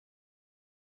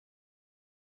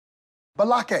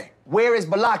Balake. Where is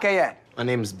Balake at? My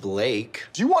name's Blake.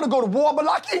 Do you want to go to war,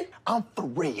 Balake? I'm for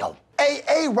real.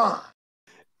 Ron.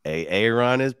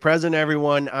 Ron is present,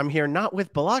 everyone. I'm here not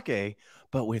with Balake,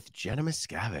 but with Jenna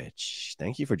Miscavige.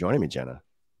 Thank you for joining me, Jenna.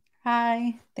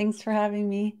 Hi. Thanks for having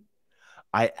me.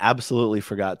 I absolutely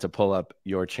forgot to pull up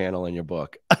your channel and your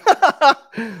book.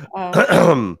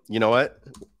 Oh. You know what?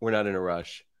 We're not in a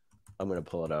rush. I'm going to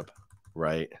pull it up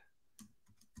right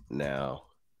now.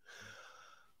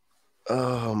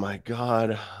 Oh, my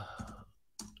God.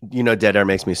 You know, dead air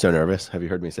makes me so nervous. Have you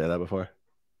heard me say that before?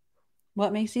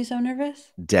 What makes you so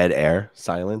nervous? Dead air,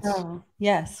 silence. Oh,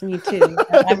 yes, me too.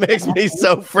 It makes me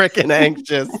so freaking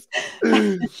anxious.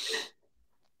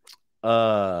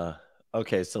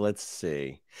 Okay, so let's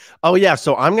see. Oh, yeah.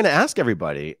 So I'm going to ask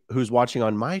everybody who's watching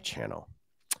on my channel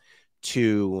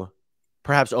to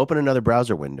perhaps open another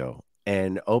browser window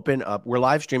and open up. We're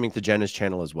live streaming to Jenna's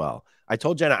channel as well. I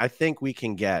told Jenna, I think we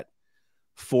can get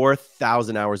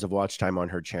 4,000 hours of watch time on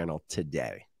her channel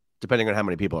today, depending on how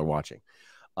many people are watching.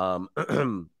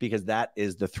 Because that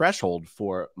is the threshold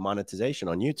for monetization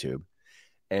on YouTube.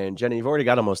 And Jenna, you've already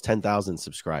got almost 10,000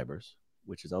 subscribers,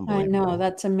 which is unbelievable. I know.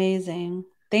 That's amazing.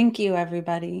 Thank you,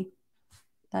 everybody.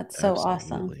 That's so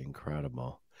awesome. Absolutely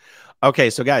incredible. Okay,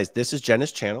 so guys, this is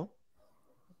Jenna's channel.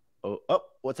 Oh,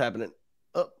 what's happening?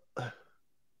 Oh,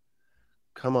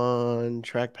 come on,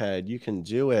 trackpad. You can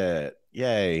do it.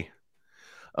 Yay.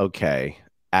 Okay,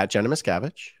 at Jenna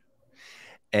Miscavige.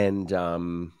 And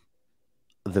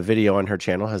the video on her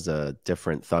channel has a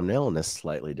different thumbnail and a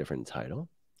slightly different title.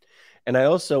 And I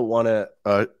also want to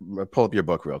pull up your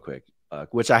book real quick,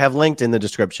 which I have linked in the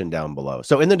description down below.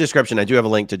 So in the description, I do have a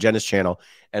link to Jenna's channel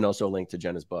and also a link to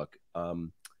Jenna's book.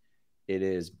 It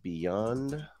is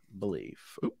Beyond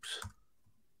Belief. Oops.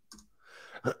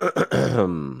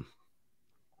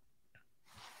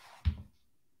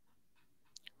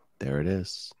 There it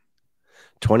is.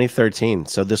 2013.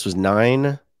 So this was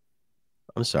 10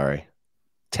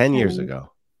 years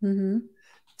ago. Mm-hmm.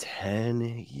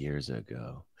 10 years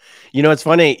ago. You know, it's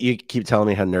funny. You keep telling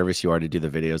me how nervous you are to do the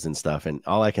videos and stuff. And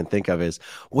all I can think of is,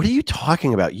 what are you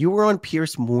talking about? You were on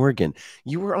Piers Morgan.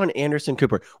 You were on Anderson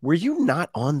Cooper. Were you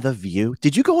not on The View?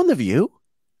 Did you go on The View?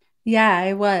 Yeah,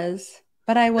 I was.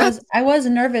 But I was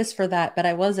nervous for that, but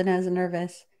I wasn't as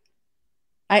nervous.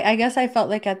 I guess I felt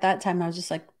like at that time I was just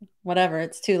like, whatever,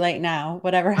 it's too late now.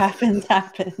 Whatever happens,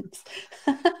 happens.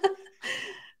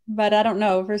 But I don't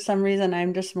know. For some reason,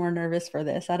 I'm just more nervous for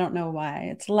this. I don't know why.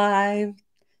 It's live.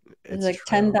 There's like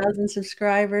 10,000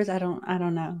 subscribers. I don't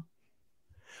know.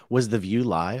 Was The View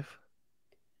live?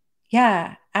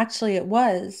 Yeah, actually it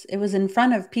was. It was in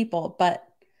front of people, but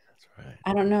that's right.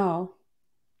 I don't know.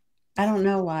 I don't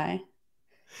know why.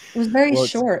 It was very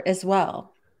short as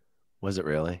well. Was it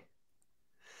really?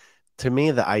 To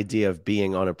me, the idea of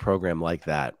being on a program like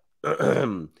that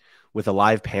with a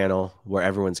live panel where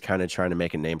everyone's kind of trying to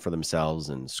make a name for themselves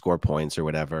and score points or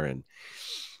whatever, and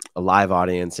a live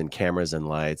audience and cameras and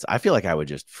lights, I feel like I would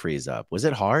just freeze up. Was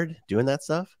it hard doing that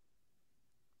stuff?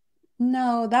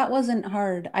 No, that wasn't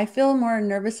hard. I feel more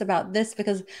nervous about this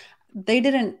because they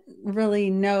didn't really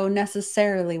know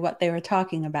necessarily what they were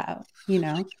talking about, you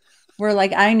know? Where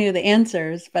like I knew the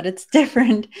answers, but it's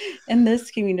different in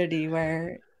this community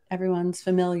where everyone's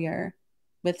familiar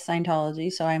with Scientology.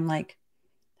 So I'm like,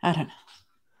 I don't know,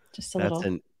 just a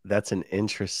little. That's an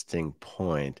interesting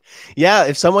point. Yeah,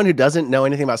 if someone who doesn't know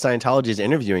anything about Scientology is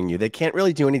interviewing you, they can't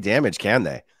really do any damage, can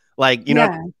they? Like, you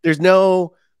know, there's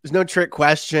no trick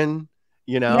question,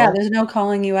 you know? Yeah, there's no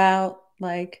calling you out.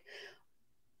 Like,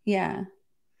 yeah.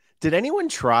 Did anyone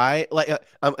try, like,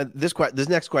 this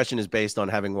next question is based on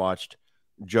having watched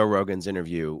Joe Rogan's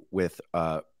interview with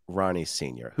Ronnie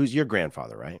Sr., who's your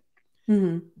grandfather, right?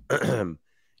 Mm-hmm.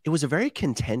 It was a very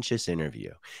contentious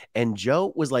interview. And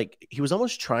Joe was like, he was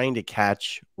almost trying to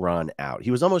catch Ron out. He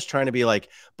was almost trying to be like,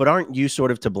 but aren't you sort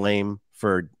of to blame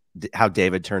for how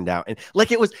David turned out? And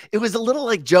like, it was a little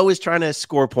like Joe was trying to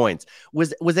score points.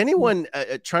 Was anyone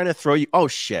trying to throw you? Oh,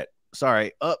 shit.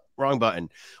 Sorry. Oh, wrong button.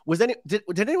 Did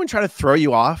anyone try to throw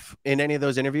you off in any of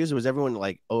those interviews? Or was everyone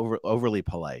like overly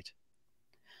polite?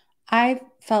 I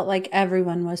felt like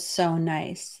everyone was so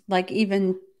nice. Like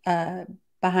even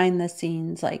behind the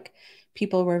scenes, like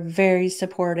people were very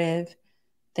supportive.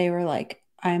 They were like,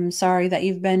 I'm sorry that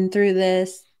you've been through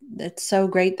this. It's so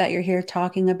great that you're here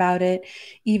talking about it.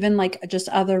 Even like just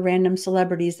other random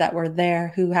celebrities that were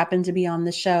there who happened to be on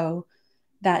the show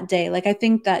that day. Like I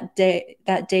think that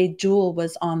day Jewel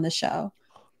was on the show.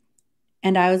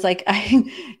 And I was like,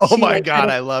 oh my God,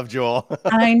 I love Jewel.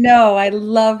 I know. I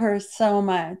love her so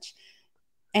much.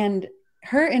 And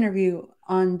her interview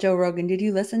on Joe Rogan, did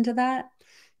you listen to that?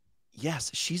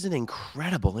 Yes, she's an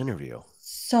incredible interview.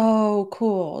 So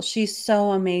cool. She's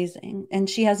so amazing. And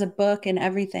she has a book and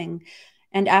everything.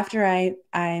 And after I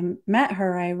met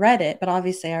her, I read it, but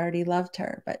obviously I already loved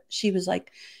her. But she was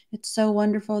like, it's so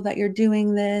wonderful that you're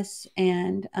doing this.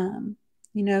 And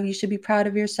you know, you should be proud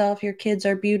of yourself. Your kids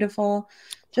are beautiful.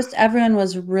 Just everyone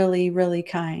was really, really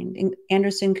kind. And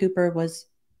Anderson Cooper was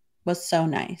so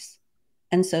nice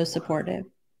and so supportive.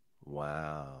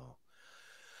 Wow.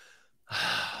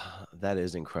 That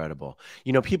is incredible.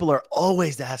 You know, people are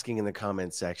always asking in the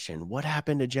comment section, what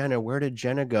happened to Jenna? Where did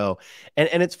Jenna go?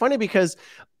 And it's funny because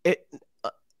it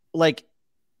like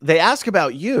they ask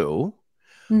about you,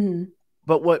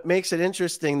 but what makes it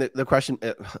interesting that the question,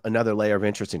 another layer of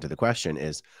interesting to the question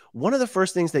is one of the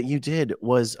first things that you did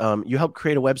was you helped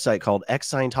create a website called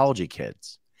Scientology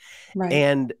Kids. Right.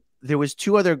 And there was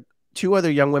two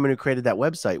other young women who created that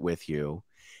website with you.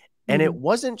 And it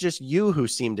wasn't just you who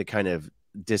seemed to kind of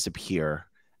disappear,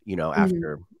 you know,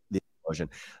 after the explosion.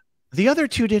 The other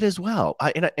two did as well.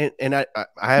 I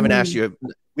haven't asked you.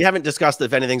 We haven't discussed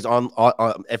if anything's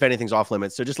if anything's off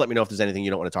limits. So just let me know if there's anything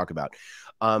you don't want to talk about.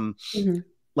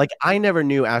 Like I never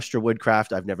knew Astra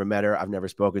Woodcraft. I've never met her. I've never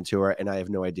spoken to her, and I have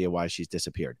no idea why she's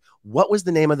disappeared. What was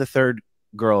the name of the third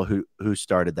girl who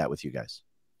started that with you guys?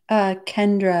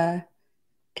 Kendra,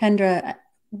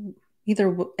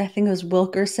 either I think it was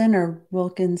Wilkerson or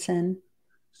Wilkinson.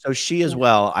 So she as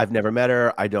well. I've never met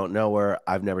her. I don't know her.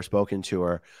 I've never spoken to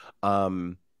her.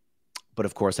 But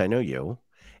of course I know you.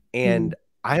 And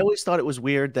I always thought it was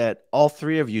weird that all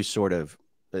three of you sort of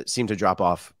seem to drop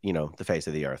off, you know, the face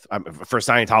of the earth for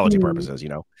Scientology purposes, you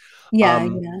know? Yeah.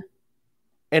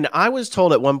 And I was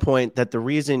told at one point that the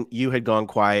reason you had gone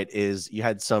quiet is you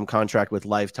had some contract with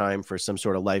Lifetime for some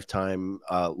sort of Lifetime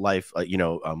what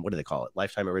do they call it?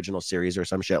 Lifetime original series or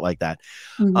some shit like that.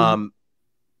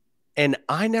 And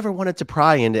I never wanted to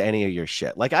pry into any of your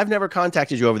shit. Like I've never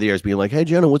contacted you over the years being like, hey,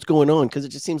 Jenna, what's going on? Because it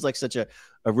just seems like such a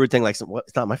rude thing. Like,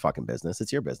 it's not my fucking business.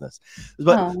 It's your business.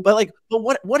 But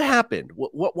what happened?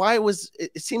 Why was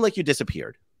it seemed like you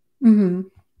disappeared? I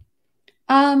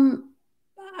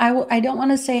don't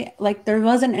want to say like there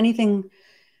wasn't anything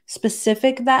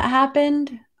specific that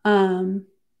happened.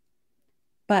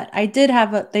 But I did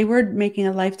have they were making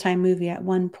a Lifetime movie at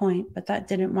one point, but that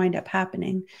didn't wind up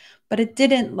happening. But it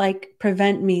didn't like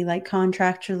prevent me like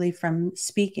contractually from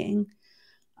speaking.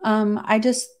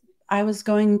 I was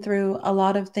going through a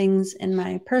lot of things in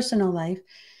my personal life,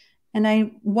 and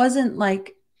I wasn't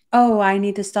like, oh, I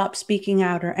need to stop speaking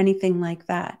out or anything like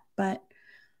that. But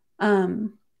I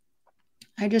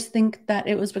just think that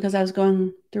it was because I was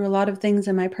going through a lot of things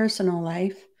in my personal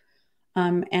life.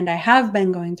 And I have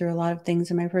been going through a lot of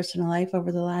things in my personal life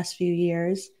over the last few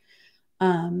years,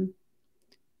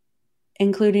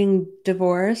 including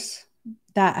divorce,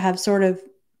 that have sort of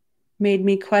made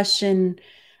me question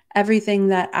everything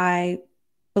that I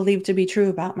believe to be true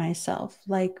about myself,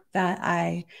 like that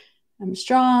I am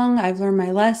strong, I've learned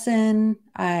my lesson,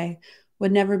 I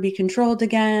would never be controlled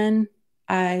again,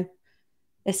 I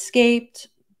escaped,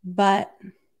 but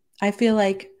I feel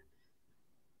like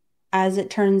as it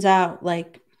turns out,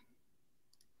 like,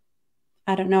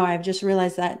 I don't know, I've just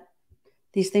realized that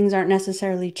these things aren't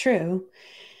necessarily true.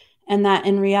 And that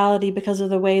in reality, because of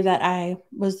the way that I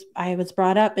was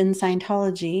brought up in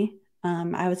Scientology,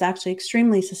 I was actually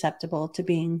extremely susceptible to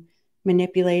being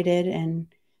manipulated and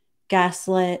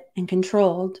gaslit and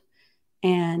controlled.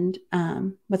 And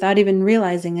without even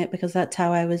realizing it, because that's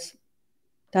how I was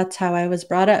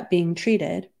brought up, being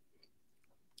treated.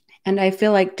 And I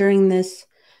feel like during this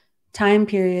time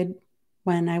period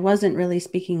when I wasn't really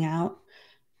speaking out,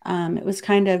 it was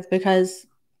kind of because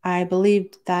I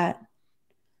believed that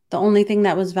the only thing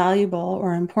that was valuable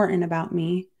or important about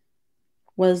me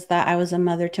was that I was a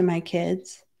mother to my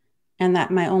kids, and that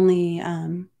my only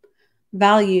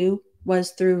value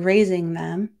was through raising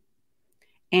them.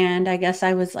 And I guess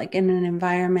I was like in an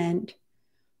environment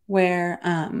where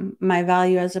my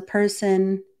value as a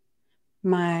person,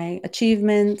 my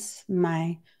achievements,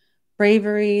 my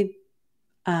bravery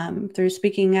through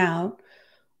speaking out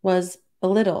was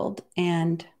belittled,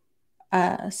 and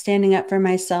standing up for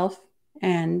myself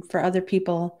and for other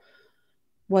people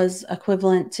was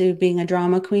equivalent to being a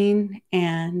drama queen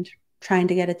and trying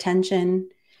to get attention.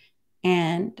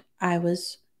 And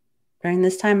during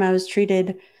this time, I was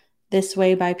treated this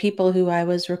way by people who I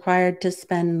was required to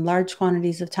spend large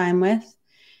quantities of time with,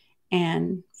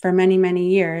 and for many, many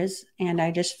years. And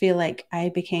I just feel like I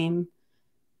became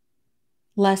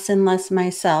less and less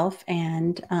myself.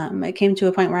 And it came to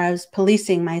a point where I was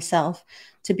policing myself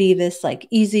to be this like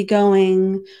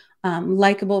easygoing,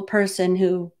 likable person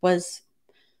who was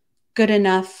good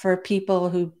enough for people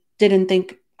who didn't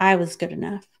think I was good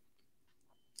enough.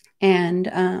 And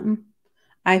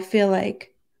I feel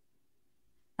like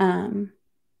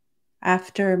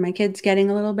after my kids getting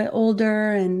a little bit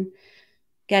older and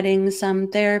getting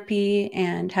some therapy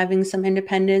and having some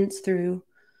independence through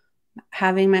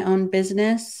having my own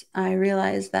business, I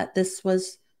realized that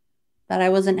that I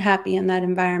wasn't happy in that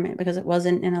environment because it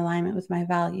wasn't in alignment with my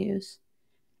values,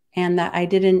 and that I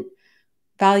didn't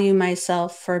value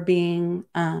myself for being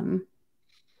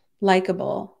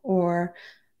likable or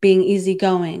being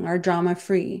easygoing or drama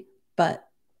free. But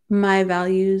my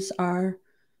values are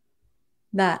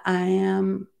that I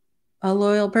am a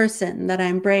loyal person, that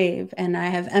I'm brave and I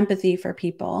have empathy for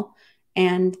people,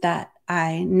 and that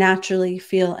I naturally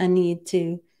feel a need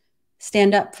to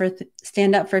stand up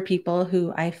for people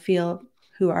who I feel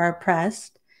who are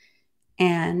oppressed.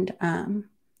 And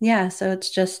yeah, so it's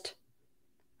just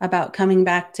about coming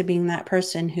back to being that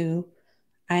person who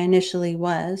I initially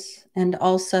was. And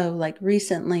also, like,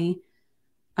 recently,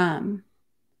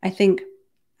 I think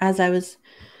as I was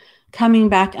coming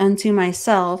back unto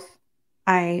myself,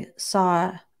 I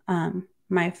saw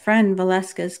my friend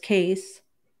Valeska's case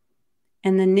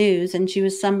in the news, and she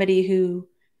was somebody who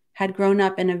had grown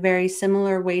up in a very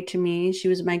similar way to me. She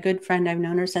was my good friend. I've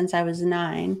known her since I was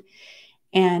 9.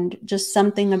 And just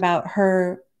something about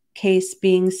her case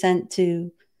being sent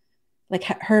to, like,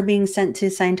 her being sent to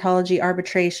Scientology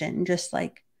arbitration, just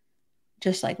like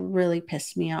really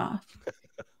pissed me off.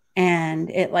 And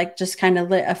it like just kind of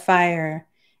lit a fire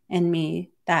in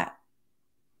me that,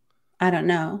 I don't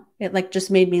know, it like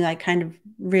just made me like kind of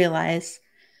realize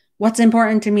what's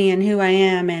important to me and who I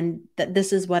am, and that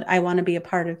this is what I want to be a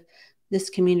part of, this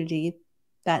community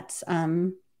that's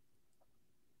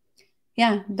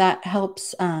yeah, that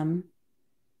helps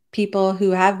people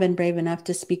who have been brave enough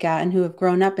to speak out and who have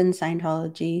grown up in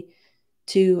Scientology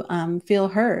to feel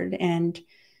heard and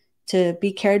to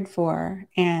be cared for.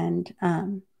 And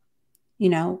you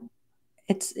know,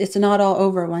 it's not all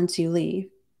over once you leave.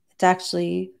 It's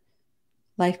actually,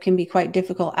 life can be quite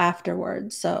difficult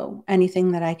afterwards. So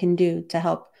anything that I can do to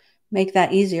help make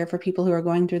that easier for people who are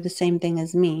going through the same thing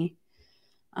as me,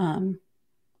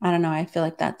 I don't know. I feel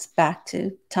like that's back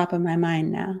to top of my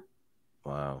mind now.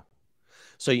 Wow.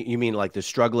 So you mean like the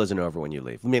struggle isn't over when you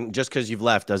leave? I mean, just because you've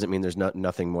left doesn't mean there's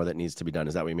nothing more that needs to be done.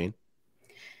 Is that what you mean?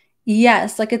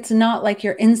 Yes, like it's not like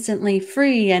you're instantly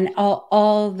free and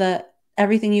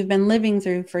everything you've been living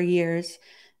through for years,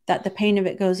 that the pain of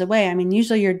it goes away. I mean,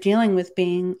 usually you're dealing with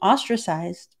being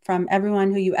ostracized from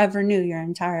everyone who you ever knew your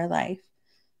entire life.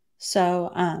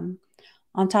 So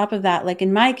on top of that, like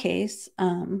in my case,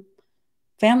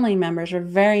 family members are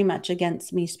very much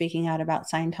against me speaking out about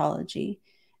Scientology.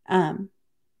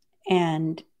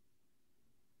 And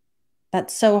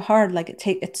that's so hard. Like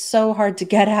it's so hard to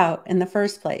get out in the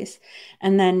first place.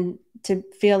 And then to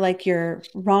feel like you're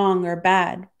wrong or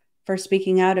bad for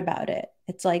speaking out about it.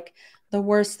 It's like the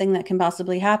worst thing that can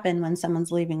possibly happen when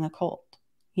someone's leaving a cult,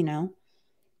 you know?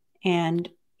 And,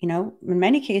 you know, in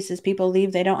many cases, people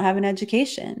leave, they don't have an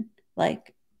education.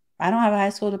 Like, I don't have a high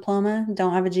school diploma,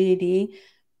 don't have a GED,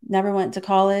 never went to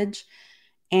college.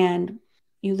 And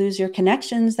you lose your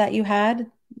connections that you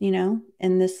had, you know,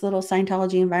 in this little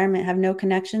Scientology environment, have no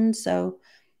connections. So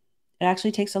it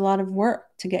actually takes a lot of work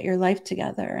to get your life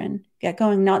together and get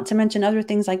going, not to mention other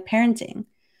things like parenting.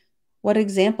 What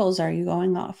examples are you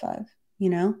going off of? You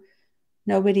know,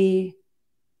 nobody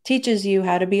teaches you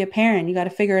how to be a parent. You got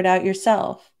to figure it out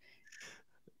yourself.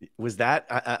 Was that,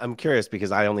 I'm curious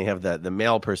because I only have the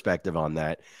male perspective on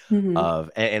that and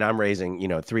I'm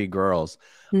raising, 3 girls.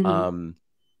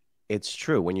 It's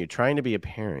true. When you're trying to be a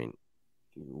parent,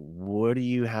 what do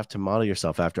you have to model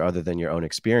yourself after other than your own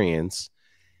experience?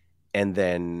 And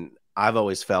then I've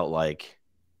always felt like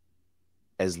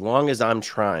as long as I'm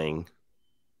trying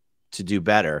to do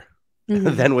better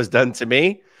than was done to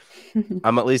me,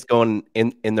 I'm at least going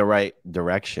in the right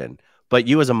direction. But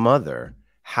you as a mother,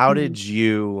 how did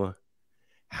you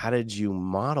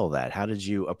model that? How did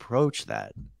you approach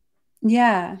that?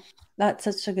 Yeah, that's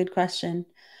such a good question.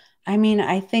 I mean,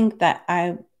 I think that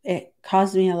it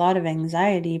caused me a lot of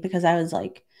anxiety because I was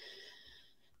like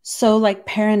so like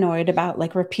paranoid about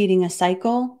like repeating a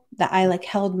cycle that I like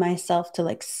held myself to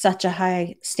like such a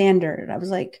high standard. I was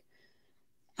like,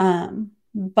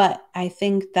 but I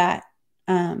think that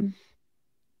I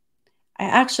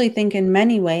actually think in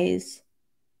many ways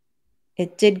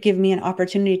it did give me an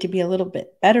opportunity to be a little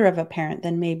bit better of a parent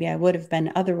than maybe I would have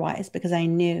been otherwise, because I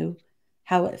knew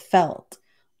how it felt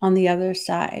on the other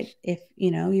side if,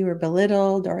 you know, you were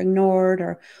belittled or ignored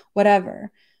or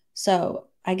whatever. So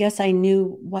I guess I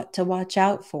knew what to watch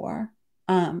out for.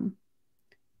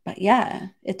 But yeah,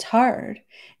 it's hard.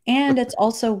 And it's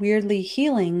also weirdly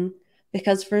healing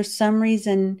because for some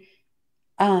reason,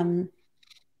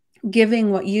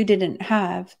 giving what you didn't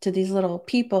have to these little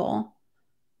people,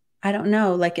 I don't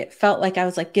know, like it felt like I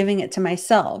was like giving it to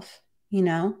myself, you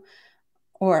know?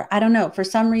 Or I don't know, for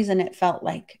some reason it felt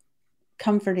like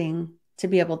comforting to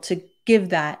be able to give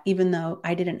that even though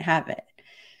I didn't have it.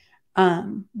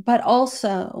 But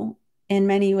also in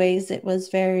many ways it was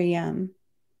very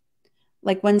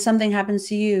like when something happens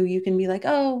to you, you can be like,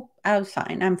 oh, I was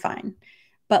fine, I'm fine.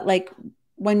 But like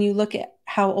when you look at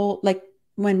how old, like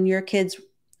when your kids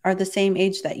are the same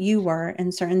age that you were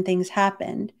and certain things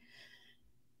happened,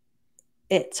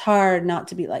 it's hard not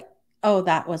to be like, oh,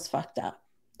 that was fucked up.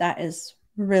 That is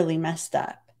really messed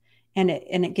up. And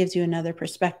it gives you another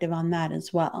perspective on that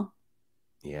as well.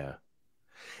 Yeah.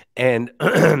 And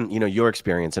your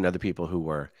experience and other people who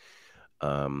were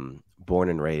born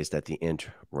and raised at the Int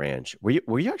Ranch.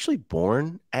 Were you actually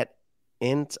born at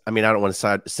Int? I mean, I don't want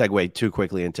to segue too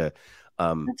quickly into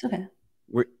That's okay.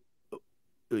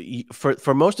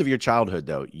 For most of your childhood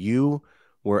though, you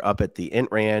were up at the Int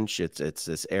Ranch. It's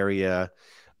this area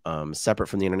separate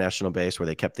from the international base where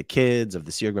they kept the kids of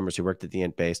the SEAL members who worked at the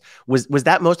Int Base. Was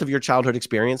that most of your childhood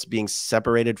experience, being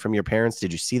separated from your parents?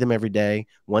 Did you see them every day,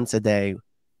 once a day?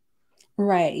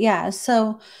 Right. Yeah.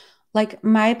 So like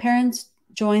my parents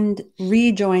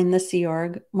rejoined the Sea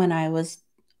Org when I was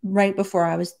right before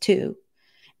I was 2.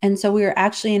 And so we were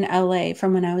actually in LA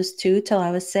from when I was 2 till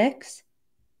I was 6.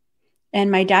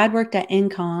 And my dad worked at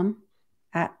Incom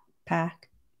at PAC.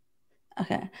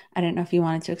 Okay. I didn't know if you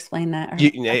wanted to explain that.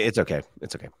 It's okay.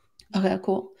 It's okay. Okay,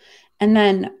 cool. And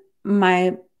then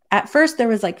at first there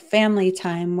was like family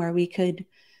time where we could,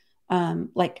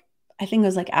 like, I think it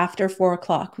was like after 4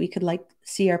 o'clock, we could like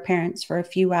see our parents for a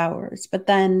few hours. But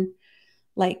then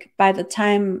like by the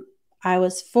time I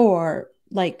was 4,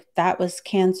 like that was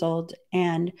canceled.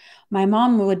 And my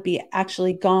mom would be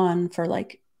actually gone for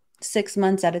like 6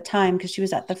 months at a time because she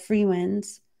was at the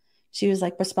Freewinds. She was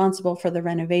like responsible for the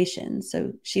renovation.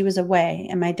 So she was away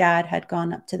and my dad had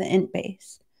gone up to the Int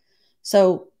Base.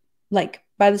 So like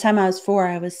by the time I was 4,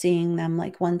 I was seeing them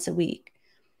like once a week.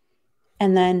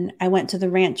 And then I went to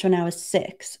the ranch when I was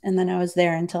 6, and then I was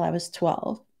there until I was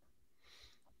 12.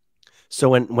 So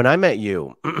when I met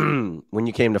you, when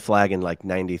you came to Flag in like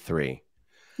 93,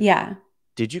 yeah.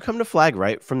 Did you come to Flag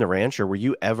right from the ranch, or were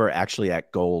you ever actually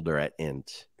at Gold or at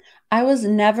Int? I was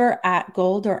never at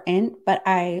Gold or Int, but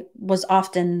I was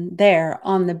often there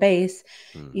on the base,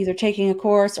 either taking a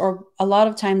course or a lot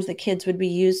of times the kids would be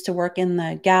used to work in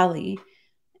the galley.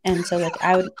 And so like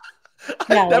I would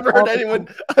I've never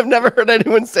heard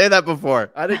anyone say that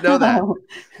before. I didn't know that.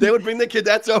 They would bring the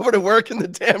cadettes over to work in the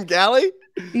damn galley.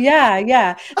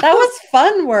 Yeah. That was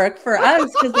fun work for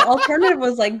us because the alternative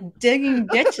was like digging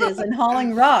ditches and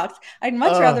hauling rocks. I'd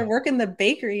much rather work in the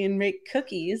bakery and make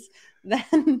cookies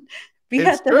than be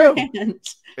at the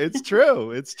ranch. It's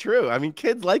true. I mean,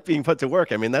 kids like being put to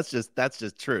work. I mean, that's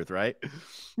just truth, right?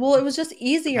 Well, it was just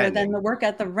easier than the work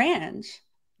at the ranch.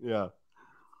 Yeah.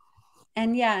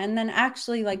 And then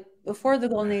actually like before the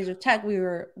golden age of tech,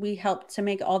 we helped to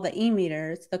make all the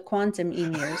e-meters, the quantum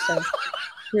e-meters. So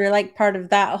we were like part of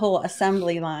that whole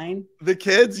assembly line. The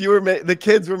kids were making the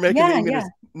e-meters. Yeah.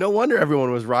 No wonder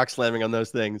everyone was rock slamming on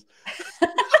those things.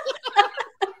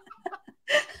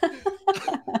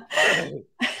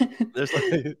 There's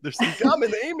some gum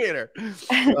in the e-meter.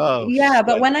 Oh, yeah,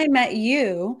 but when I met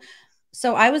you,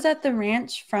 so I was at the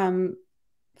ranch from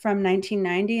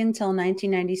 1990 until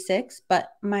 1996,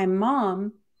 but my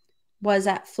mom was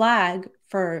at Flag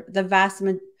for the vast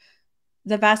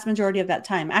majority of that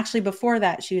time. Actually, before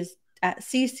that, she was at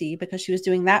CC because she was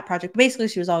doing that project. Basically,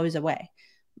 she was always away.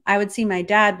 I would see my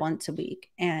dad once a week,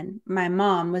 and my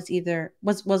mom was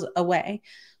away.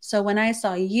 So when I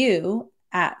saw you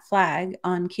at Flag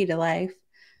on Key to Life,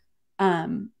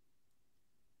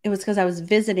 it was because I was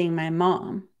visiting my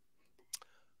mom.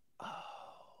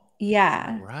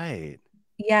 Yeah. Right.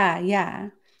 Yeah.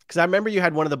 Because I remember you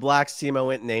had one of the black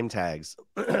CMO Int name tags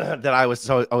that I was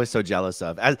always so jealous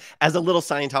of. As a little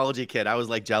Scientology kid, I was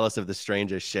like jealous of the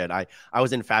strangest shit. I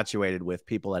was infatuated with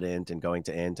people at Int and going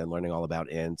to Int and learning all about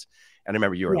Int. And I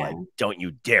remember you were like, "Don't you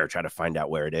dare try to find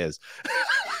out where it is."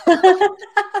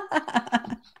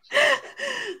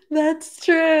 That's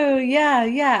true.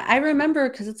 Yeah. I remember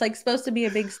because it's like supposed to be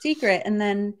a big secret, and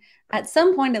then at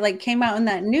some point it like came out in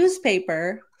that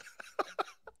newspaper.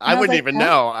 I wouldn't even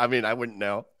know. I mean, I wouldn't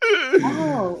know.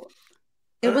 Oh,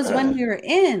 it was when we were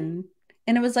in,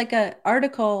 and it was like an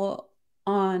article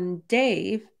on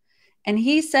Dave, and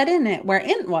he said in it where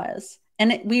Int was,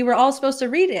 and we were all supposed to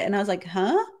read it, and I was like,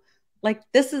 huh? Like,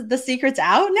 this is the secret's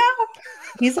out now?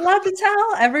 He's allowed to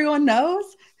tell? Everyone knows?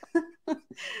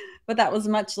 But that was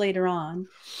much later on.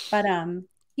 But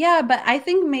yeah, but I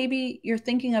think maybe you're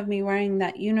thinking of me wearing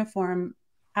that uniform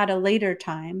at a later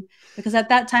time, because at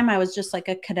that time I was just like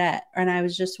a cadet, and I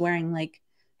was just wearing like,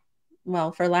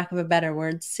 well, for lack of a better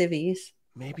word, civvies.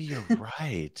 Maybe you're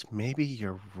right. Maybe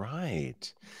you're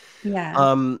right.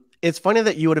 Yeah. It's funny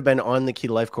that you would have been on the Key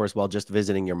to Life course while just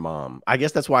visiting your mom. I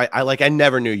guess that's why I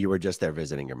never knew you were just there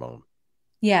visiting your mom.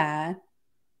 Yeah.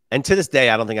 And to this day,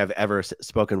 I don't think I've ever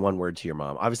spoken one word to your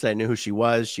mom. Obviously, I knew who she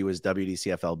was. She was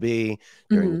WDCFLB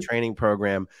during the training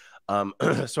program.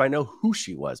 So I know who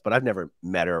she was, but I've never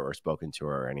met her or spoken to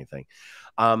her or anything.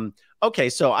 Okay,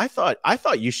 so I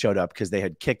thought you showed up because they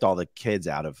had kicked all the kids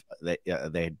out of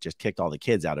they had just kicked all the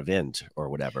kids out of Int or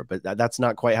whatever. But that's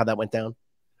not quite how that went down.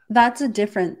 That's a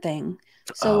different thing.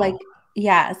 So like,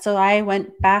 yeah, so I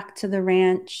went back to the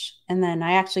ranch, and then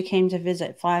I actually came to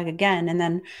visit Flag again, and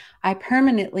then I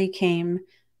permanently came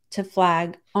to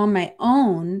Flag on my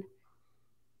own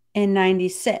in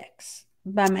 96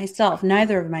 by myself.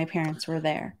 Neither of my parents were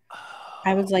there.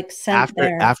 I was like sent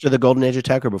there after the Golden Age of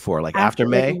Tech or before, like after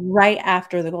May, like, right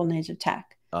after the Golden Age of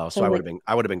Tech. Oh, so I would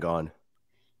have been gone.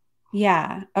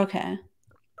 Yeah. Okay.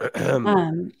 All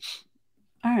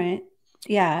right.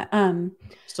 Yeah.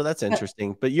 So that's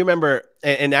interesting. But you remember,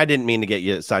 and I didn't mean to get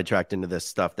you sidetracked into this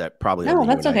stuff that probably no,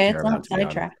 that's okay. It's not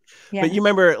sidetracked. Yeah. But you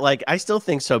remember, like, I still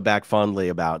think so back fondly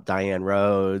about Diane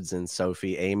Rhodes and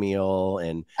Sophie Amiel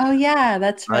and oh yeah,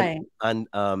 that's right.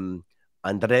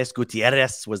 Andres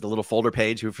Gutierrez was the little folder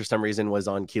page who for some reason was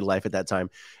on Key to Life at that time.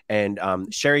 And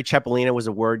Sherry Cepolina was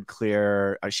a word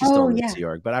clear. She's still in the Sea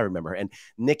Org, but I remember her. And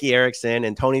Nikki Erickson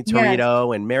and Tony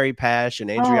Torito and Mary Pesh and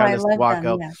Adriana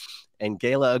Squacco and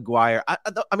Gayla Aguirre.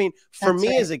 I mean, for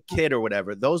me as a kid or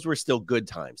whatever, those were still good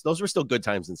times. Those were still good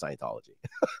times in Scientology.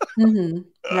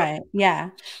 Right. Yeah.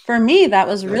 For me, that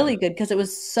was really good because it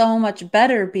was so much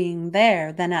better being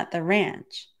there than at the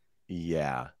ranch.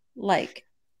 Yeah. Like,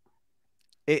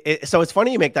 so it's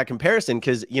funny you make that comparison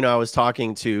because, you know, I was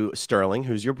talking to Sterling,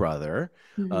 who's your brother.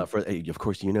 Of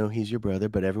course, you know, he's your brother,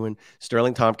 but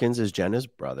Sterling Tompkins is Jenna's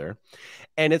brother.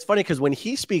 And it's funny because when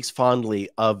he speaks fondly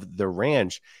of the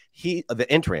ranch, the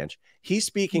Int Ranch, he's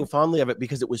speaking fondly of it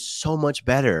because it was so much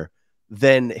better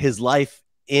than his life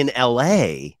in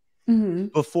LA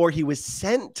before he was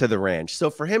sent to the ranch. So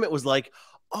for him, it was like,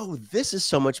 oh, this is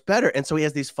so much better. And so he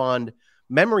has these fond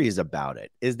memories about it.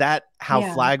 Is that how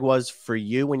Flag was for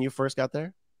you when you first got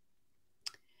there?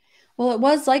 Well, it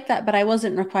was like that, but I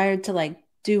wasn't required to like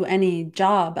do any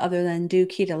job other than do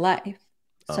Key to Life.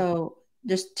 So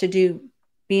just to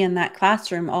be in that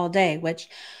classroom all day, which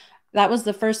that was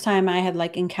the first time I had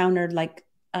like encountered like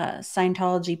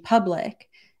Scientology public.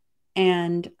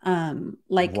 And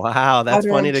like, wow, that's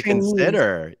funny to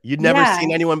consider. You'd never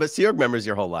seen anyone but Sea Org members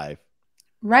your whole life.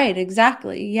 Right,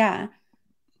 exactly. Yeah.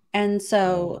 And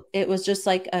so it was just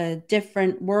like a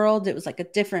different world. It was like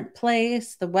a different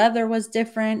place. The weather was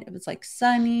different. It was like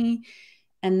sunny.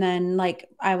 And then like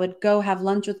I would go have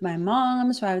lunch with my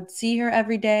mom. So I would see her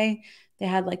every day. They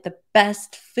had like the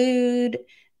best food.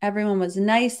 Everyone was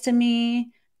nice to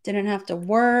me. Didn't have to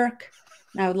work.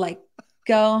 And I would like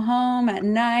go home at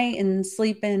night and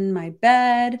sleep in my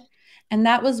bed. And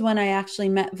that was when I actually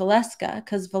met Valeska,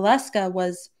 because Valeska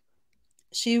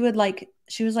she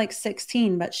was like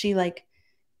 16, but she like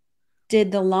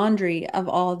did the laundry of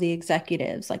all the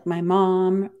executives, like my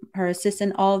mom, her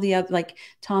assistant, all the other, like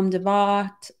Tom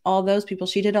DeVocht, all those people.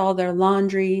 She did all their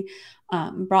laundry,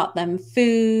 brought them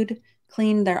food,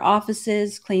 cleaned their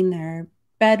offices, cleaned their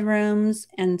bedrooms.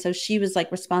 And so she was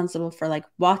like responsible for like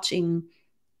watching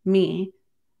me,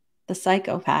 the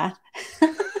psychopath.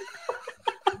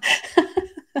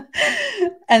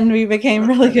 And we became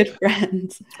really good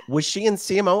friends. Was she in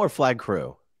CMO or Flag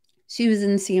Crew? She was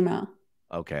in CMO.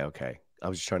 Okay. I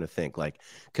was just trying to think, like,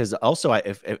 because also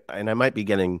and I might be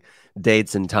getting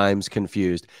dates and times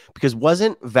confused, because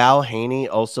wasn't Val Haney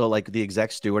also like the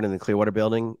exec steward in the Clearwater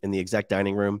building in the exec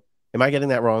dining room? Am I getting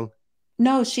that wrong?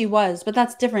 No, she was, but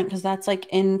that's different because that's like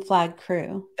in Flag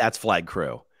Crew. That's Flag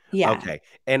Crew. Yeah. Okay.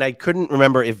 And I couldn't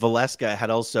remember if Valeska had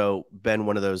also been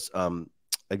one of those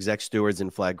exec stewards in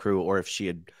Flag Crew, or if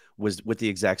she was with the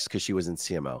execs because she was in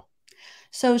CMO.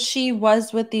 So she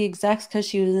was with the execs because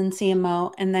she was in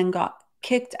CMO, and then got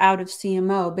kicked out of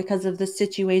CMO because of the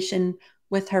situation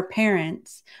with her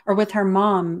parents, or with her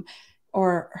mom,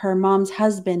 or her mom's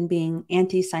husband being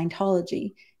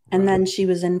anti-Scientology. And then she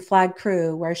was in Flag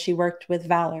Crew where she worked with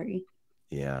Valerie.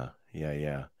 Yeah.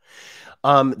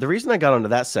 The reason I got onto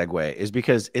that segue is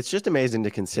because it's just amazing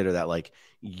to consider that like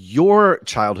your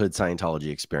childhood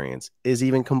Scientology experience is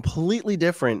even completely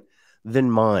different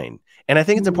than mine. And I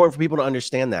think it's important for people to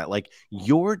understand that like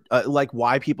your like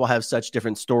why people have such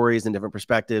different stories and different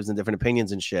perspectives and different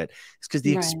opinions and shit. It's because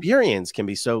the experience can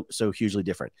be so hugely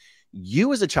different.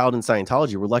 You as a child in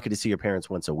Scientology were lucky to see your parents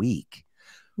once a week.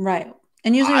 Right.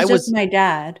 And usually it was just my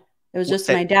dad. It was just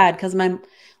my dad because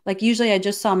like usually I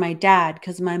just saw my dad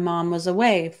because my mom was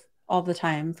away all the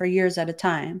time for years at a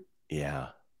time. Yeah.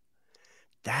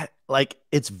 That like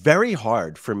it's very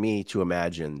hard for me to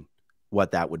imagine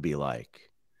what that would be like,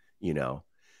 you know?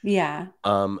 Yeah.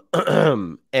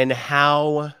 And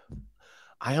how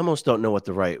I almost don't know what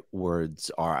the right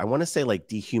words are. I want to say like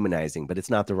dehumanizing, but it's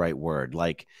not the right word.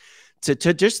 Like to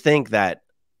just think that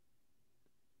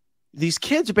these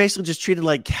kids are basically just treated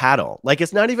like cattle. Like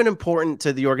it's not even important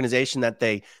to the organization that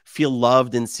they feel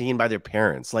loved and seen by their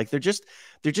parents. Like they're just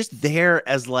there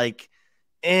as like,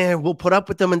 we'll put up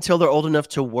with them until they're old enough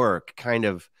to work kind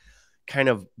of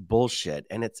bullshit.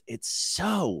 And it's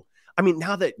so, I mean,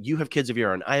 now that you have kids of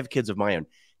your own, I have kids of my own,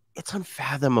 it's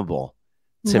unfathomable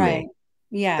to me.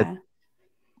 Yeah.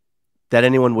 That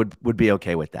anyone would be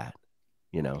okay with that,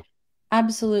 you know?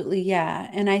 Absolutely. Yeah.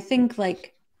 And I think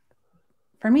like,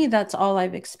 for me, that's all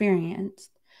I've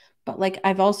experienced. But like,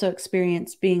 I've also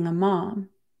experienced being a mom.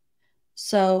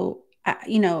 So,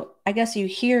 you know, I guess you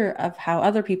hear of how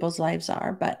other people's lives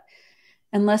are, but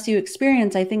unless you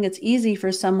experience, I think it's easy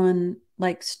for someone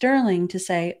like Sterling to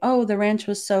say, oh, the ranch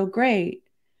was so great.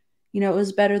 You know, it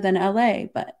was better than LA,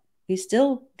 but we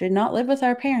still did not live with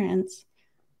our parents.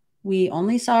 We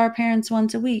only saw our parents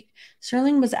once a week.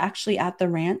 Sterling was actually at the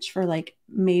ranch for like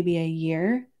maybe a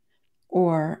year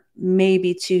or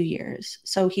maybe 2 years.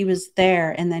 So he was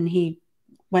there and then he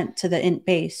went to the Int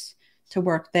Base to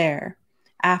work there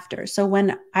after. So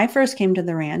when I first came to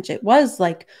the ranch, it was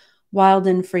like wild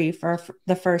and free for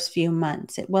the first few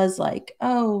months. It was like,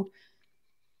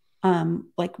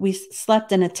 like we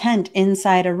slept in a tent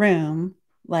inside a room,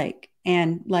 like,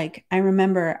 and like I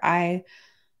remember I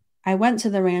went to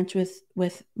the ranch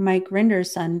with Mike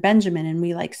Rinder's son Benjamin, and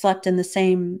we like slept in the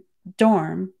same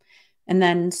dorm. And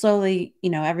then slowly, you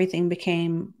know, everything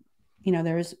became, you know,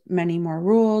 there was many more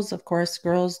rules. Of course,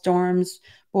 girls' dorms,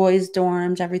 boys'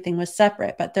 dorms, everything was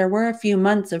separate. But there were a few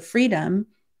months of freedom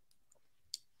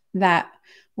that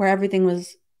where everything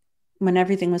was when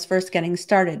everything was first getting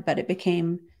started, but it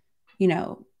became, you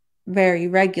know, very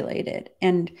regulated.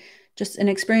 And just an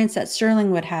experience that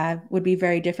Sterling would have would be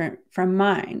very different from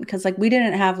mine. Because like we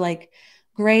didn't have like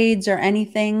grades or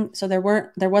anything. So there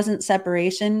wasn't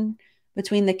separation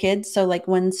between the kids. So like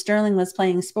when Sterling was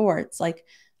playing sports, like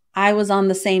I was on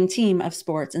the same team of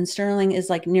sports and Sterling is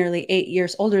like nearly 8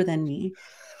 years older than me.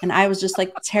 And I was just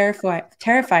like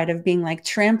terrified of being like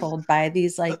trampled by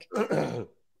these like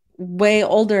way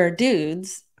older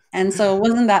dudes. And so it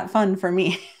wasn't that fun for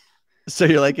me. So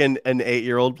you're like an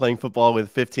 8-year-old playing football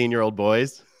with 15-year-old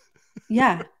boys?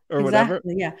 Yeah, or exactly. whatever.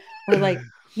 Yeah. Or like,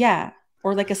 yeah.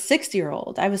 Or like a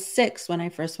 6-year-old. I was 6 when I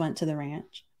first went to the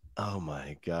ranch. Oh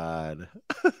my God.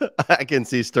 I can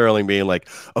see Sterling being like,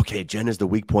 okay, Jen is the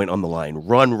weak point on the line.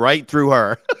 Run right through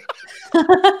her.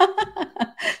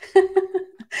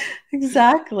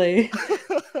 Exactly.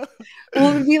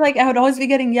 Well, it would be like, I would always be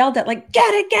getting yelled at, like, get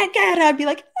it. I'd be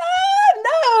like,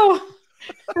 no.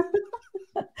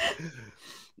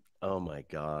 Oh my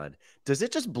God. Does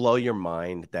it just blow your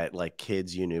mind that like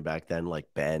kids you knew back then, like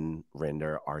Ben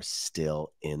Rinder, are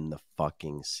still in the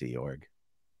fucking Sea Org?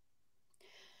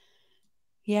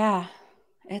 Yeah,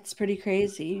 it's pretty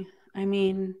crazy. I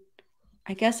mean,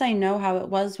 I guess I know how it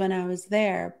was when I was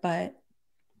there, but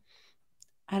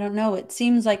I don't know. It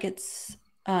seems like it's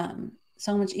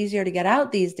so much easier to get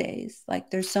out these days.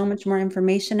 Like there's so much more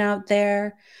information out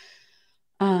there.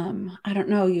 I don't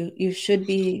know. You should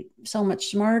be so much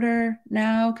smarter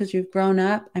now because you've grown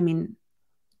up. I mean,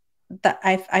 that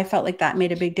I felt like that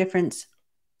made a big difference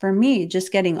for me.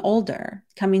 Just getting older,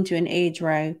 coming to an age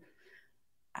where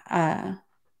I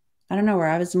don't know, where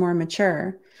I was more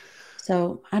mature.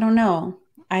 So I don't know.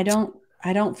 I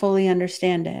don't fully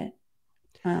understand it.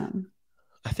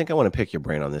 I think I want to pick your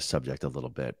brain on this subject a little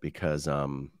bit because I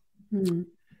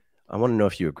want to know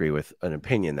if you agree with an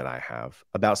opinion that I have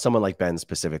about someone like Ben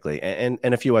specifically and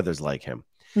a few others like him.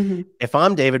 Mm-hmm. If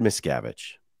I'm David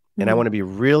Miscavige and I want to be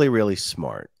really, really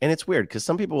smart, and it's weird because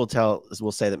some people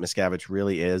will say that Miscavige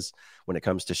really is, when it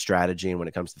comes to strategy and when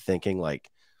it comes to thinking, like,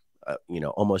 you know,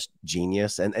 almost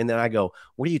genius. And then I go,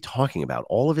 what are you talking about?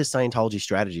 All of his Scientology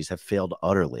strategies have failed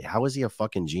utterly. How is he a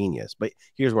fucking genius? But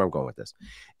here's where I'm going with this.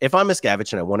 If I'm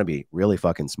Miscavige and I want to be really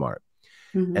fucking smart,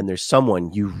 and there's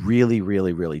someone you really,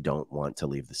 really, really don't want to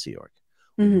leave the Sea Org,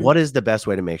 Mm-hmm. what is the best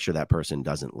way to make sure that person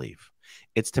doesn't leave?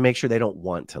 It's to make sure they don't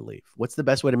want to leave. What's the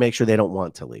best way to make sure they don't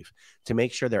want to leave? To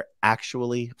make sure they're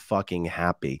actually fucking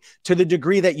happy to the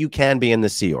degree that you can be in the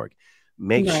Sea Org.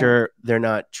 Make sure they're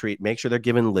not make sure they're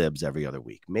given libs every other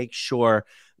week. Make sure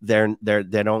they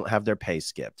don't have their pay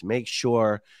skipped. Make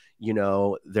sure, you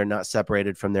know, they're not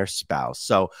separated from their spouse.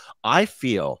 So I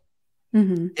feel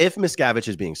if Miscavige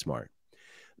is being smart,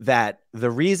 that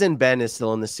the reason Ben is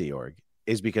still in the Sea Org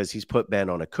is because he's put Ben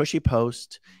on a cushy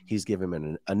post. He's given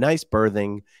him a nice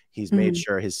birthing. He's made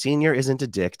sure his senior isn't a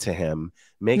dick to him.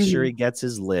 Make sure he gets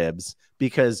his libs,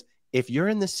 because if you're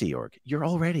in the Sea Org, you're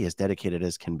already as dedicated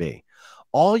as can be.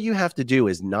 All you have to do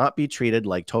is not be treated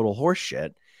like total horse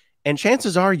shit, and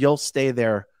chances are you'll stay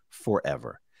there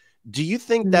forever. Do you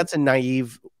think that's a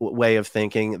naive way of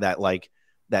thinking, that like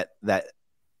that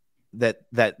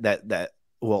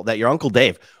your Uncle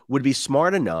Dave would be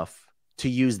smart enough to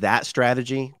use that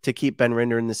strategy to keep Ben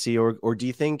Rinder in the Sea Org? Or do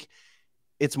you think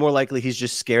it's more likely he's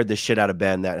just scared the shit out of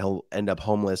Ben that he'll end up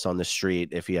homeless on the street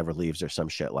if he ever leaves, or some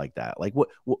shit like that? Like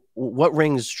what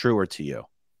rings truer to you?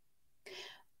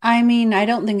 I mean, I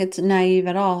don't think it's naive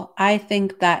at all. I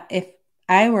think that if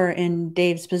I were in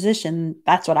Dave's position,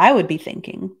 that's what I would be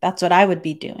thinking. That's what I would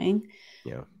be doing.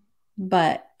 Yeah.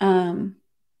 But I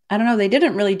don't know. They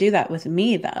didn't really do that with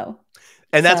me, though.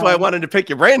 And that's why I wanted to pick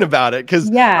your brain about it,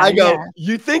 because I go,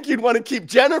 you think you'd want to keep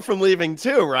Jenna from leaving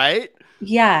too, right?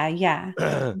 Yeah.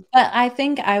 But I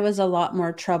think I was a lot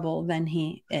more trouble than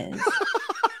he is.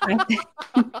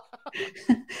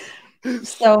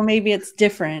 So maybe it's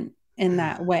different in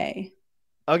that way.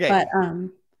 Okay. But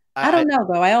I don't know,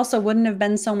 though. I also wouldn't have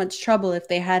been so much trouble if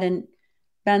they hadn't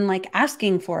been like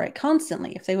asking for it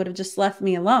constantly, if they would have just left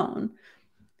me alone.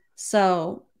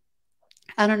 So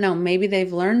I don't know. Maybe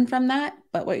they've learned from that,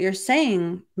 but what you're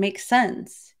saying makes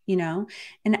sense, you know?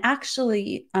 And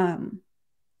actually,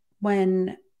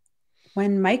 when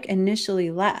Mike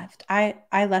initially left, I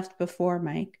left before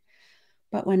Mike,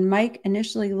 but when Mike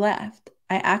initially left,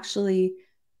 I actually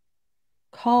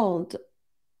called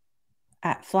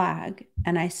at Flag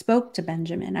and I spoke to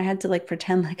Benjamin. I had to like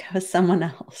pretend like I was someone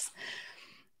else.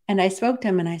 And I spoke to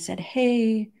him and I said,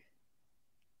 hey,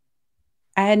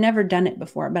 I had never done it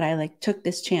before, but I like took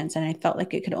this chance and I felt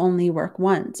like it could only work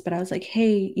once. But I was like,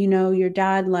 hey, you know, your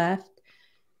dad left.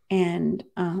 And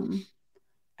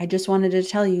I just wanted to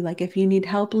tell you, like, if you need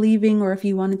help leaving or if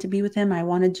you wanted to be with him, I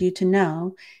wanted you to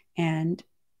know. And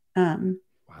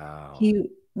wow.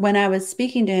 When I was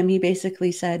speaking to him, he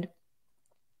basically said,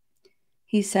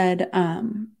 he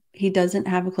doesn't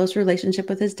have a close relationship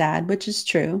with his dad, which is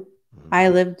true. I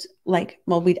lived like,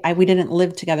 well, we didn't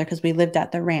live together because we lived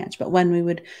at the ranch, but when we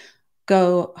would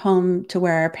go home to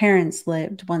where our parents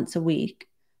lived once a week,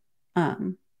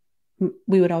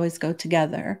 we would always go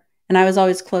together. And I was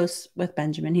always close with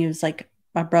Benjamin. He was like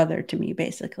my brother to me,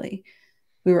 basically.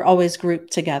 We were always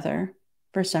grouped together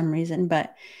for some reason.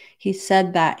 But he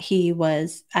said that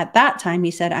at that time,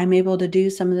 he said, I'm able to do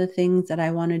some of the things that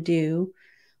I want to do.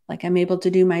 Like I'm able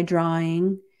to do my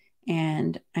drawing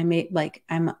and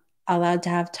I'm allowed to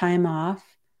have time off.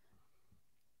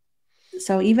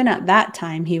 So even at that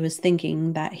time, he was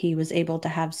thinking that he was able to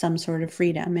have some sort of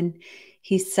freedom. And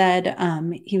he said,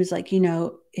 he was like, you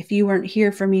know, if you weren't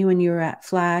here for me when you were at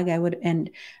Flag, and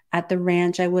at the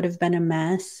ranch, I would have been a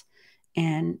mess.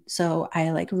 And so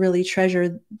I like really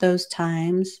treasured those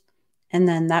times. And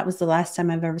then that was the last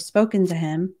time I've ever spoken to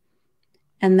him.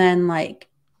 And then like,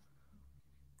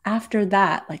 after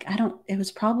that, like, it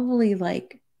was probably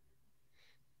like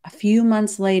a few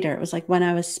months later, it was like when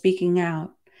I was speaking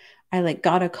out, I like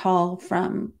got a call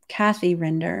from Kathy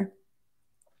Rinder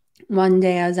one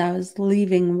day as I was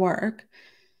leaving work.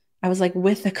 I was like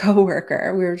with a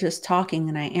coworker. We were just talking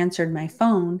and I answered my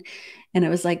phone and it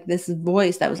was like this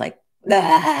voice that was like,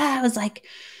 I was like,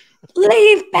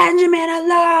 leave Benjamin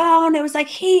alone. It was like,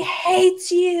 he hates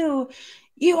you.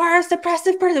 You are a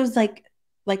suppressive person. It was like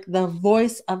the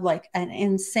voice of like an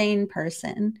insane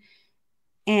person.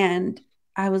 And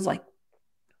I was like,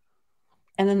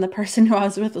 and then the person who I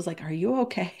was with was like, are you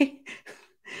okay?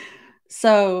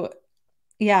 So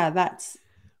yeah,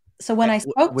 so when I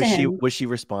spoke to him. Was she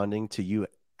responding to you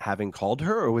having called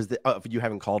her, or was you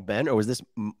having called Ben, or was this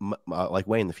like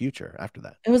way in the future after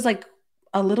that? It was like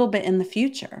a little bit in the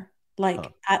future,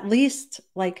 like at least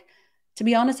like, to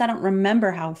be honest, I don't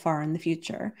remember how far in the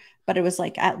future, but it was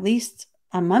like at least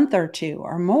a month or two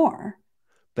or more.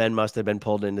 Ben must have been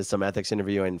pulled into some ethics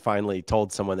interview and finally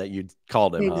told someone that you'd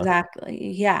called him. Exactly.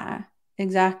 Huh? Yeah,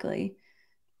 exactly.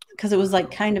 Because it was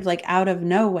like kind of like out of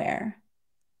nowhere.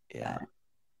 Yeah.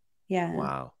 Yeah.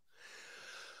 Wow.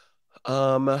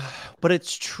 But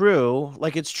it's true.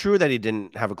 Like, it's true that he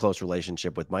didn't have a close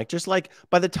relationship with Mike. Just like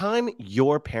by the time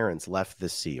your parents left the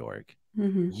Sea Org,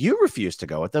 you refused to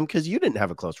go with them because you didn't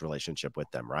have a close relationship with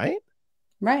them, right?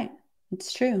 Right.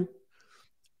 It's true.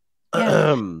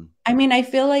 Yeah. I mean, I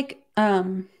feel like,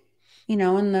 you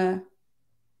know, in the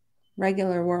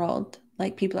regular world,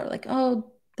 like people are like,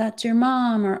 oh, that's your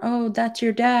mom, or oh, that's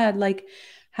your dad. Like,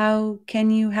 how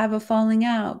can you have a falling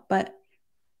out? But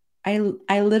I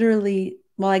literally,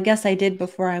 well, I guess I did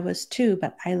before I was 2,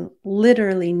 but I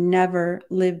literally never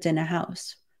lived in a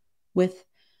house with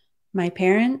my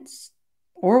parents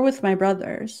or with my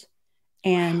brothers.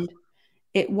 And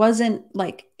it wasn't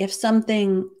like if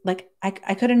something like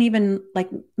I couldn't even like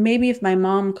maybe if my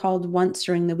mom called once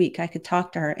during the week, I could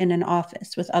talk to her in an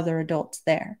office with other adults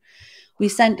there. We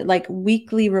sent like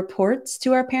weekly reports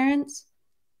to our parents,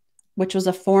 which was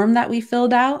a form that we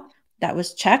filled out that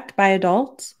was checked by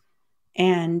adults.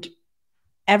 And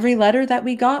every letter that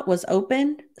we got was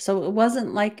opened. So it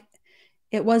wasn't like,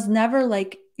 it was never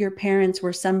like your parents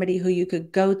were somebody who you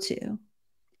could go to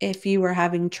if you were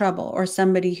having trouble, or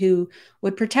somebody who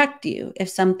would protect you if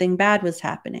something bad was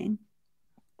happening.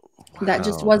 Wow. That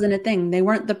just wasn't a thing. They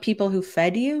weren't the people who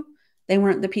fed you. They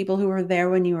weren't the people who were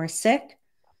there when you were sick.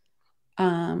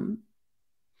 Those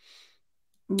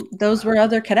were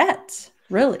other cadets,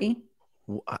 really.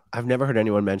 I've never heard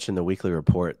anyone mention the weekly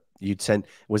report. You'd send,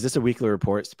 was this a weekly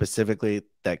report specifically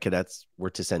that cadets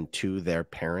were to send to their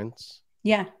parents?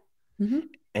 Yeah.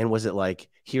 And was it like,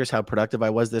 here's how productive I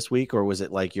was this week? Or was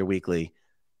it like your weekly,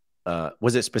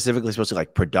 was it specifically supposed to be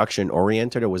like production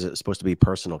oriented, or was it supposed to be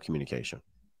personal communication?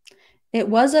 It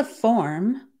was a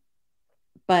form,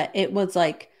 but it was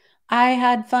like, I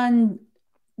had fun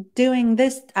doing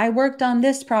this. I worked on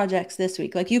this projects this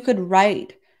week. Like you could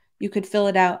write, you could fill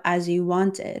it out as you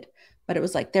wanted, but it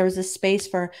was like, there was a space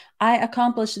for, I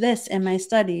accomplished this in my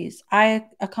studies. I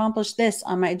accomplished this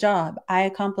on my job. I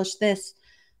accomplished this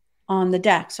on the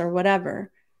decks or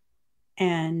whatever.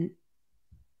 And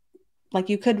like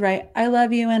you could write, I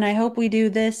love you and I hope we do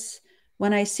this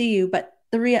when I see you. But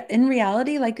in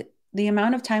reality, like the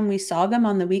amount of time we saw them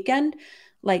on the weekend,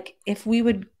 like if we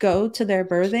would go to their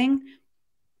birthing,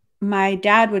 my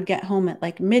dad would get home at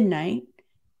like midnight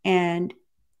and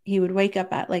he would wake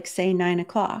up at like say 9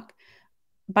 o'clock.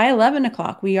 By 11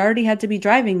 o'clock, we already had to be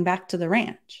driving back to the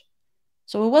ranch.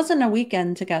 So it wasn't a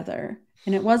weekend together.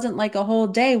 And it wasn't like a whole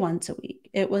day once a week.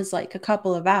 It was like a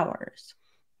couple of hours.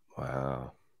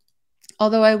 Wow.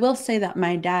 Although I will say that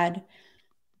my dad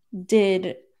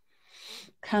did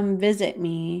come visit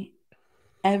me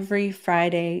every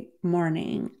Friday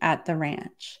morning at the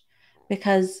ranch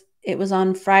because it was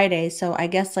on Friday. So I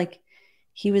guess like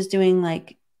he was doing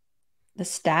like the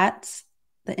stats,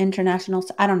 the international,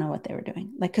 I don't know what they were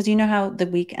doing. Like, cause you know how the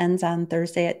week ends on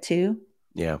Thursday at 2?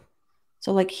 Yeah.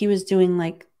 So like he was doing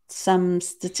like some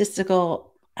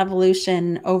statistical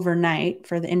evolution overnight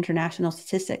for the international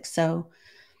statistics. So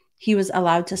he was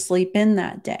allowed to sleep in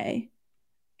that day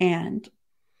and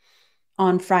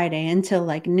on Friday until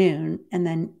like noon. And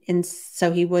then,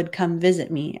 so he would come visit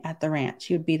me at the ranch.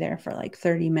 He would be there for like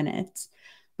 30 minutes,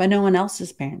 but no one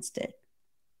else's parents did.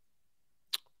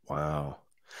 Wow.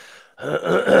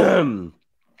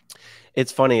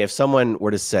 It's funny if someone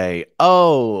were to say,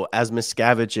 oh, as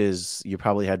Miscavige's, you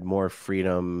probably had more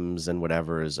freedoms and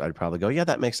whatever's, I'd probably go, yeah,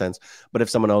 that makes sense. But if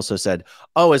someone also said,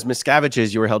 oh, as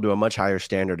Miscavige's, you were held to a much higher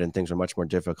standard and things were much more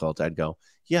difficult, I'd go,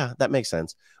 yeah, that makes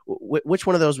sense. Which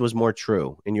one of those was more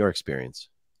true in your experience?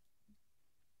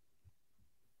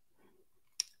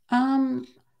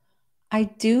 I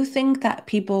do think that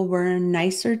people were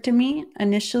nicer to me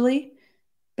initially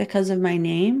because of my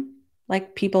name.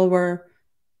 Like people were,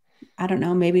 I don't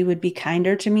know, maybe would be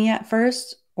kinder to me at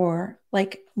first, or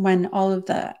like when all of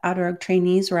the outer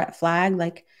trainees were at Flag,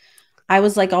 like I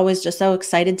was like always just so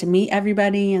excited to meet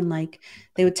everybody. And like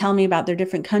they would tell me about their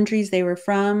different countries they were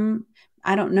from.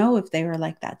 I don't know if they were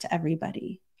like that to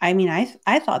everybody. I mean,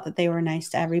 I thought that they were nice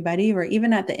to everybody, or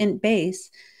even at the Int Base,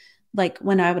 like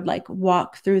when I would like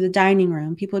walk through the dining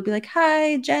room, people would be like,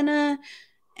 hi, Jenna.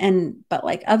 But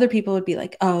like other people would be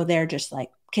like, oh, they're just like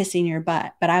kissing your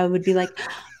butt. But I would be like,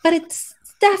 but it's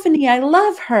Stephanie. I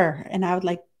love her. And I would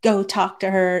like go talk to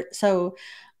her. So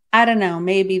I don't know.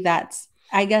 Maybe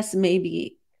I guess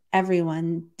maybe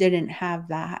everyone didn't have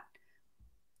that.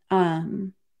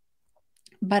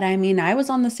 But I mean, I was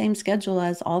on the same schedule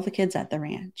as all the kids at the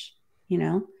ranch, you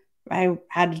know, I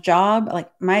had a job,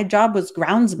 like my job was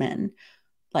groundsman.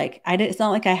 Like it's not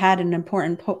like I had an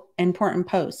important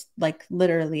post, like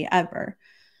literally ever.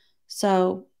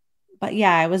 So, but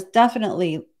yeah, I was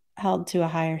definitely held to a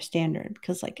higher standard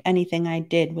because like anything I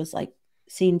did was like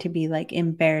seen to be like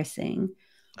embarrassing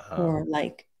or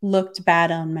like looked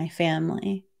bad on my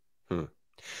family.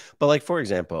 But like, for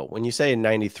example, when you say in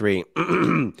 93,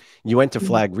 you went to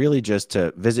Flag really just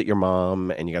to visit your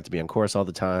mom and you got to be on course all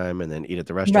the time and then eat at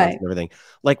the restaurants and everything.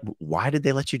 Like, why did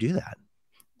they let you do that?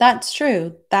 That's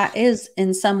true. That is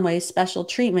in some ways special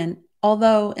treatment,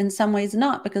 although in some ways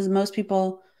not, because most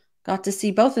people got to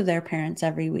see both of their parents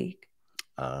every week.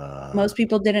 Most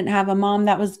people didn't have a mom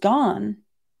that was gone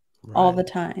all the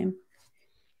time,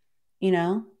 you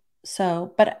know?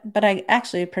 So, but I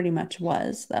actually pretty much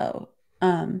was though.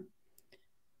 And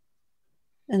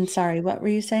sorry, what were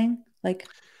you saying? Like,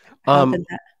 how did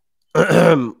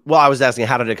that? Well, I was asking,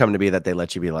 how did it come to be that they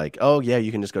let you be like, oh yeah,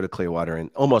 you can just go to Clearwater and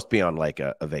almost be on like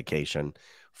a vacation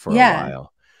for a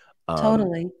while?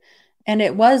 Totally. And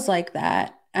it was like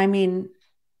that. I mean,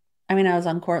 I was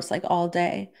on course like all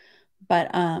day, but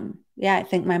yeah, I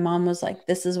think my mom was like,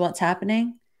 this is what's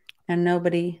happening. And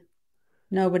everybody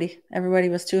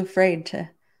was too afraid to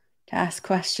ask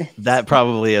questions. That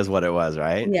probably is what it was,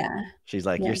 right? Yeah. She's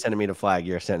like, you're sending me to Flag.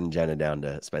 You're sending Jenna down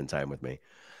to spend time with me.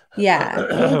 Yeah. It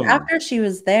was after she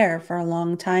was there for a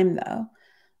long time though.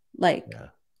 Like,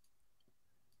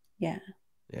 yeah.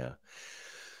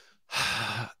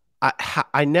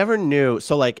 I never knew.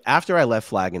 So like after I left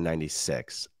Flag in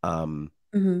 96, I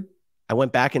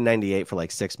went back in 98 for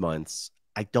like 6 months.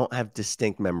 I don't have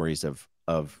distinct memories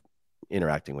of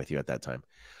interacting with you at that time.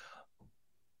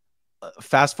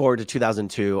 Fast forward to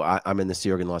 2002, I'm in the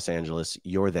Sea Org in Los Angeles.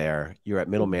 You're there. You're at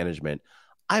middle management.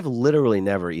 I've literally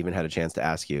never even had a chance to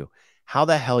ask you how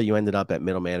the hell you ended up at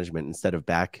middle management instead of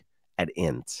back at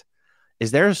Int.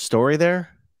 Is there a story there?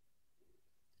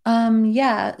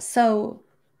 Yeah. So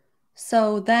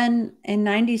then in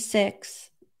 96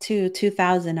 to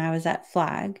 2000, I was at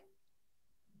Flag.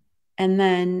 And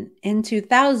then in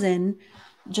 2000,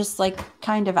 just like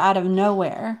kind of out of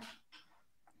nowhere,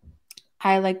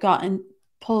 I like gotten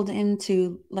pulled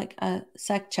into like a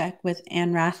sec check with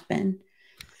Ann Rathbun.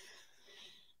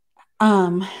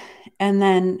 And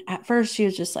then at first she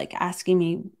was just like asking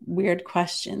me weird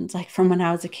questions, like from when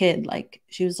I was a kid. Like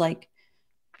she was like,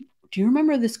 do you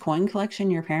remember this coin collection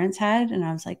your parents had? And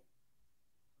I was like,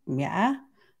 yeah.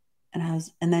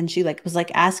 And then she like was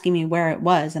like asking me where it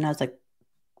was. And I was like,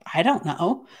 I don't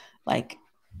know. Like,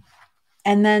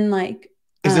 and then like,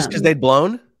 is this because they'd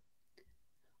blown?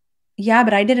 Yeah,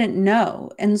 but I didn't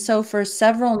know. And so for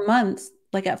several months,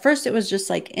 like at first it was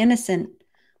just like innocent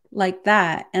like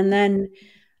that. And then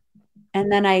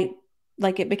I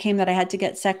like it became that I had to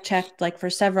get sec checked like for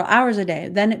several hours a day.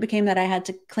 Then it became that I had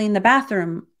to clean the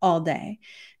bathroom all day.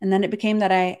 And then it became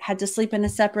that I had to sleep in a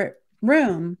separate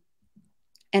room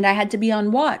and I had to be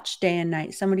on watch day and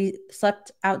night. Somebody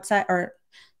slept outside or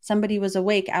somebody was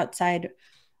awake outside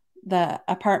the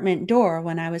apartment door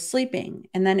when I was sleeping.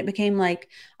 And then it became like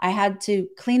I had to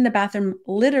clean the bathroom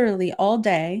literally all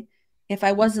day if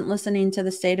I wasn't listening to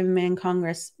the State of Man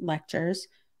Congress lectures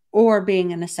or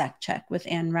being in a sec check with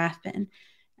Ann Rathbun.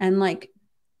 And like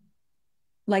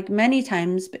many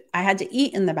times I had to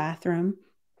eat in the bathroom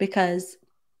because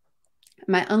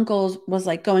my uncle was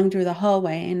like going through the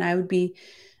hallway and I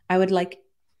would like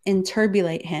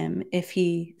interbulate him if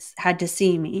he had to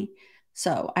see me.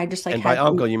 So I just like and by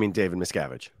uncle, you mean David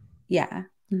Miscavige. Yeah.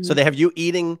 So they have you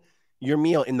eating your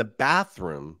meal in the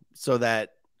bathroom so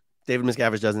that David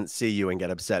Miscavige doesn't see you and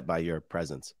get upset by your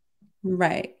presence.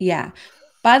 Right. Yeah.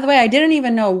 By the way, I didn't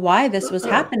even know why this was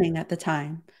happening at the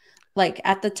time. Like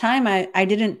at the time, I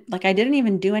didn't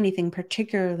even do anything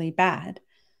particularly bad.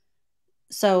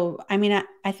 So, I mean,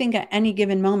 I think at any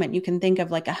given moment, you can think of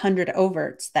like 100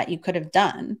 overts that you could have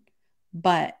done,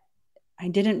 but I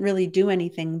didn't really do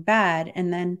anything bad.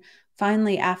 And then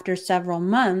finally, after several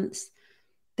months,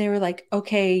 they were like,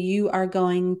 okay, you are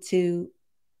going to,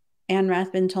 Ann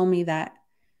Rathbun told me that,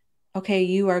 okay,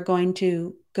 you are going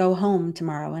to go home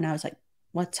tomorrow. And I was like,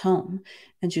 what's home?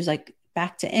 And she was like,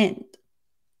 back to Int.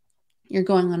 You're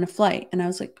going on a flight. And I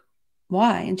was like,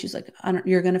 why? And she's like,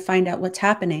 you're going to find out what's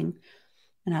happening.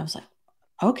 And I was like,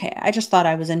 okay. I just thought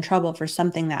I was in trouble for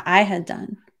something that I had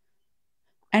done.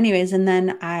 Anyways, and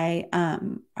then I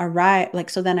arrived, like,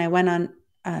 so then I went on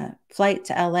a flight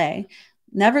to LA,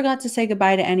 never got to say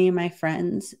goodbye to any of my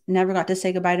friends, never got to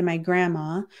say goodbye to my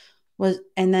grandma,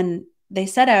 and then they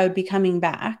said I would be coming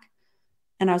back.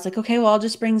 And I was like, okay, well, I'll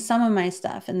just bring some of my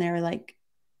stuff. And they were like,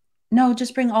 no,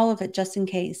 just bring all of it just in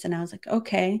case. And I was like,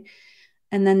 okay.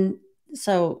 And then,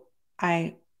 so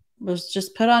I was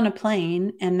just put on a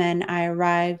plane and then I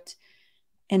arrived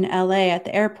in LA at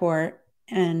the airport.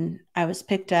 And I was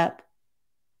picked up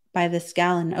by this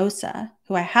gal in Osa,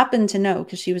 who I happened to know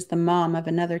because she was the mom of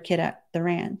another kid at the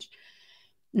ranch.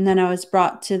 And then I was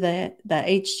brought to the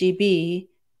HGB,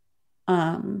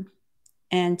 and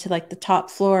to like the top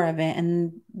floor of it,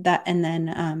 and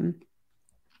then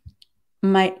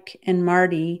Mike and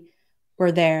Marty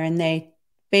were there, and they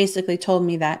basically told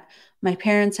me that my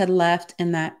parents had left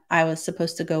and that I was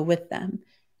supposed to go with them,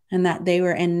 and that they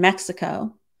were in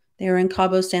Mexico. They were in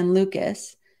Cabo San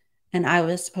Lucas, and I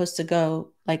was supposed to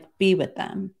go like be with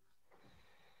them.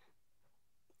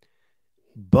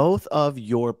 Both of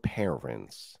your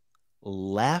parents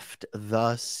left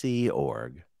the Sea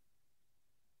Org,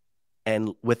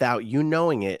 and without you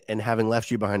knowing it and having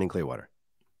left you behind in Clearwater.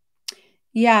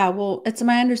 Yeah, well, it's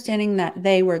my understanding that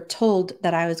they were told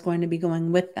that I was going to be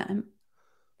going with them.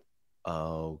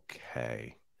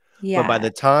 Okay. Yeah. But by the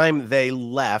time they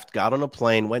left, got on a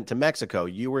plane, went to Mexico,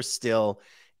 you were still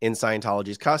in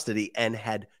Scientology's custody and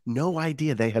had no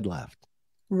idea they had left.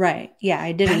 Right. Yeah,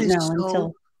 I didn't know so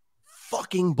until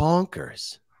fucking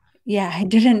bonkers. Yeah, I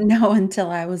didn't know until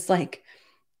I was like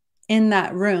in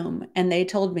that room and they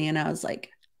told me, and I was like,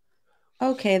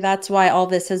 okay, that's why all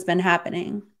this has been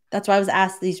happening. That's why I was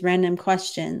asked these random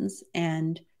questions,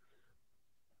 and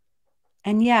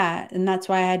yeah, and that's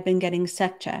why I had been getting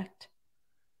sec checked.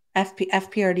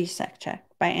 FPRD sec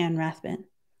checked by Anne Rathbun.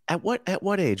 At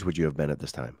what age would you have been at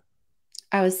this time?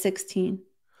 I was 16.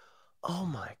 Oh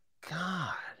my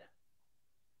God.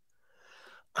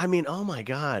 I mean, oh my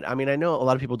God. I mean, I know a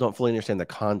lot of people don't fully understand the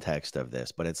context of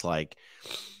this, but it's like,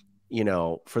 you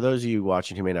know, for those of you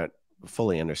watching who may not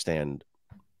fully understand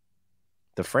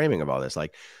the framing of all this,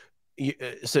 like,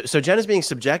 so Jen is being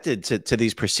subjected to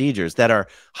these procedures that are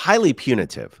highly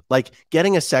punitive, like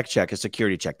getting a sec check, a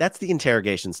security check. That's the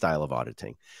interrogation style of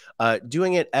auditing.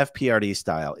 Doing it FPRD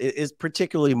style is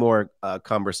particularly more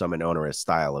cumbersome and onerous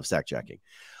style of sec checking.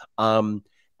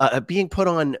 Being put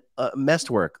on messed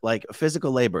work, like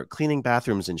physical labor, cleaning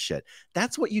bathrooms and shit.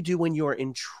 That's what you do when you're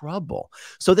in trouble.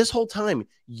 So this whole time,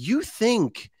 you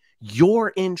think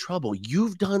you're in trouble.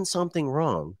 You've done something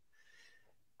wrong.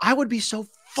 I would be so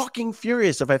fucking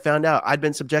furious if I found out I'd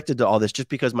been subjected to all this just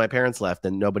because my parents left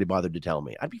and nobody bothered to tell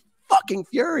me. I'd be fucking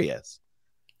furious.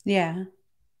 Yeah.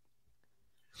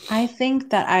 I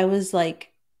think that I was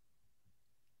like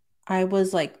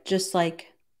just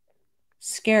like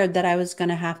scared that I was going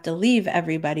to have to leave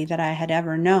everybody that I had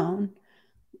ever known.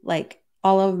 Like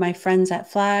all of my friends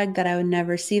at Flag, that I would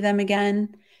never see them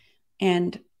again.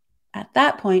 And at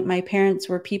that point, my parents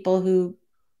were people who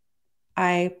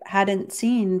I hadn't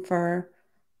seen for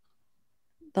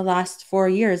the last 4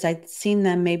 years. I'd seen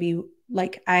them maybe,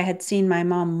 like I had seen my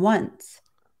mom once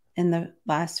in the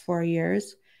last 4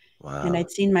 years. Wow. And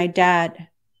I'd seen my dad,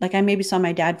 like I maybe saw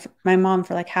my mom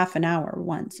for like half an hour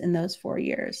once in those 4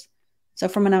 years. So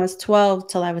from when I was 12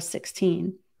 till I was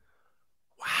 16.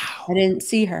 Wow. I didn't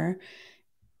see her,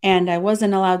 and I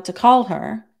wasn't allowed to call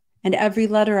her. And every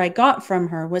letter I got from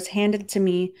her was handed to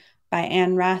me by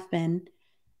Anne Rathbun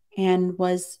and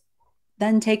was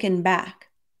then taken back.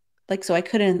 Like, so I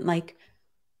couldn't, like,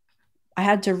 I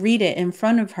had to read it in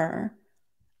front of her.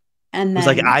 And it was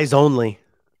then, like eyes only.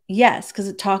 Yes, because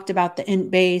it talked about the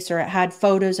Int Base, or it had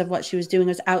photos of what she was doing.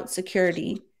 It was out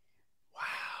security. Wow.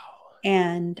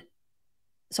 And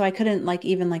so I couldn't like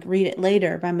even like read it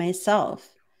later by myself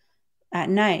at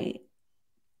night.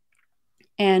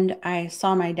 And I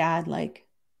saw my dad like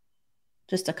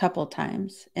just a couple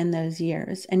times in those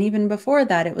years. And even before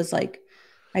that, it was like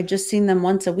I'd just seen them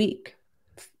once a week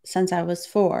since I was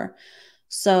 4.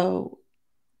 So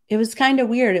it was kind of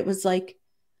weird. It was like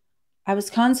I was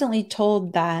constantly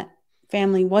told that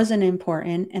family wasn't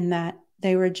important and that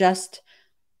they were just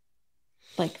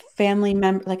like family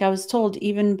members. Like I was told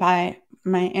even by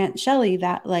my Aunt Shelly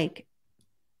that, like,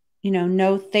 you know,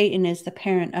 no Thetan is the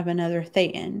parent of another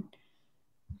Thetan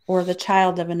or the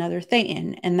child of another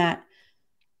Thetan. And that,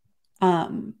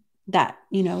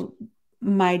 you know,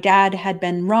 my dad had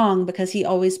been wrong because he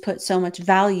always put so much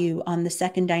value on the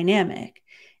second dynamic.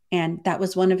 And that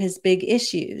was one of his big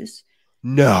issues.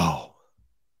 No.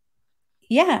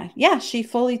 Yeah. Yeah. She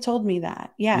fully told me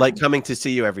that. Yeah. Like coming to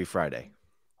see you every Friday.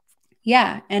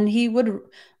 Yeah. And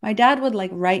my dad would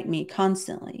like write me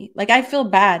constantly. Like I feel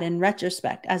bad in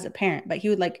retrospect as a parent, but he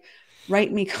would like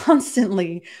write me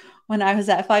constantly when I was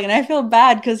at Flag. And I feel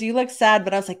bad because he looked sad,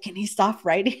 but I was like, can he stop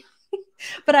writing?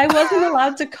 But I wasn't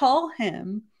allowed to call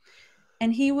him.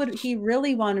 And he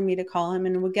really wanted me to call him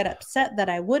and would get upset that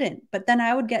I wouldn't. But then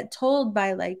I would get told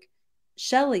by like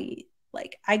Shelly,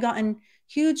 like I got in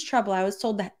huge trouble. I was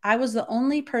told that I was the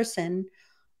only person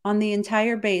on the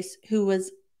entire base who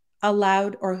was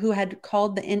allowed or who had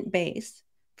called the Int Base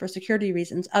for security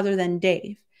reasons other than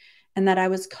Dave. And that I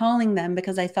was calling them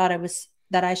because I thought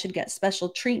that I should get special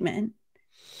treatment.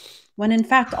 when in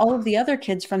fact, all of the other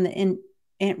kids from the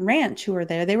Int Ranch who were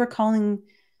there, they were calling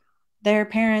their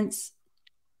parents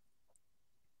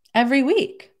every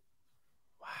week.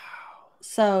 Wow.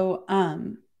 So,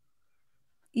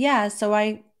 yeah, so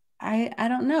I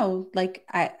don't know. Like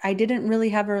I didn't really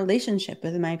have a relationship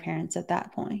with my parents at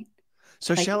that point.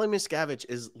 So Like, Shelly Miscavige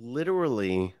is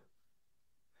literally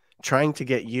trying to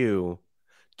get you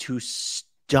to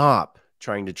stop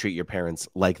trying to treat your parents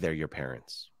like they're your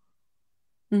parents.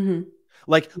 mm-hmm.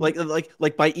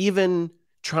 Like by even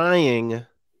trying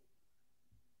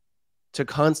to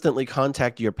constantly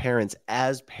contact your parents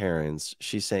as parents,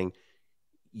 she's saying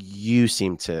you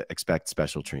seem to expect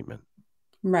special treatment.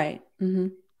 Right. Mm-hmm.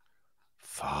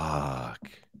 Fuck.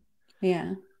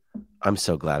 Yeah. I'm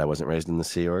so glad I wasn't raised in the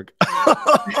Sea Org.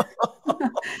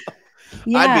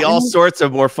 Yeah, I'd be all sorts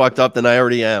of more fucked up than I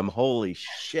already am. Holy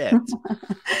shit.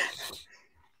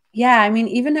 Yeah, I mean,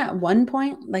 even at one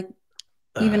point, like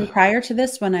even prior to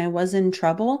this, when I was in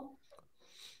trouble,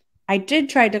 I did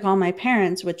try to call my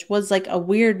parents, which was like a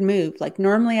weird move. Like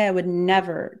normally I would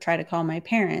never try to call my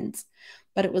parents,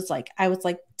 but it was like I was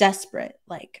like desperate.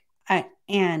 Like I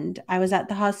was at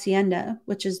the Hacienda,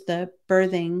 which is the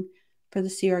birthing for the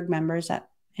Sea Org members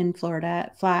in Florida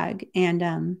at Flag.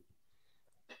 And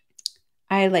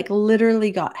I like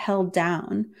literally got held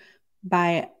down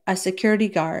by a security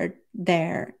guard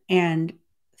there and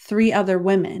 3 other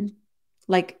women,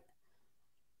 like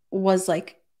was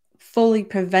like fully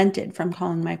prevented from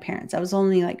calling my parents. I was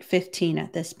only like 15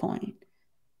 at this point.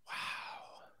 Wow.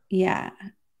 Yeah.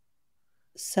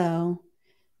 So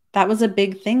that was a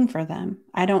big thing for them.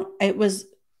 It was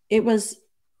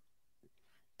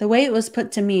the way it was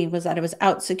put to me was that it was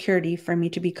out security for me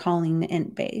to be calling the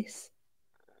Int Base.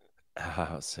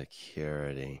 Oh,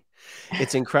 security.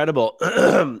 It's incredible.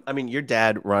 I mean, your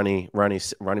dad, Ronnie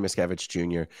Miscavige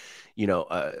Jr., you know,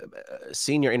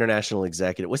 senior international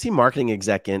executive. Was he marketing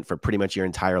exec for pretty much your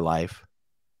entire life?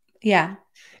 Yeah.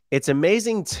 It's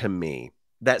amazing to me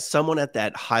that someone at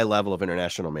that high level of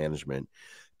international management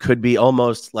could be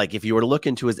almost like, if you were to look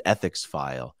into his ethics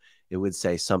file, it would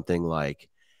say something like,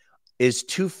 is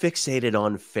too fixated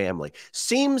on family,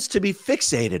 seems to be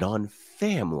fixated on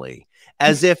family,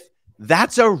 as if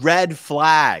that's a red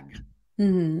flag.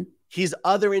 Mm-hmm. He's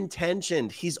other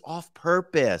intentioned. He's off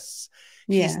purpose.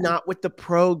 Yeah. He's not with the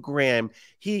program.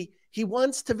 He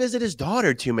wants to visit his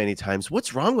daughter too many times.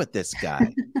 What's wrong with this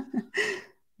guy?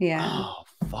 Yeah. Oh,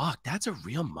 fuck. That's a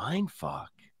real mind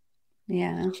fuck.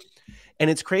 Yeah. And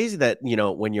it's crazy that, you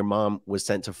know, when your mom was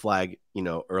sent to Flag, you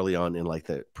know, early on in like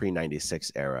the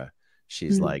pre-96 era,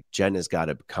 she's like, Jenna's got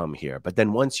to come here. But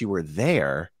then once you were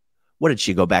there, what did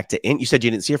she go back to Int? You said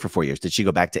you didn't see her for 4 years. Did she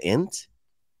go back to Int?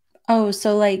 Oh,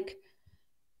 so like,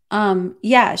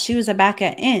 yeah, she was back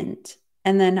at Int,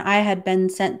 and then I had been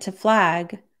sent to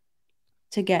Flag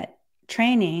to get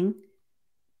training,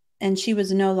 and she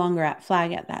was no longer at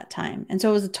Flag at that time. And so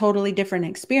it was a totally different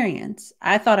experience.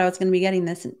 I thought I was going to be getting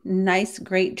this nice,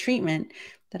 great treatment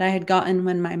that I had gotten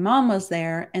when my mom was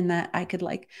there, and that I could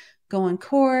like go on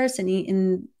course and eat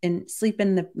and sleep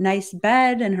in the nice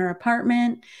bed in her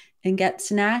apartment and get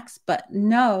snacks. But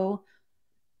no,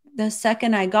 the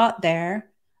second I got there,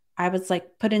 I was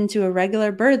like put into a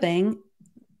regular birthing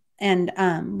and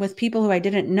with people who I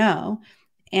didn't know.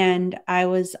 And I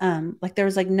was like, there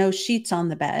was like no sheets on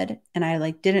the bed, and I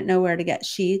like didn't know where to get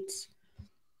sheets.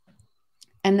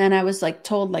 And then I was like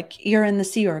told, like, you're in the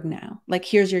Sea Org now, like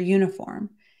here's your uniform.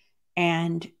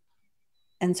 And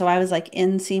so I was like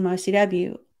in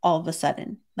CMOCW all of a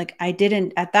sudden. Like I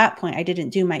didn't, at that point, I didn't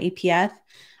do my EPF.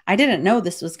 I didn't know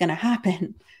this was going to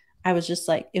happen. I was just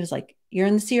like, it was like, you're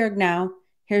in the Sea Org now,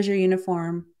 here's your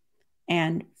uniform,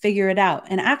 and figure it out.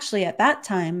 And actually at that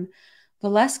time,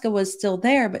 Valeska was still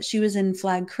there, but she was in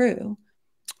Flag Crew.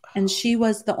 And she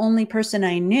was the only person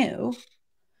I knew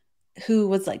who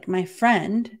was like my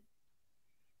friend.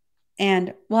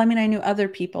 And well, I mean, I knew other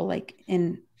people like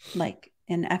in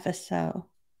FSO,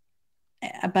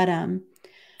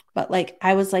 but like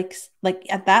I was like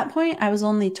at that point I was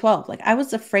only 12. Like I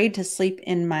was afraid to sleep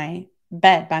in my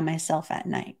bed by myself at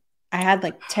night. I had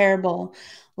like terrible,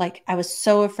 like I was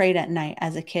so afraid at night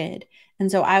as a kid.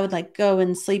 And so I would like go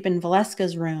and sleep in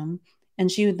Valeska's room,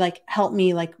 and she would like help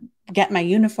me like get my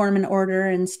uniform in order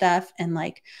and stuff. And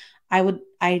like I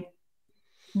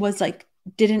was like,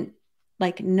 didn't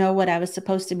like know what I was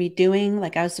supposed to be doing.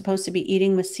 Like I was supposed to be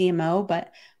eating with CMO,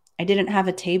 but I didn't have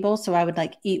a table. So I would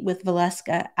like eat with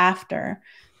Valeska after,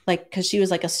 like, cause she was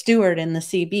like a steward in the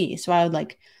CB. So I would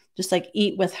like just like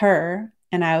eat with her,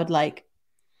 and I would like,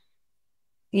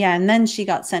 yeah. And then she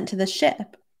got sent to the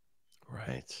ship.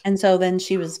 Right. And so then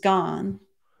she was gone.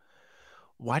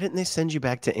 Why didn't they send you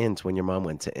back to Int when your mom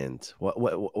went to Int?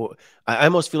 What I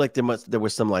almost feel like there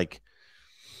was some, like,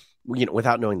 you know,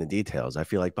 without knowing the details, I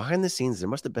feel like behind the scenes there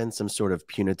must have been some sort of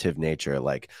punitive nature,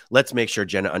 like, let's make sure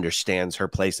Jenna understands her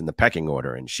place in the pecking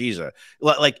order, and she's a,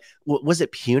 like, was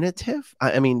it punitive?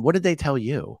 I mean, what did they tell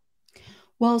you?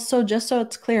 Well, so just so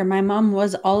it's clear, my mom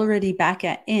was already back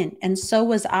at Int, and so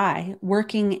was I,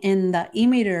 working in the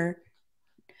e-meter,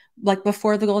 like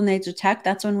before the golden age of tech.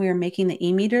 That's when we were making the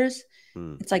e-meters.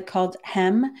 It's like called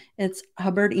HEM. It's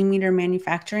Hubbard E-meter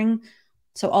Manufacturing.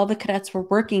 So all the cadets were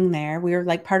working there. We were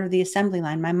like part of the assembly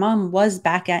line. My mom was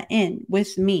back at Int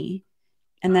with me,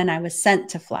 and then I was sent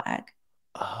to Flag.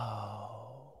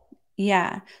 Oh.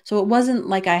 Yeah. So it wasn't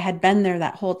like I had been there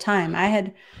that whole time. I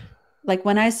had, like,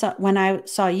 when I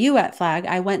saw you at Flag,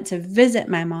 I went to visit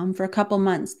my mom for a couple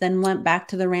months, then went back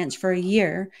to the ranch for a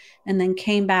year, and then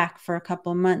came back for a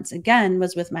couple months again,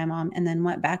 was with my mom, and then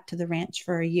went back to the ranch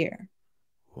for a year.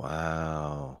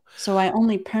 Wow. So I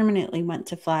only permanently went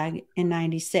to Flag in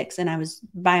 96, and I was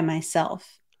by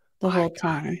myself the whole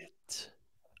time.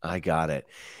 I got it.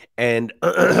 And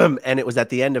and it was at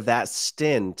the end of that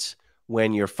stint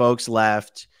when your folks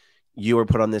left, you were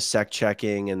put on this sec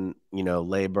checking and, you know,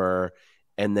 labor,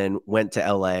 and then went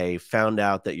to LA, found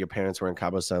out that your parents were in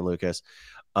Cabo San Lucas.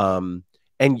 And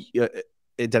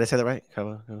did I say that right?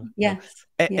 Cabo? Yes.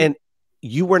 And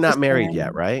you were not Just married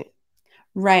yet, right?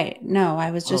 Right. No,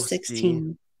 I was just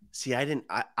 16. See, I didn't,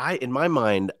 I in my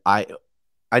mind, I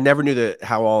never knew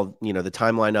how all, you know, the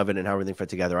timeline of it and how everything fit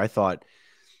together. I thought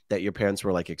that your parents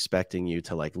were like expecting you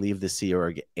to like leave the Sea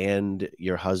Org and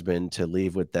your husband to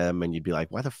leave with them. And you'd be like,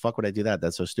 why the fuck would I do that?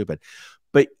 That's so stupid.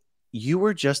 But you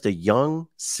were just a young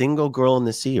single girl in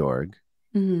the Sea Org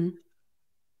who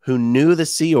knew the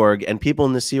Sea Org and people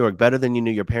in the Sea Org better than you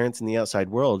knew your parents in the outside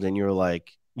world. And you were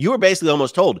like, you were basically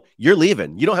almost told, you're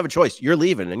leaving. You don't have a choice. You're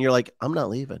leaving. And you're like, I'm not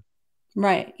leaving.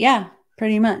 Right. Yeah,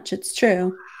 pretty much. It's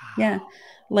true. Yeah.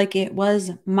 Like, it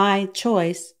was my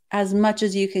choice, as much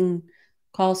as you can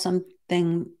call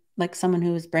something like someone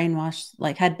who was brainwashed,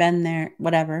 like had been there,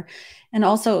 whatever. And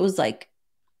also it was like,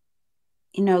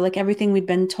 you know, like everything we'd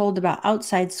been told about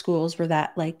outside schools were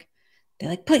that like, they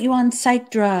like put you on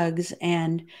psych drugs.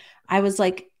 And I was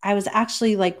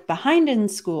actually like behind in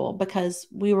school because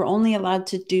we were only allowed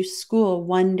to do school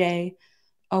one day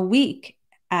a week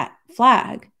at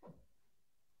Flag.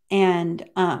 And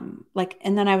and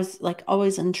then I was like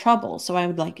always in trouble. So I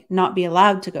would like not be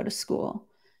allowed to go to school.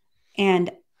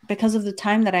 And because of the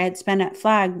time that I had spent at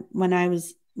Flag when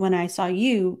I saw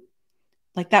you,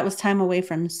 like that was time away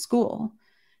from school.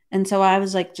 And so I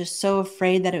was like just so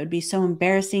afraid that it would be so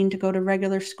embarrassing to go to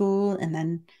regular school. And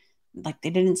then like they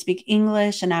didn't speak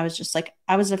English. And I was just like,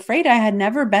 I was afraid. I had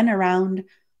never been around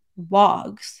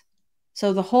WOGs.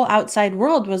 So the whole outside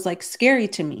world was like scary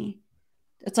to me.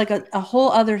 It's like a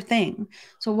whole other thing.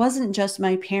 So it wasn't just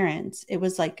my parents. It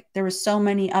was like there was so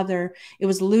many other, it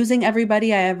was losing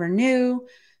everybody I ever knew,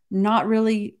 not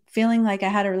really feeling like I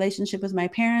had a relationship with my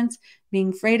parents, being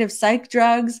afraid of psych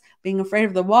drugs, being afraid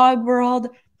of the WOG world,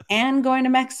 and going to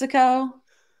Mexico.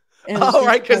 Oh,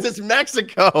 right, because it's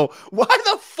Mexico. Why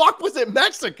the fuck was it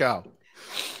Mexico?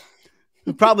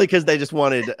 Probably because they just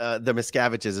wanted the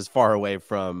Miscaviges as far away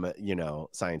from, you know,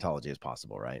 Scientology as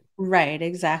possible, right? Right,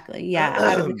 exactly. Yeah,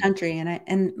 out of the country.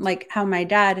 And like how my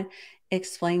dad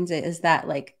explains it is that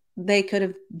like they could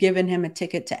have given him a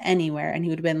ticket to anywhere and he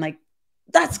would have been like,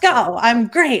 let's go. I'm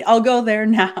great. I'll go there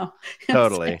now.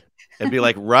 Totally. It'd be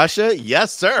like, Russia?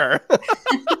 Yes, sir.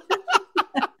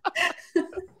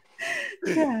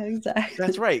 Yeah, exactly.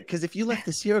 That's right. Because if you left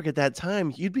the Sea Org at that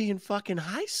time, you'd be in fucking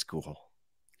high school.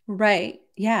 Right.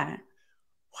 Yeah.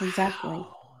 Wow. Exactly.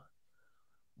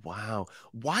 Wow.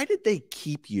 Why did they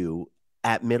keep you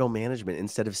at middle management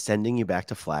instead of sending you back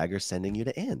to Flag or sending you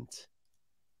to Int?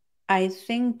 I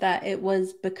think that it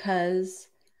was because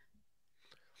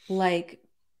like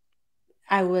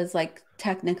I was like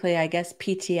technically, I guess,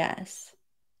 PTS.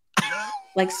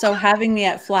 Like, so having me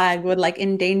at Flag would like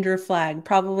endanger Flag.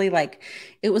 Probably like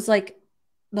it was like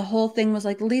the whole thing was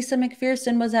like Lisa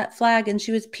McPherson was at Flag and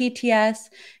she was PTS.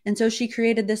 And so she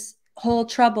created this whole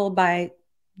trouble by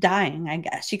dying, I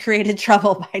guess. She created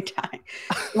trouble by dying.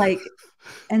 Like,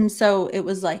 and so it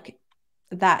was like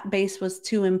that base was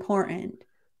too important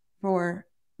for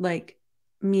like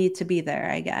me to be there,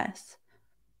 I guess.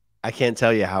 I can't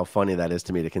tell you how funny that is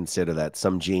to me to consider that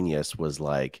some genius was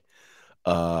like,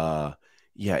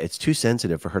 yeah, it's too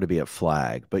sensitive for her to be at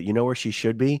Flag, but you know where she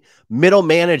should be? Middle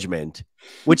management,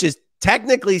 which is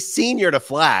technically senior to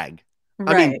Flag.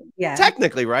 Right. I mean, yeah.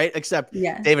 Technically, right? Except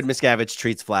yes. David Miscavige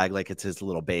treats Flag like it's his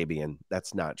little baby, and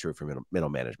that's not true for middle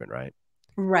management, right?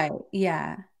 Right.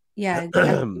 Yeah. Yeah,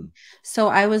 exactly. So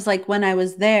I was like, when I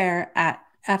was there at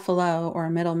FLO or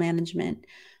middle management,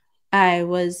 I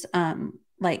was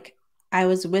like, I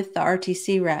was with the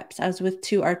RTC reps. I was with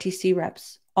two RTC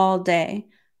reps all day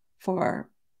for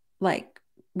like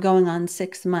going on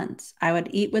 6 months. I would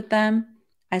eat with them.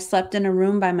 I slept in a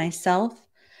room by myself,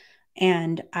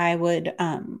 and I would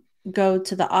go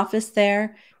to the office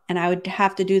there, and I would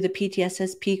have to do the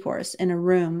PTSSP course in a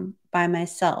room by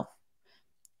myself.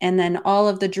 And then all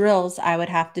of the drills I would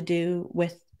have to do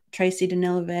with Tracy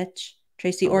Danilovich,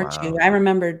 Tracy Oh, Orchu. wow. I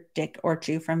remember Dick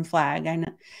Orchu from Flag. I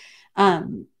know.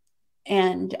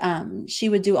 She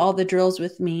would do all the drills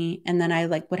with me, and then I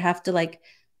like would have to like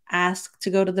ask to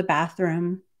go to the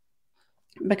bathroom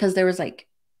because there was like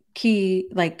key,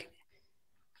 like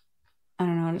I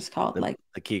don't know what it's called, like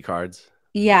the key cards.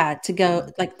 yeah, to go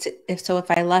like to,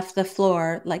 if I left the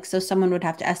floor, like so someone would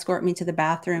have to escort me to the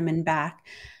bathroom and back.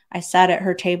 I sat at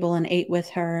her table and ate with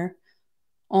her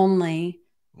only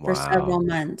for Wow. several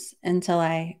months until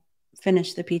I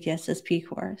finished the PTSSP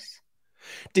course.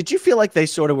 Did you feel like they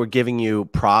sort of were giving you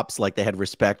props, like they had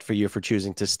respect for you for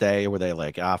choosing to stay, or were they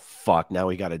like, ah, fuck, now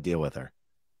we got to deal with her?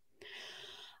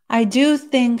 I do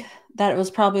think that it was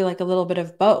probably like a little bit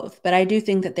of both, but I do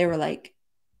think that they were like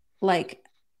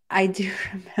I do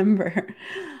remember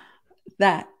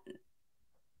that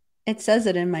it says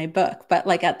it in my book, but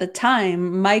like at the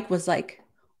time, Mike was like,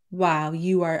 wow,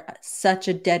 you are such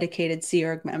a dedicated Sea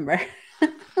Org member.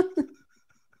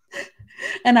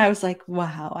 And I was like,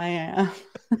 wow, I am.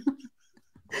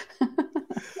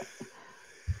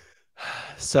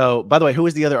 So, by the way, who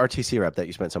was the other RTC rep that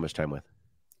you spent so much time with?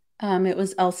 It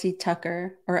was Elsie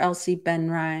Tucker or Elsie Ben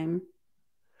Rhyme.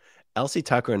 Elsie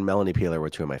Tucker and Melanie Peeler were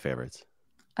two of my favorites.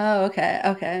 Oh, okay.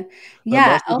 Okay. But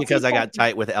Yeah. mostly because I got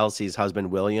tight with Elsie's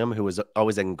husband, William, who was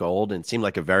always in gold and seemed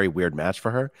like a very weird match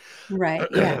for her. Right.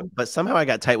 Yeah. But somehow I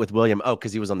got tight with William. Oh,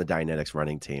 because he was on the Dianetics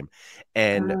running team.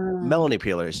 And Melanie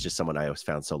Peeler is just someone I always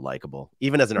found so likable.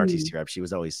 Even as an RTC rep, she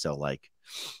was always so like,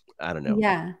 I don't know.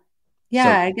 Yeah. Yeah. So,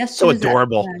 I guess she so was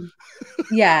adorable.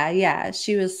 Yeah. Yeah.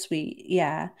 She was sweet.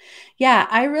 Yeah. Yeah.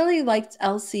 I really liked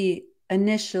Elsie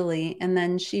initially. And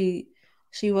then she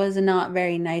was not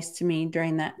very nice to me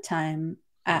during that time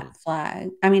at Flag.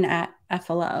 I mean, at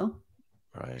FLO.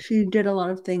 Right. She did a lot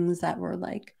of things that were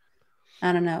like,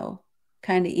 I don't know,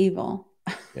 kind of evil.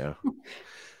 Yeah.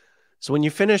 So when you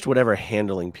finished whatever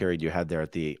handling period you had there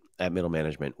at middle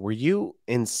management, were you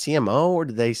in CMO, or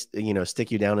did they,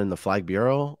 stick you down in the Flag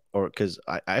Bureau? Or because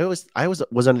I was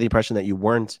under the impression that you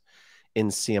weren't in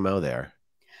CMO there.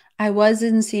 I was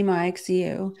in CMO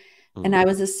IXU, and I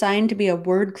was assigned to be a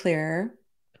word clearer,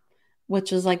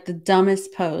 which was like the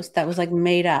dumbest post that was like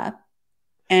made up.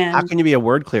 And how can you be a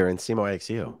word clearer in CMO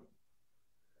IXU?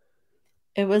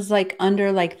 it was like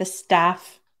under like the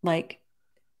staff like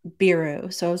bureau.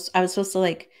 So I was supposed to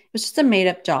like, it was just a made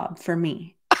up job for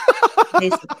me,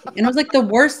 basically. And it was like the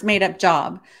worst made up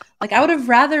job. Like I would have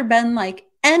rather been like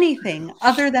anything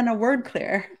other than a word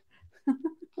clear.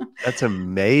 That's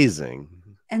amazing.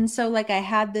 And so like I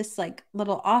had this like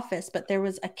little office, but there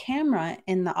was a camera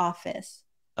in the office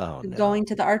going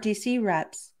to the RTC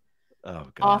reps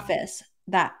office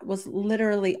that was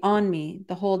literally on me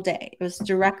the whole day. It was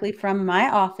directly from my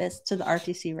office to the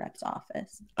RTC reps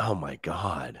office. Oh my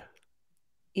God.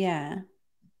 Yeah.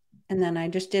 And then I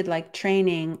just did like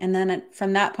training. And then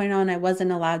from that point on, I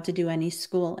wasn't allowed to do any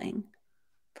schooling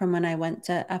from when I went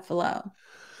to FLO.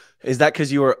 Is that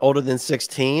because you were older than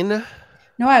 16?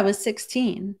 No, I was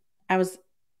 16. I was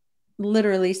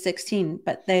literally 16,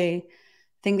 but I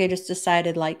think they just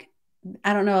decided like,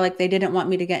 I don't know, like they didn't want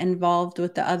me to get involved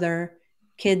with the other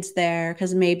kids there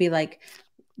because maybe like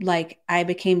I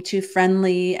became too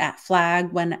friendly at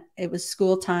Flag when it was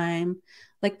school time.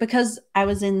 Like because I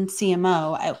was in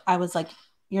CMO, I was like,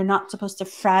 you're not supposed to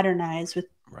fraternize with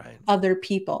other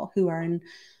people who are in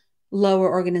lower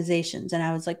organizations. And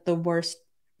I was like the worst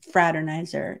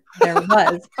fraternizer there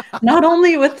was, not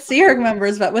only with Sea Org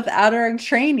members, but with outer org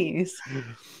trainees.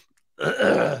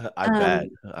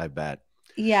 I bet.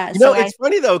 Yeah. It's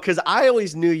funny though, because I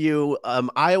always knew you.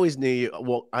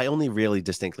 Well, I only really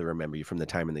distinctly remember you from the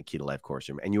time in the Key to Life course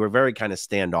room, and you were very kind of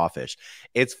standoffish.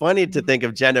 It's funny to think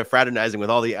of Jenna fraternizing with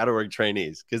all the outer org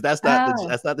trainees, because that's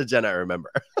not the Jenna I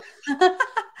remember.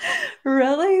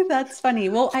 Really? That's funny.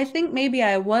 Well, I think maybe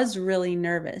I was really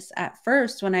nervous at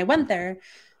first when I went there,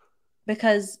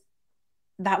 because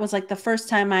that was like the first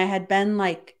time I had been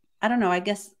like, I don't know, I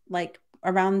guess like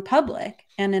around public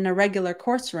and in a regular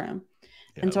course room.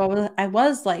 Yeah. And so I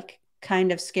was like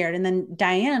kind of scared. And then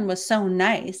Diane was so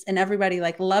nice and everybody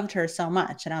like loved her so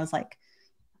much. And I was like,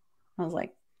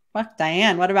 fuck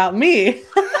Diane, what about me?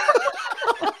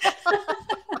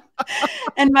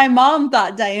 And my mom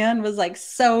thought Diane was like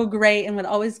so great and would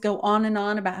always go on and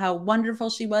on about how wonderful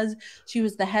she was. She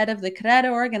was the head of the cadet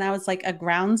org, and I was like a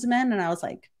groundsman. And I was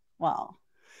like, well,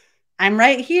 I'm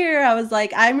right here. I was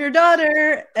like, I'm your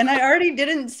daughter. And I already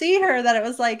didn't see her, that it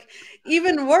was like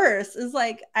even worse. It's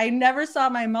like I never saw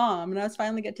my mom, and I was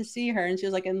finally get to see her, and she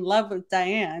was like in love with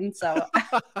Diane. So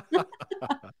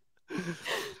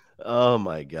oh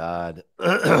my God.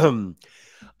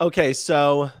 Okay,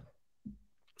 so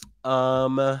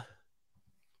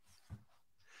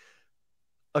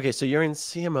okay, so you're in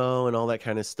CMO and all that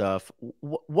kind of stuff.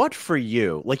 What for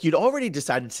you? Like, you'd already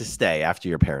decided to stay after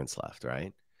your parents left,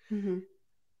 right? mm-hmm.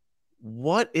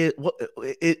 What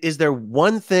is there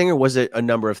one thing, or was it a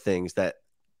number of things that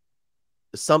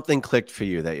something clicked for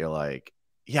you that you're like,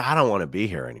 yeah, I don't want to be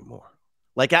here anymore?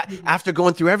 Like, after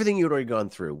going through everything you'd already gone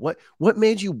through, what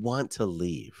made you want to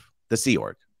leave the Sea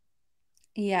Org?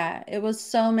 Yeah, it was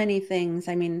so many things.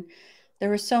 I mean, there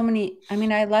were so many. I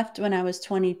mean, I left when I was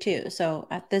 22. So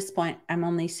at this point, I'm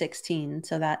only 16.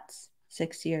 So that's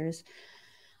 6 years.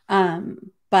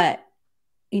 But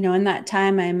you know, in that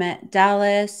time I met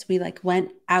Dallas. We like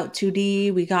went out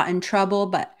 2D. We got in trouble.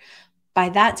 But by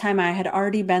that time I had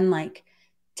already been like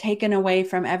taken away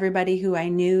from everybody who I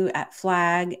knew at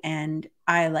Flag. And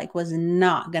I like was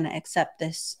not going to accept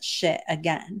this shit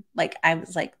again. Like I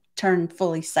was like turned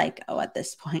fully psycho at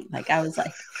this point. Like I was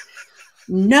like,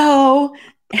 no.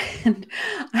 And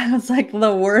I was like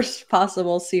the worst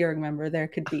possible Sea Org member there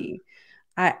could be.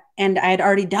 I had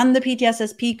already done the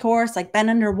PTSSP course, like been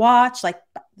under watch, like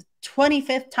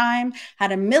 25th time,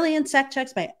 had a million sec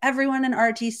checks by everyone in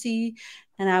RTC.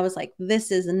 And I was like,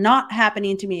 this is not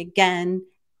happening to me again,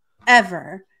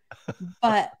 ever.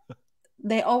 But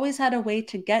they always had a way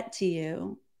to get to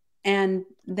you. And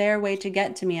their way to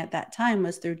get to me at that time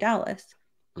was through Dallas,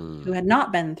 who had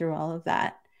not been through all of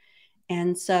that.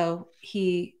 And so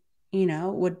he, you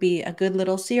know, would be a good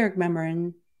little Sea Org member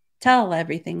and tell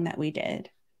everything that we did.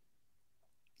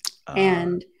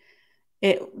 And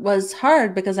it was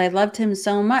hard because I loved him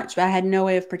so much, but I had no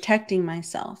way of protecting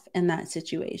myself in that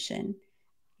situation,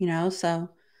 you know? So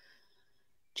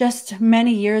just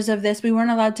many years of this, we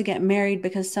weren't allowed to get married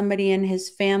because somebody in his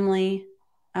family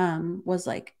was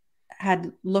like,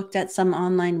 had looked at some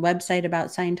online website about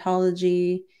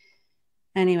Scientology.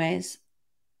 Anyways,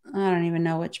 I don't even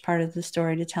know which part of the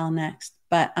story to tell next,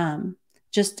 but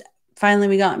just finally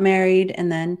we got married,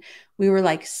 and then we were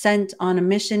like sent on a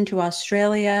mission to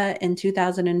Australia in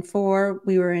 2004.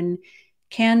 We were in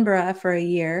Canberra for a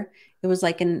year. It was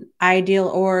like an ideal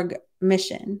org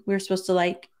mission. We were supposed to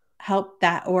like help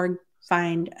that org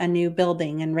find a new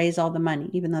building and raise all the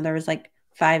money, even though there was like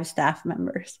 5 staff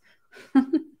members.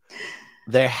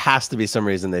 There has to be some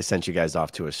reason they sent you guys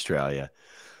off to Australia.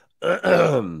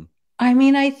 I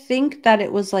mean, I think that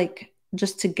it was like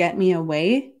just to get me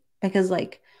away, because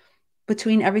like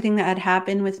between everything that had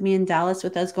happened with me and Dallas,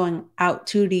 with us going out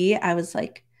 2D, I was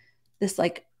like this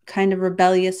like kind of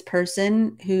rebellious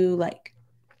person who like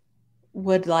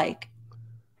would like,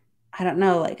 I don't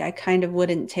know, like I kind of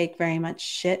wouldn't take very much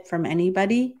shit from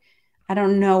anybody. I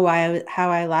don't know how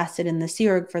I lasted in the Sea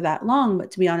Org for that long,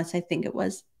 but to be honest, I think it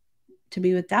was to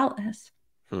be with Dallas.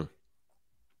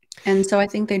 And so I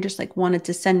think they just like wanted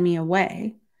to send me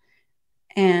away.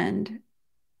 And,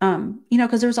 you know,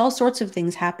 because there was all sorts of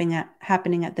things happening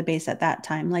at the base at that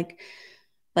time.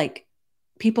 Like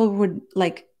people would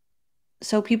like,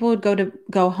 so people would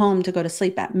go home to go to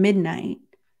sleep at midnight.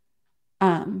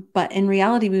 But in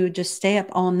reality, we would just stay up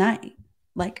all night,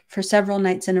 like for several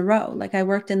nights in a row. Like I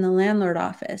worked in the landlord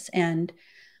office, and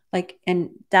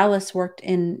Dallas worked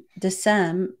in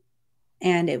DSEM,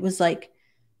 and it was like,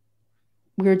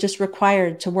 we were just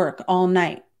required to work all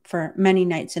night for many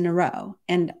nights in a row.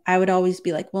 And I would always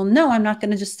be like, well, no, I'm not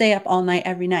going to just stay up all night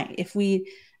every night.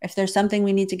 If there's something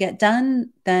we need to get done,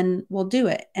 then we'll do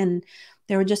it. And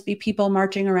there would just be people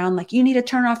marching around like, you need to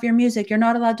turn off your music. You're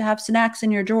not allowed to have snacks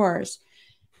in your drawers.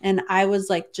 And I was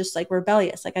like, just like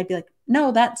rebellious. Like I'd be like,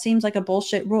 no, that seems like a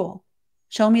bullshit rule.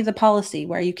 Show me the policy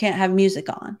where you can't have music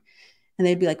on. And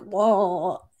they'd be like,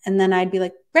 whoa. And then I'd be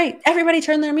like, great, everybody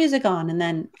turn their music on. And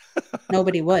then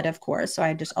nobody would, of course. So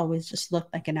I just always just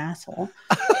looked like an asshole.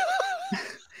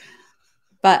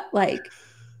 But like,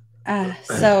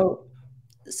 so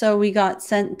we got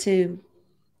sent to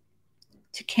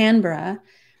Canberra,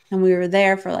 and we were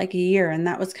there for like a year. And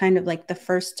that was kind of like the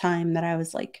first time that I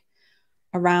was like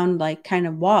around like kind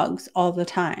of wogs all the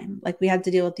time. Like we had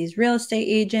to deal with these real estate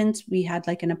agents. We had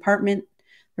like an apartment.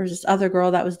 There was this other girl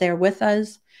that was there with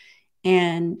us.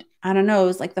 And I don't know, it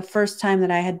was like the first time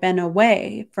that I had been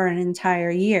away for an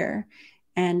entire year.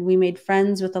 And we made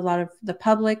friends with a lot of the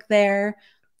public there.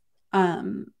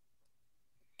 And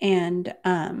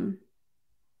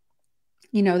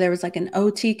you know, there was like an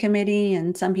OT committee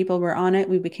and some people were on it.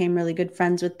 We became really good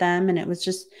friends with them. And it was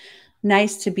just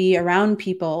nice to be around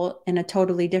people in a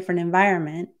totally different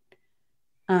environment.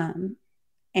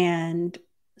 And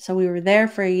so we were there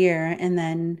for a year and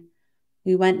then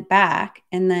we went back.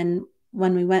 And then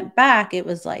when we went back, it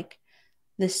was like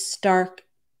this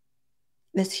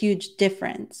huge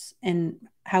difference in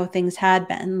how things had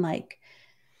been like.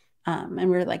 And we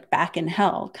were like back in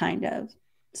hell kind of.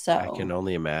 So I can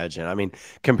only imagine. I mean,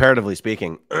 comparatively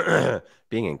speaking,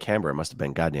 being in Canberra must have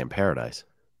been goddamn paradise.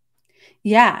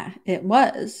 yeah, it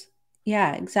was.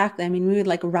 Yeah, exactly. I mean, we would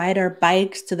like ride our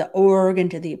bikes to the org and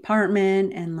to the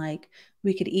apartment and like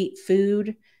we could eat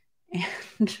food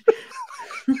and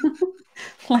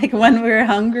like when we were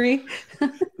hungry.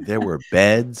 There were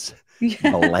beds,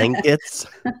 Yeah. blankets,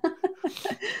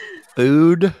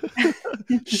 food,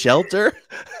 shelter.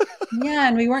 Yeah,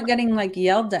 and we weren't getting like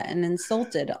yelled at and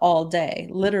insulted all day,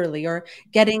 literally, or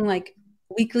getting like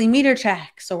weekly meter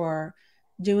checks or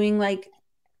doing like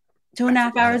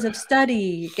 2.5 hours of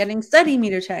study, getting study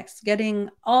meter checks, getting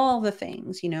all the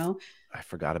things, you know. I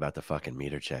forgot about the fucking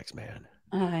meter checks, man.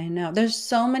 I know. There's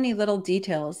so many little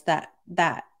details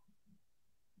that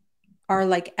are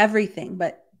like everything,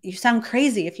 but you sound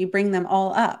crazy if you bring them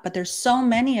all up, but there's so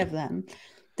many of them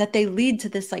that they lead to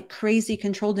this like crazy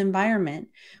controlled environment.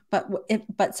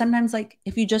 But sometimes like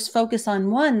if you just focus on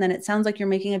one, then it sounds like you're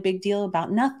making a big deal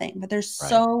about nothing, but there's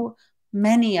so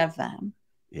many of them.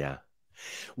 Yeah.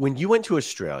 When you went to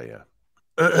Australia,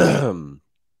 did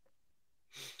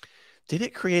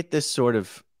it create this sort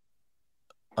of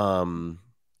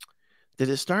did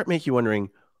it start make you wondering,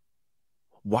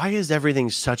 why is everything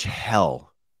such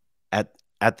hell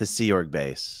at the Sea Org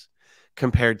base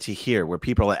compared to here, where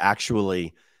people are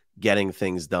actually getting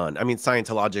things done? I mean,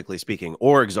 Scientologically speaking,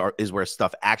 orgs is where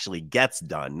stuff actually gets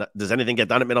done. Does anything get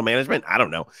done at middle management? I don't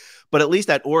know. But at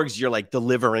least at orgs, you're like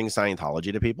delivering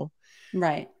Scientology to people.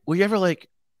 Right. Were you ever like,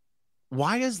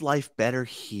 why is life better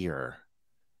here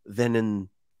than in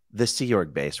the Sea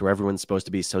Org base, where everyone's supposed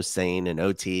to be so sane and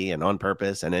OT and on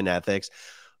purpose and in ethics?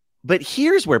 But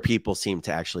here's where people seem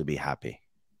to actually be happy.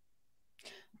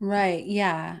 Right.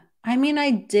 Yeah. I mean,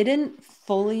 I didn't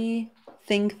fully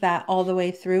think that all the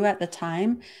way through at the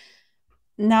time.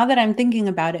 Now that I'm thinking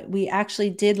about it, we actually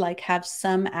did like have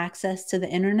some access to the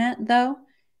internet though.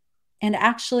 And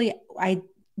actually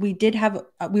we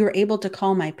were able to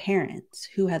call my parents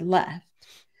who had left.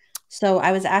 So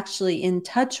I was actually in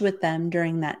touch with them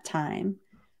during that time.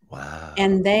 Wow.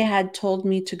 And they had told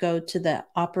me to go to the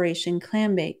Operation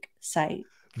Clambake site.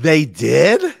 They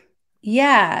did?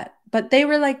 Yeah, but they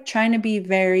were like trying to be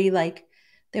very like,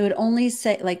 they would only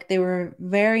say like they were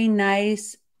very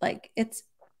nice. Like it's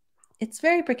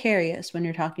very precarious when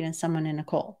you're talking to someone in a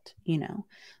cult, you know.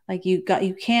 Like you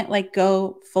can't like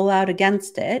go full out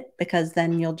against it because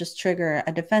then you'll just trigger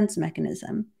a defense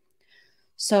mechanism.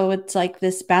 So it's like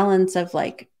this balance of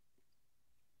like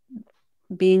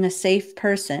being a safe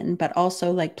person, but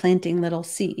also like planting little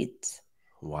seeds.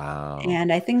 Wow.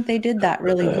 And I think they did that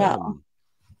really well.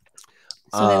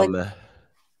 So they like,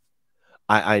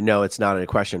 I know it's not a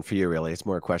question for you, really. It's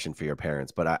more a question for your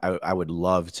parents, but I would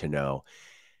love to know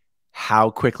how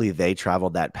quickly they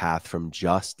traveled that path from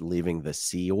just leaving the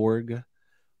Sea Org,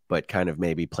 but kind of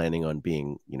maybe planning on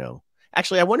being, you know,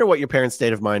 actually, I wonder what your parents'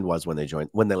 state of mind was when they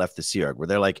left the Sea Org. Were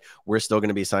they like, we're still going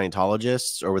to be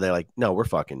Scientologists? Or were they like, no,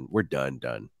 we're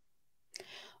done.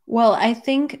 well, I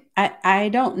think, I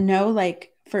don't know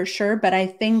like for sure, but I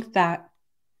think that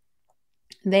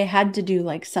they had to do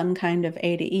like some kind of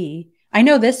A to E. I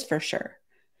know this for sure.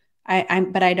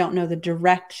 But I don't know the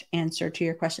direct answer to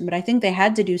your question, but I think they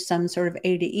had to do some sort of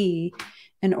A to E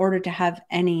in order to have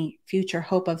any future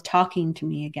hope of talking to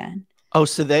me again. Oh,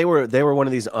 so they were one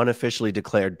of these unofficially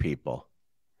declared people.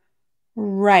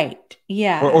 Right.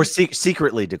 Yeah. Or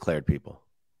secretly declared people.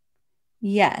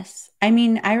 Yes. I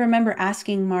mean, I remember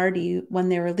asking Marty when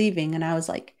they were leaving, and I was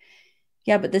like,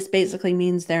 yeah, but this basically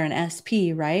means they're an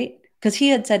SP, right? Because he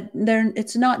had said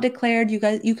it's not declared. You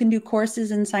can do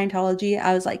courses in Scientology.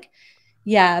 I was like,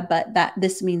 yeah, but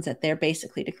this means that they're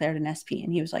basically declared an SP.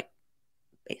 And he was like,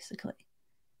 basically.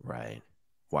 Right.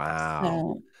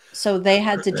 Wow. So they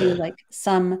had to do like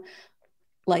some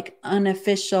like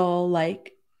unofficial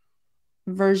like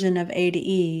version of A to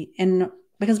E. And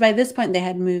because by this point they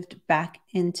had moved back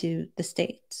into the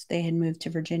States. They had moved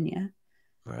to Virginia.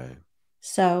 Right.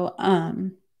 So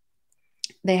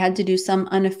they had to do some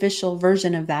unofficial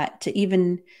version of that to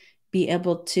even be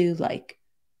able to like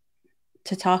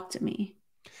to talk to me.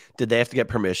 Did they have to get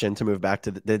permission to move back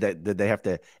to the, did they have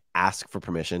to ask for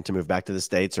permission to move back to the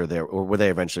States, or were they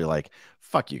eventually like,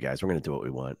 fuck you guys, we're going to do what we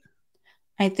want?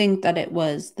 I think that it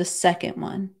was the second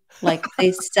one. Like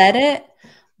they said it,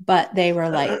 but they were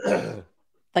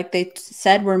like they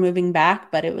said we're moving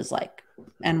back, but it was like,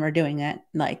 and we're doing it.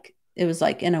 Like it was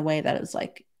like in a way that it was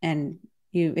like, and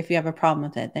if you have a problem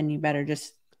with it, then you better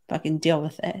just fucking deal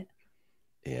with it.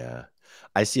 Yeah.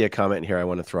 I see a comment here I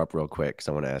want to throw up real quick because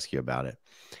I want to ask you about it.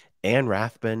 Anne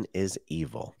Rathbun is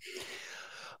evil.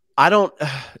 I don't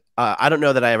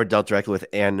know that I ever dealt directly with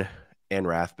Anne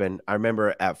Rathbun. I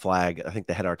remember at Flag, I think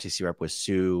the head RTC rep was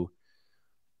Sue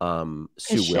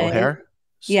Wilhere.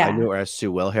 Yeah. I knew her as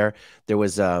Sue Wilhere. There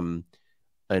was a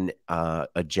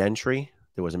Gentry.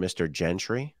 There was a Mr.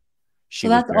 Gentry. So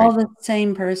that's all the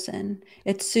same person.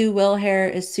 It's Sue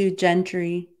Wilhere is Sue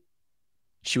Gentry.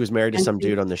 She was married to some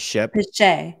dude on the ship.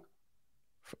 Pichet.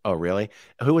 Oh, really?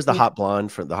 Who was the hot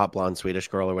blonde Swedish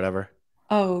girl or whatever?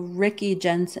 Oh, Ricky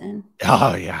Jensen.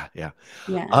 Oh, yeah.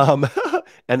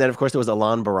 And then, of course, there was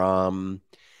Alain Baram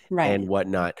and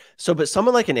whatnot. So, but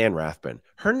someone like an Anne Rathbun,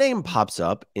 her name pops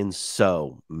up in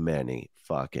so many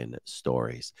fucking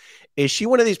stories. Is she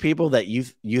one of these people that you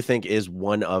think is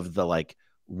one of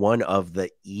the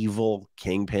evil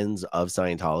kingpins of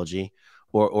Scientology?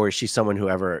 Or is she someone who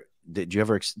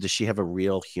does she have a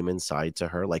real human side to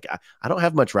her? Like, I don't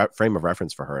have much frame of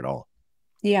reference for her at all.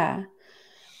 Yeah.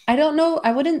 I don't know.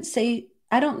 I wouldn't say,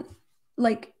 I don't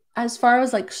like, as far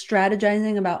as like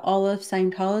strategizing about all of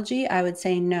Scientology, I would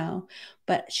say no,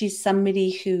 but she's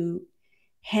somebody who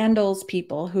handles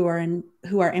people who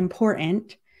are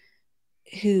important,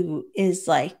 who is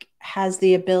like, has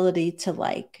the ability to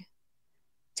like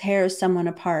tear someone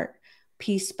apart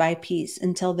piece by piece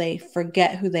until they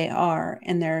forget who they are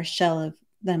and they're a shell of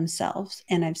themselves.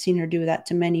 And I've seen her do that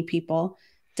to many people.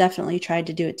 Definitely tried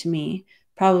to do it to me.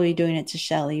 Probably doing it to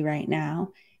Shelly right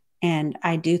now. And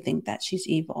I do think that she's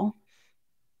evil.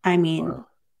 I mean, wow.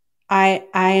 I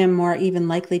am more even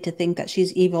likely to think that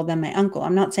she's evil than my uncle.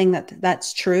 I'm not saying that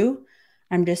that's true.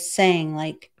 I'm just saying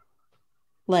like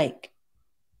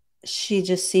she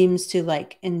just seems to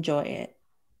like enjoy it.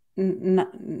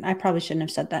 I probably shouldn't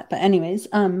have said that, but anyways,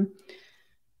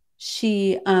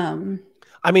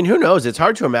 I mean, who knows? It's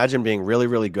hard to imagine being really,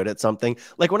 really good at something.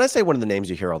 Like when I say one of the names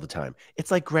you hear all the time, it's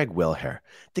like Greg Wilhere.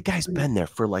 The guy's been there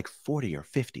for like 40 or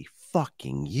 50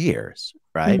 fucking years,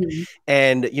 right? Mm-hmm.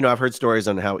 And, you know, I've heard stories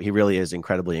on how he really is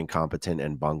incredibly incompetent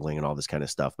and bungling and all this kind of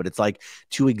stuff. But it's like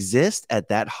to exist at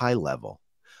that high level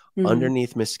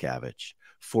underneath Miscavige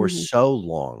for so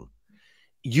long,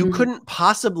 you couldn't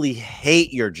possibly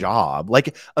hate your job.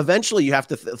 Like eventually you have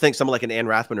to think someone like an Anne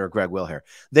Rathbun or a Greg Wilhere.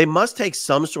 They must take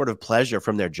some sort of pleasure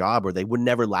from their job or they would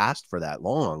never last for that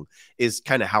long is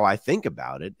kind of how I think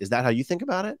about it. Is that how you think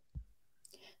about it?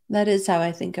 That is how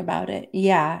I think about it.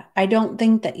 Yeah. I don't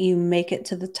think that you make it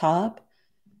to the top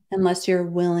unless you're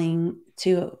willing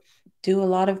to do a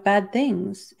lot of bad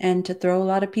things and to throw a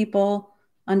lot of people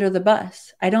under the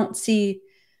bus. I don't see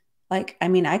like, I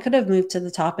mean, I could have moved to the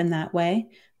top in that way,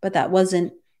 but that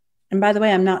wasn't. And by the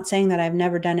way, I'm not saying that I've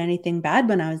never done anything bad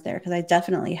when I was there, because I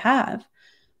definitely have.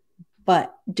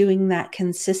 But doing that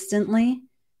consistently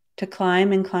to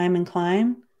climb and climb and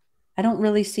climb, I don't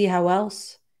really see how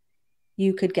else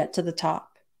you could get to the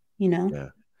top, you know? Yeah.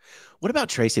 What about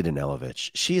Tracye Danilovich?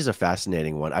 She's a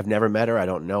fascinating one. I've never met her. I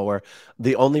don't know her.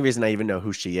 The only reason I even know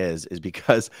who she is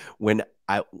because when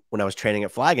I was training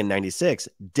at Flag in '96,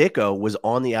 Dicko was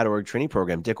on the out-of-org training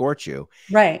program, Dick Orchu.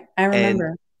 Right. I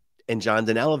remember. And John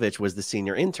Danilovich was the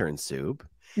senior intern, Sub.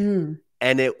 And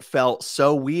it felt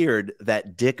so weird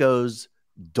that Dicko's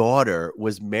daughter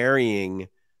was marrying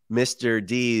Mr.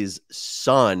 D's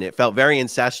son. It felt very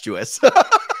incestuous.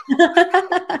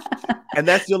 And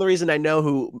that's the only reason I know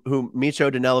who Micho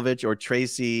Danilovich or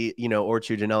Tracye, you know,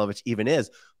 Orchu Danilovich even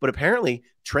is. But apparently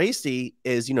Tracye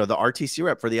is, you know, the RTC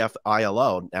rep for the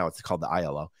ILO. Now it's called the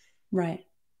ILO. Right.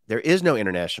 There is no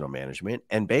international management.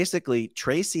 And basically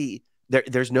Tracye,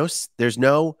 there's no like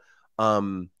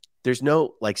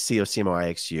COCMO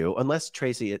IXU unless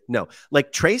Tracye, no,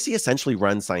 like Tracye essentially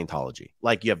runs Scientology.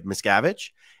 Like you have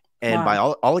Miscavige and by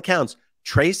all accounts,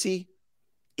 Tracye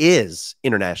is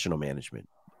international management.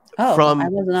 Oh, I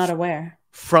was not aware.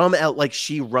 Like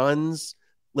she runs,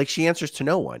 like she answers to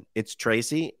no one. It's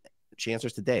Tracye. She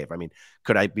answers to Dave. I mean,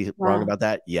 could I be wrong about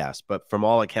that? Yes. But from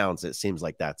all accounts, it seems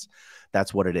like that's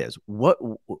what it is.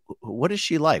 What is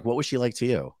she like? What was she like to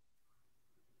you?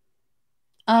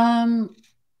 Can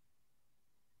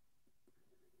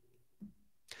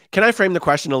I frame the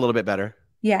question a little bit better?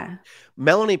 Yeah.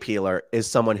 Melanie Peeler is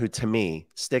someone who, to me,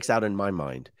 sticks out in my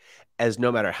mind as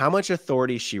no matter how much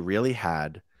authority she really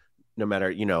had, no matter,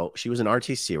 you know, she was an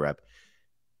RTC rep.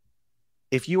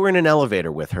 If you were in an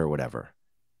elevator with her, whatever,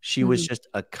 she was just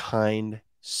a kind,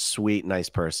 sweet, nice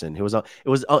person who was,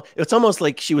 it's almost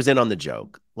like she was in on the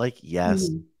joke. Like, yes,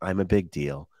 I'm a big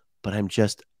deal, but I'm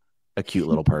just a cute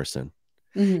little person.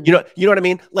 You know what I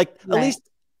mean? Like, at least,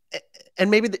 and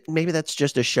maybe that's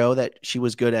just a show that she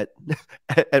was good at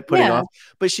at putting off,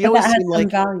 but she always seemed like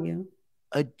value.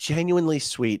 A genuinely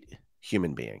sweet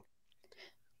human being.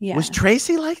 Yeah. Was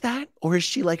Tracye like that, or is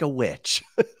she like a witch?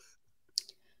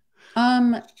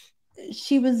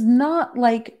 She was not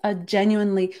like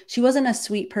she wasn't a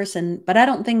sweet person, but I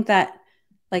don't think that,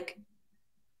 like,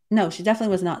 no, she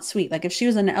definitely was not sweet. Like, if she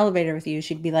was in an elevator with you,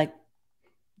 she'd be like,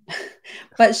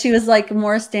 but she was like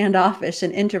more standoffish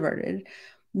and introverted.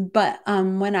 But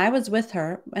when I was with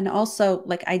her, and also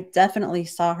like I definitely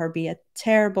saw her be a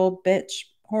terrible bitch,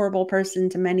 horrible person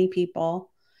to many people,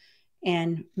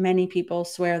 and many people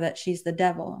swear that she's the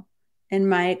devil. In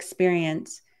my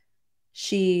experience,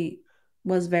 she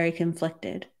was very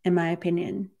conflicted, in my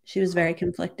opinion. She was very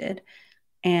conflicted.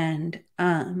 And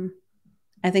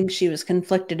I think she was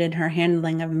conflicted in her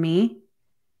handling of me.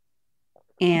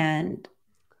 And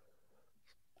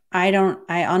I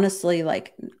honestly,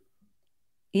 like,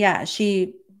 yeah,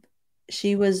 she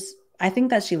was, I think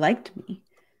that she liked me.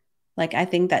 Like, I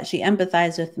think that she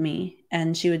empathized with me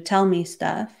and she would tell me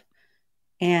stuff.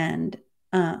 And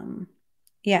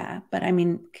yeah, but I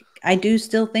mean, I do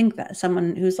still think that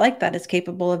someone who's like that is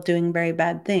capable of doing very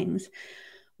bad things.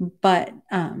 But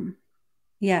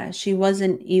yeah, she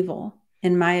wasn't evil,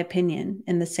 in my opinion,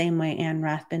 in the same way Anne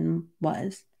Rathbun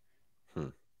was.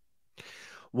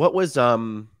 What was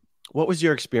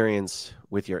your experience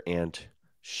with your aunt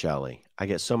Shelly? I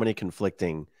get so many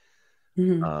conflicting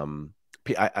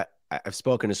I've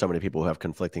spoken to so many people who have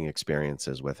conflicting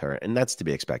experiences with her, and that's to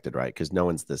be expected, right? Because no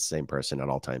one's the same person at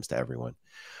all times to everyone.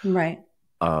 Right.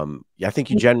 I think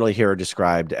you generally hear her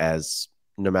described as,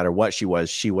 no matter what she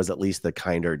was at least the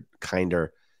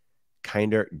kinder,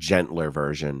 gentler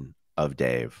version of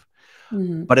Dave.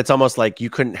 But it's almost like you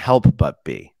couldn't help but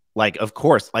be like, of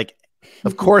course,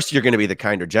 you're going to be the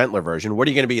kinder, gentler version. What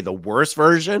are you going to be, the worst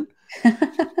version?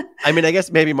 I mean, I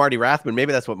guess maybe Marty Rathbun,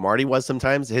 maybe that's what Marty was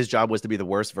sometimes. His job was to be the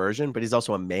worst version, but he's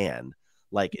also a man.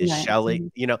 Like, is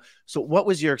Shelly, you know? So what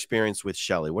was your experience with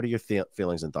Shelly? What are your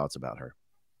feelings and thoughts about her?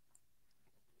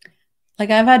 Like,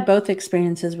 I've had both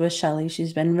experiences with Shelly.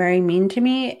 She's been very mean to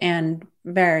me and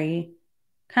very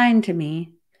kind to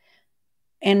me.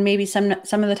 And maybe some of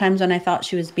the times when I thought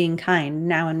she was being kind,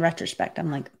 now in retrospect,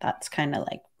 I'm like, that's kind of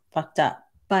like fucked up.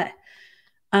 But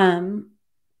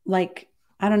like,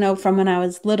 I don't know, from when I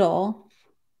was little,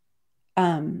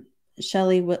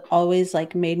 Shelly would always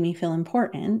like made me feel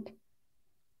important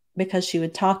because she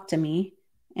would talk to me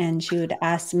and she would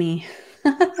ask me.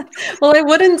 Well, I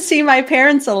wouldn't see my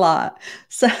parents a lot,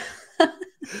 so I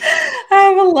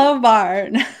have a low bar.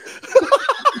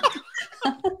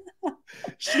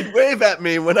 She'd wave at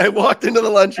me when I walked into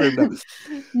the lunchroom.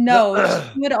 No,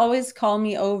 she would always call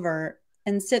me over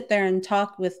and sit there and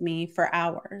talk with me for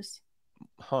hours.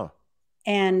 Huh.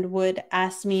 And would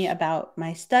ask me about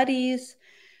my studies.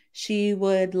 She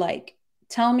would like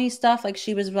tell me stuff, like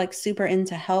she was like super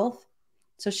into health.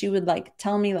 So she would like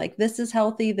tell me like, this is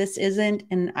healthy, this isn't.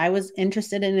 And I was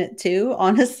interested in it too.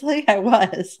 Honestly, I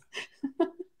was.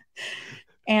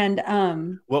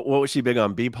 And what was she big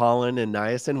on? Bee pollen and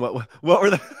niacin? What were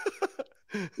the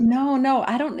No,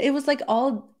 I don't. It was like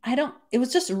it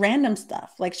was just random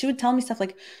stuff. Like, she would tell me stuff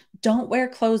like, don't wear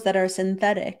clothes that are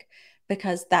synthetic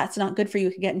because that's not good for you.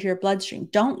 It can get into your bloodstream.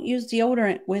 Don't use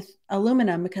deodorant with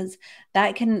aluminum because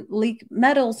that can leak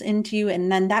metals into you.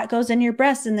 And then that goes in your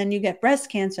breast and then you get breast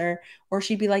cancer. Or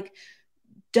she'd be like,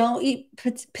 don't eat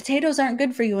potatoes, aren't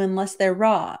good for you unless they're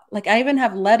raw. Like, I even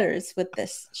have letters with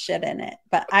this shit in it,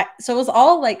 so it was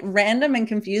all like random and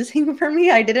confusing for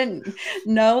me. I didn't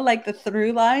know like the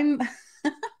through line.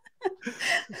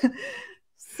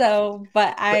 So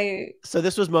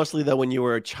this was mostly though when you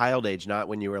were child age, not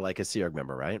when you were like a Sea Org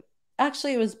member, right?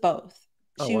 Actually, it was both.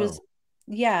 She was,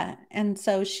 yeah. And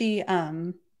so she,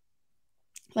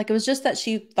 like, it was just that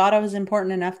she thought I was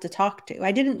important enough to talk to.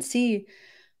 I didn't see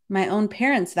my own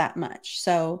parents that much.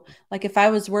 So like, if I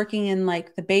was working in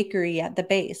like the bakery at the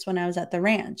base when I was at the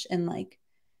ranch and like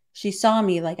she saw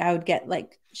me, like I would get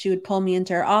like, she would pull me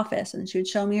into her office and she would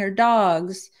show me her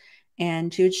dogs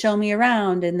and she would show me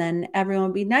around and then everyone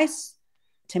would be nice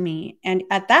to me. And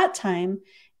at that time,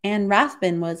 Anne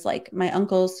Rathbun was like my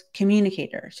uncle's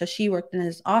communicator. So she worked in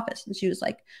his office and she was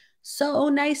like so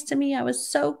nice to me. I was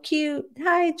so cute.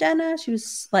 Hi, Jenna. She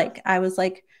was like, I was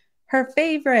like her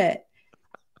favorite.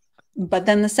 But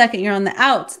then the second you're on the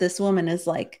outs, this woman is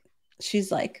like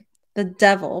she's like the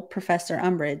devil, Professor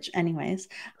Umbridge, anyways.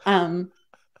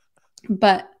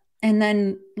 But and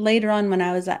then later on, when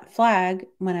I was at Flag,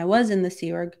 when I was in the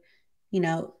Sea Org, you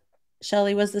know,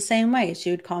 Shelly was the same way. She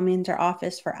would call me into her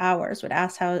office for hours, would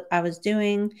ask how I was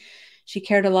doing. She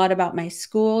cared a lot about my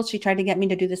school. She tried to get me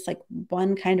to do this like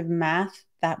one kind of math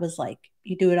that was like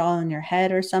you do it all in your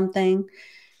head or something.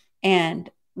 And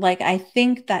like I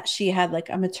think that she had like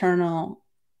a maternal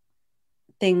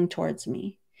thing towards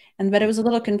me. But it was a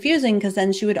little confusing because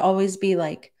then she would always be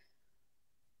like,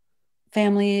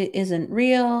 family isn't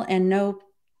real, and no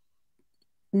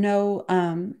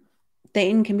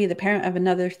Thetan can be the parent of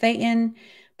another Thetan.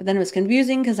 But then it was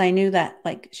confusing because I knew that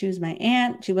like she was my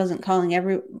aunt. She wasn't calling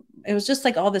it was just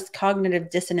like all this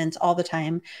cognitive dissonance all the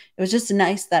time. It was just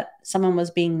nice that someone was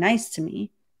being nice to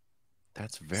me.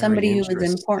 That's very somebody who was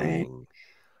important. On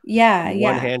Yeah.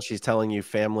 one hand, she's telling you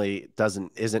family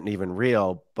isn't even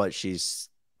real, but she's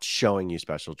showing you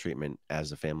special treatment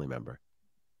as a family member.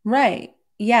 Right.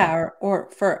 Yeah. Or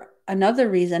for another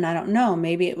reason, I don't know.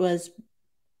 Maybe it was,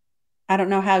 I don't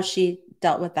know how she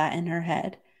dealt with that in her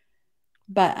head.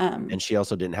 But and she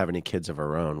also didn't have any kids of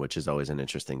her own, which is always an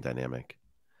interesting dynamic.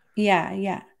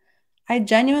 Yeah. I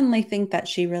genuinely think that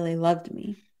she really loved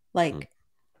me. Like,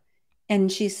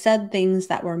 and she said things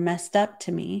that were messed up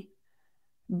to me,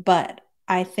 but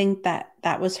I think that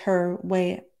that was her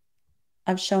way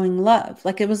of showing love.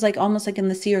 Like it was like almost like in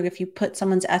the Sea Org, if you put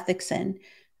someone's ethics in,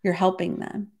 you're helping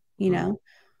them, you know?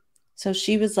 So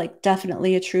she was like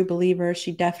definitely a true believer.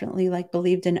 She definitely like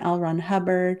believed in L. Ron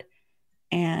Hubbard.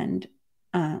 And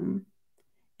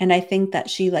I think that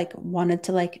she like wanted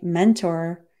to like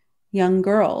mentor young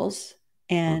girls.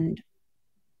 And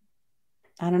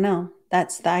I don't know,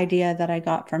 that's the idea that I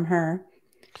got from her.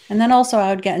 And then also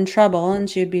I would get in trouble and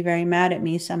she would be very mad at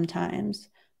me sometimes.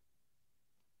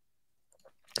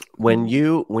 When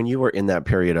you were in that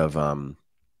period of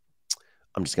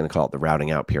I'm just going to call it the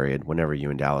routing out period, whenever you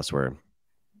and Dallas were,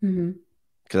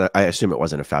 because I assume it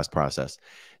wasn't a fast process.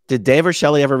 Did Dave or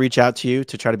Shelly ever reach out to you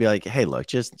to try to be like, hey, look,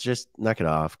 just knock it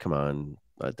off. Come on.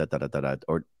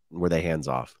 Or were they hands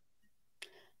off?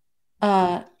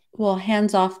 Well,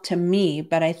 hands off to me,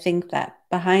 but I think that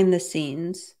behind the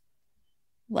scenes,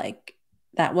 like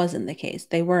that wasn't the case.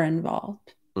 They were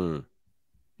involved.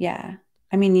 Yeah.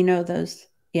 I mean, you know, those.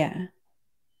 Yeah.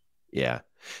 Yeah.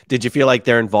 Did you feel like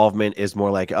their involvement is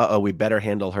more like, we better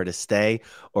handle her to stay?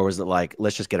 Or was it like,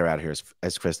 let's just get her out of here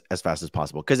as fast as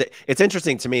possible? Because it's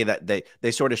interesting to me that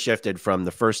they sort of shifted from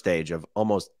the first stage of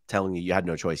almost telling you had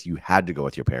no choice. You had to go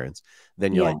with your parents.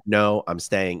 Then you're like, no, I'm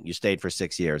staying. You stayed for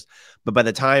 6 years. But by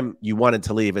the time you wanted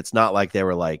to leave, it's not like they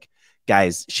were like,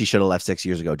 guys, she should have left 6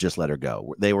 years ago. Just let her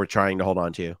go. They were trying to hold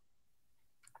on to you.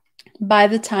 By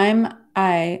the time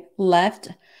I left,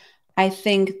 I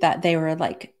think that they were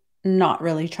like not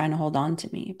really trying to hold on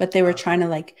to me, but they were trying to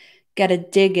like get a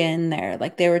dig in there.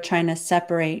 Like they were trying to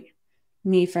separate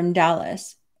me from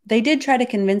Dallas. They did try to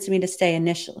convince me to stay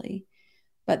initially,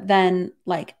 but then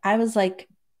like I was like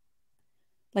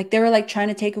they were like trying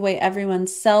to take away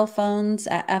everyone's cell phones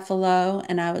at FLO,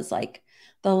 and I was like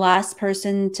the last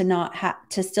person to not have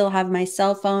to still have my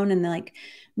cell phone. And like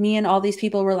me and all these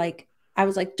people were like, I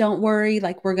was like, don't worry,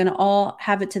 like we're gonna all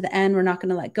have it to the end. We're not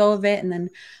gonna let go of it. And then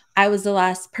I was the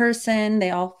last person.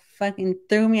 They all fucking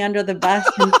threw me under the bus.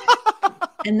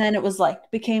 And then it was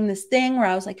like became this thing where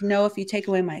I was like, no, if you take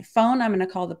away my phone, I'm gonna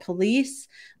call the police.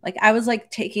 Like I was like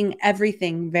taking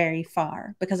everything very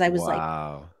far because I was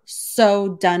like so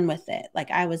done with it.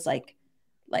 Like I was like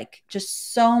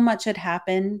just so much had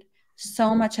happened.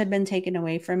 So much had been taken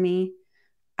away from me.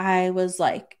 I was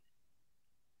like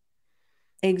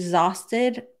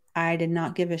exhausted. I did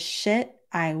not give a shit.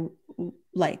 I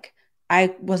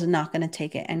was not going to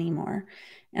take it anymore.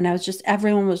 And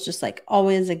everyone was just like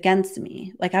always against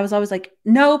me. Like I was always like,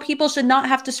 no, people should not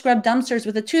have to scrub dumpsters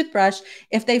with a toothbrush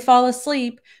if they fall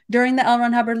asleep during the L.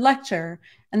 Ron Hubbard lecture.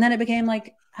 And then it became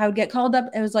like, I would get called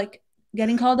up. It was like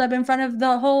getting called up in front of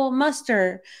the whole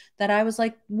muster that I was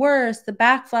like worse, the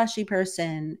backflashy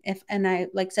person. And I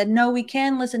like said, no, we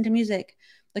can listen to music.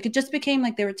 Like it just became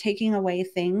like they were taking away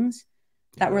things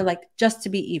that were like just to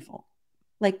be evil.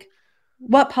 Like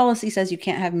what policy says you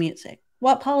can't have music?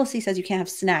 What policy says you can't have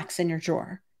snacks in your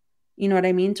drawer? You know what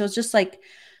I mean? So it's just like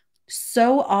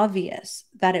so obvious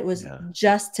that it was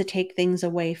just to take things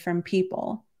away from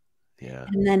people. Yeah.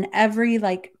 And then every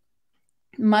like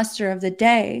muster of the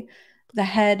day, the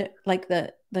head, like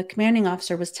the commanding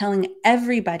officer was telling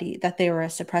everybody that they were a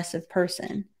suppressive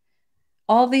person.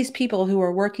 All these people who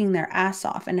were working their ass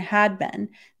off and had been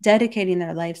dedicating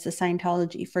their lives to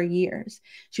Scientology for years.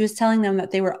 She was telling them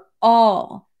that they were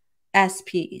all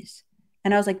SPs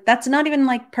And I was like, that's not even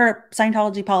like per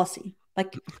Scientology policy.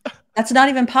 Like, that's not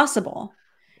even possible.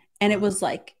 And it was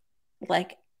like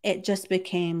it just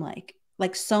became like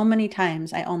so many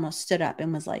times I almost stood up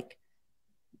and was like,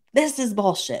 this is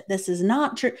bullshit. This is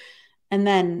not true. And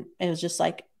then it was just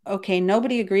like, okay,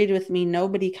 nobody agreed with me.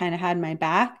 Nobody kind of had my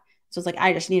back. So it's like,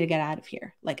 I just need to get out of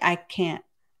here. Like, I can't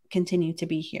continue to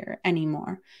be here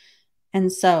anymore.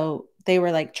 And so they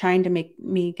were like trying to make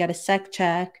me get a sec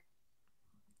check.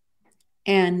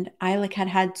 And I like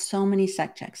had so many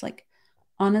sec checks. Like,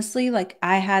 honestly, like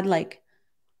I had like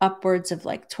upwards of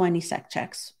like 20 sec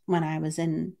checks when I was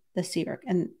in the Sea Org.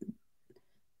 And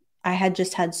I had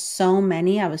just had so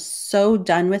many. I was so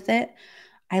done with it.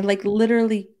 I like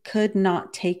literally could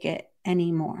not take it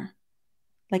anymore.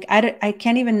 Like I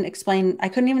can't even explain. I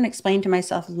couldn't even explain to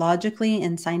myself logically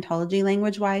in Scientology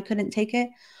language why I couldn't take it.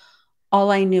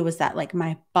 All I knew was that like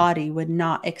my body would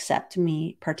not accept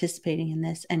me participating in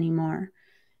this anymore.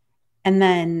 And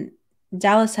then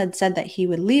Dallas had said that he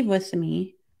would leave with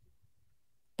me,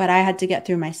 but I had to get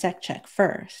through my sec check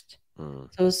first. So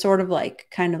it was sort of like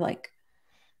kind of like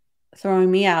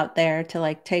throwing me out there to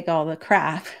like take all the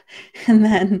crap. And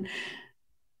then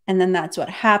that's what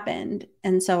happened.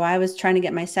 And so I was trying to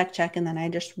get my sec check, and then I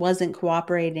just wasn't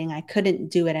cooperating. I couldn't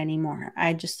do it anymore.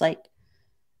 I just like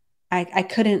I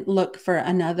couldn't look for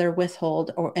another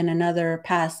withhold or in another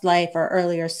past life or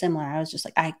earlier similar. I was just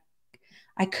like,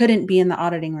 I couldn't be in the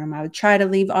auditing room. I would try to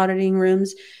leave auditing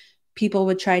rooms. People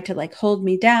would try to like hold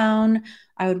me down.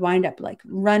 I would wind up like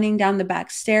running down the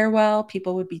back stairwell.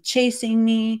 People would be chasing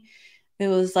me. It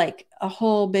was like a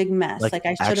whole big mess. Like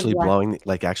I should have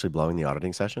actually blowing the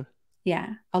auditing session. Yeah,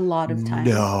 a lot of times.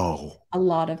 No, a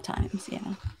lot of times.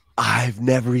 Yeah. I've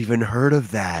never even heard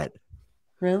of that.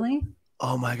 Really?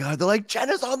 Oh my God. They're like,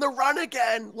 Jenna's on the run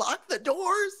again. Lock the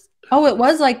doors. Oh, it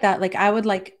was like that. Like I would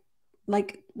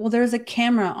well, there's a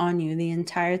camera on you the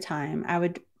entire time. I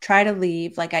would try to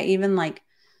leave. Like I even like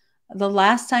the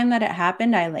last time that it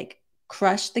happened, I like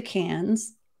crushed the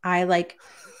cans. I like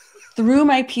threw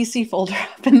my PC folder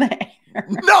up in the air.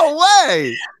 No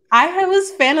way. I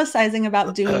was fantasizing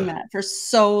about doing that for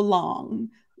so long.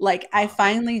 Like I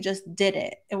finally just did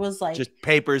it. It was like just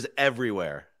papers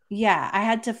everywhere. Yeah, I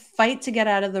had to fight to get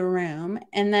out of the room.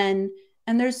 And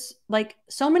there's like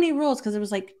so many rules because it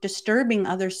was like disturbing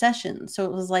other sessions. So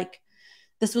it was like,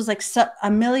 this was like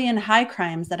a million high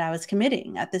crimes that I was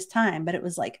committing at this time. But it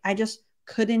was like, I just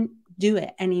couldn't do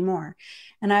it anymore.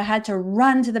 And I had to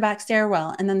run to the back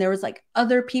stairwell. And then there was like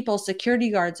other people, security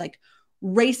guards, like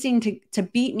racing to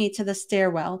beat me to the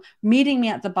stairwell, meeting me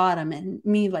at the bottom, and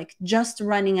me like just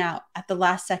running out at the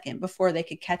last second before they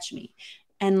could catch me.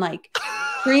 And like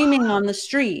screaming on the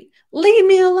street, leave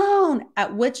me alone.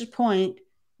 At which point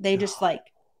they just like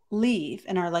leave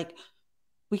and are like,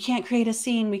 we can't create a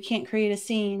scene. We can't create a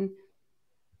scene.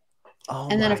 Oh,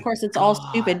 and then of course it's all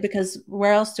stupid because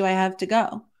where else do I have to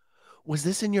go? Was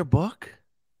this in your book?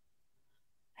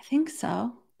 I think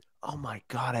so. Oh my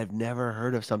God. I've never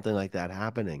heard of something like that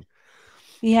happening.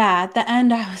 Yeah. At the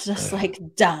end, I was just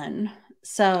like done.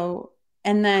 So,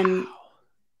 and then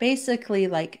basically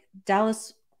like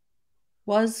Dallas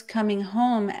was coming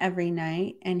home every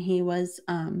night, and he was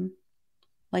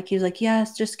like,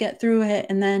 yes, just get through it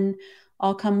and then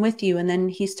I'll come with you. And then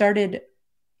he started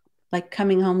like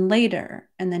coming home later,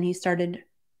 and then he started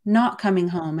not coming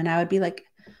home, and I would be like,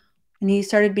 and he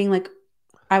started being like,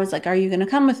 I was like, are you going to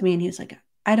come with me? And he was like,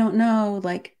 I don't know.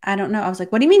 Like, I don't know. I was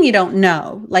like, what do you mean you don't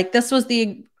know? Like, this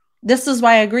is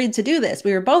why I agreed to do this.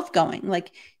 We were both going.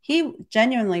 Like, he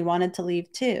genuinely wanted to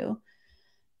leave too.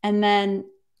 And then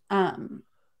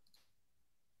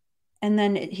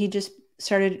he just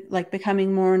started like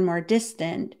becoming more and more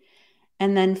distant.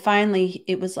 And then finally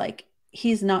it was like,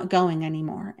 he's not going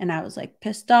anymore. And I was like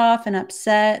pissed off and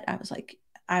upset. I was like,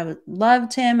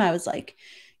 loved him. I was like,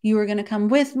 you were going to come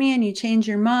with me and you changed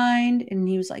your mind. And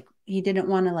he was like, he didn't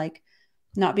want to like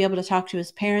not be able to talk to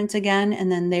his parents again.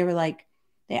 And then they were like,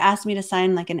 they asked me to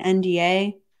sign like an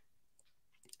NDA.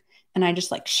 And I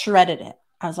just like shredded it.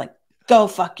 I was like, go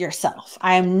fuck yourself.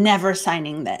 I am never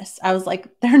signing this. I was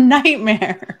like, their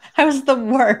nightmare. I was the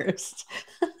worst.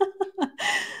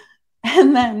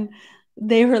 And then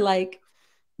they were like,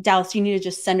 Dallas, you need to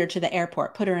just send her to the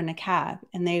airport, put her in a cab.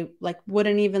 And they like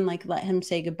wouldn't even like let him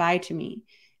say goodbye to me.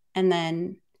 And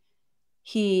then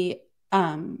he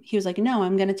was like, no,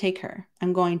 I'm going to take her.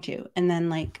 I'm going to. And then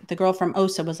like the girl from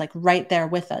OSA was like right there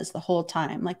with us the whole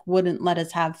time, like wouldn't let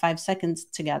us have 5 seconds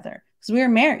together because we were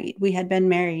married. We had been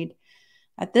married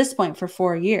at this point for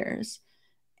 4 years.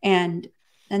 And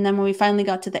then when we finally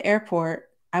got to the airport,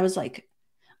 I was like,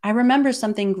 I remember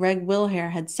something Greg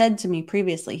Wilhere had said to me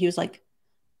previously. He was like,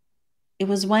 it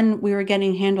was when we were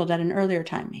getting handled at an earlier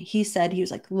time. He said, he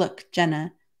was like, look,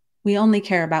 Jenna, we only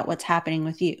care about what's happening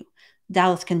with you.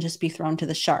 Dallas can just be thrown to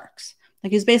the sharks.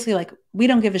 Like, he's basically like, we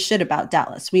don't give a shit about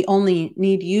Dallas. We only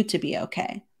need you to be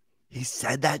okay. He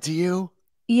said that to you?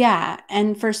 Yeah.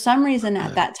 And for some reason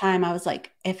at that time, I was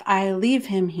like, if I leave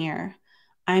him here,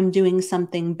 I'm doing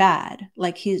something bad.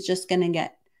 Like, he's just going to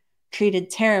get treated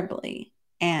terribly.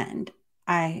 And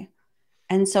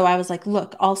so I was like,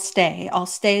 look, I'll stay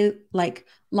like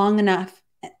long enough.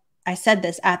 I said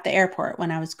this at the airport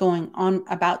when I was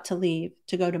about to leave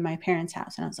to go to my parents'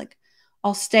 house. And I was like,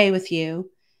 I'll stay with you.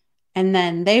 And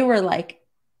then they were like,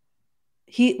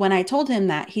 when I told him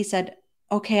that, he said,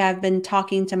 okay, I've been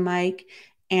talking to Mike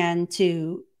and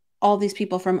to all these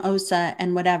people from OSA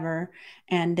and whatever,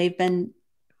 and they've been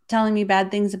telling me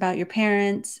bad things about your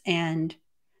parents and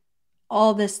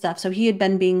all this stuff. So he had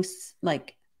been being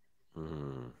like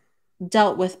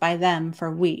dealt with by them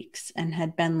for weeks and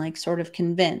had been like sort of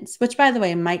convinced, which, by the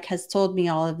way, Mike has told me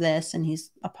all of this and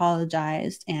he's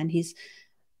apologized and he's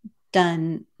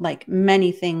done like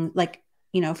many things, like,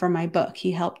 you know, for my book,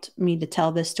 he helped me to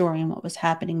tell this story and what was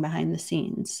happening behind the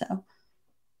scenes. So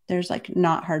there's like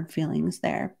not hard feelings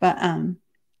there, but, and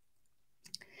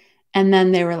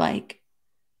then they were like,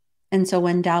 and so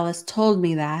when Dallas told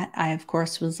me that, I of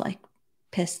course was like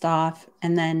pissed off.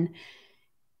 And then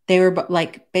they were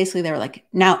like, basically they were like,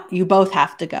 now you both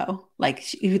have to go. Like,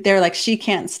 they're like, she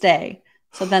can't stay.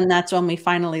 So then that's when we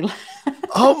finally left.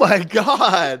 Oh my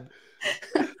God.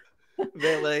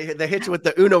 They hit you with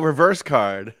the Uno reverse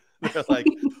card. They're like,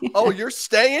 yeah. Oh, you're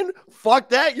staying? Fuck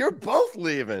that. You're both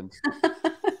leaving.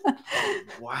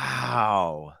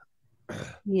 Wow.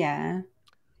 Yeah.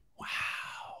 Wow.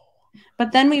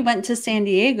 But then we went to San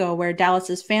Diego where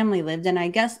Dallas's family lived. And I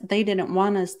guess they didn't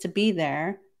want us to be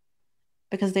there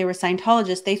because they were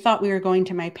Scientologists. They thought we were going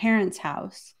to my parents'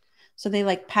 house. So they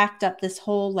like packed up this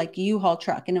whole like U-Haul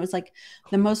truck. And it was like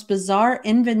the most bizarre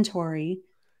inventory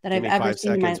that I've ever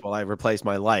seen. 5 seconds while I replace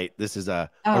my light. This is a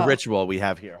ritual we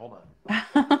have here. Hold on.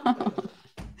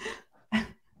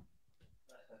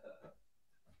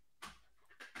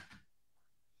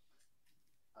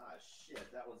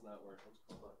 Shit, that was not working.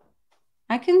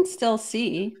 I can still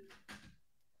see.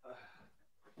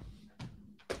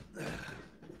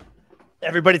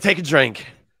 Everybody take a drink.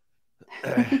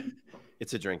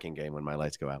 It's a drinking game when my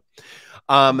lights go out.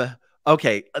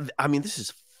 Okay. I mean, this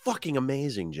is fucking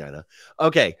amazing, Jenna.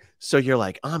 Okay, so you're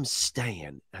like, I'm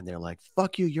staying, and they're like,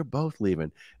 fuck you, you're both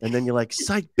leaving. And then you're like,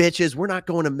 psych bitches, we're not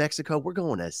going to Mexico, we're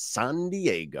going to San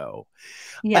Diego.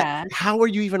 Yeah. How are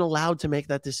you even allowed to make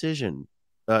that decision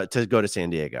to go to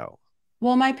San Diego?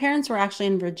 Well, my parents were actually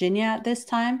in Virginia at this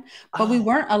time, but we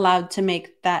weren't allowed to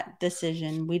make that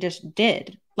decision. We just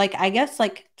did. Like, I guess,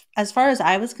 like, as far as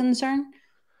I was concerned,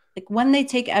 like, when they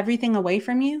take everything away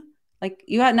from you, like,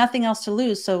 you had nothing else to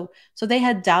lose. So they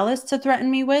had Dallas to threaten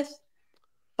me with,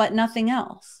 but nothing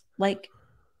else. Like,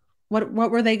 what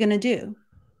were they going to do?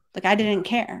 Like, I didn't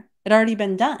care. It had already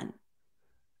been done.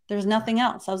 There's nothing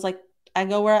else. I was like, I'll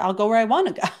go where I want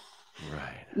to go.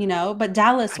 Right. You know, but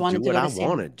Dallas wanted to go to San Diego. I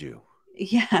want to do.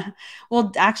 Yeah.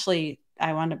 Well, actually,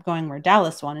 I wound up going where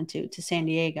Dallas wanted to San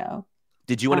Diego.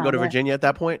 Did you want to go to Virginia at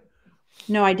that point?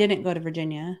 No, I didn't go to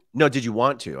Virginia. No, did you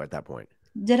want to at that point?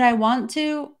 Did I want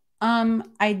to?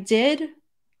 I did,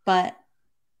 but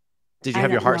did you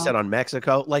have your heart set on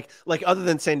Mexico? Like other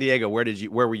than San Diego, where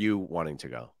were you wanting to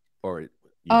go? Or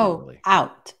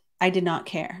out. I did not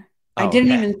care. I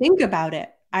didn't even think about it.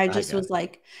 I just was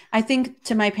like, I think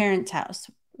to my parents'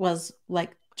 house was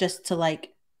like just to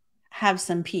like have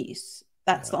some peace.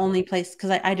 That's the only place,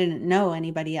 because I didn't know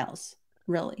anybody else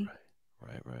really.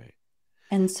 Right.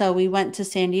 And so we went to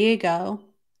San Diego,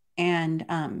 and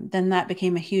then that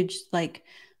became a huge, like,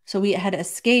 so we had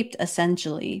escaped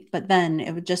essentially, but then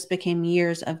it just became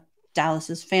years of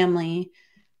Dallas's family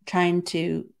trying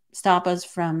to stop us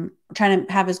from trying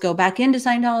to have us go back into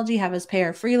Scientology, have us pay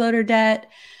our freeloader debt.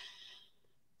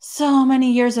 So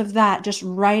many years of that just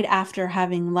right after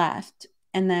having left.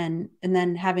 And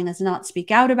then having us not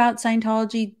speak out about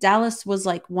Scientology. Dallas was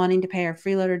like wanting to pay our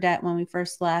freeloader debt when we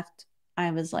first left.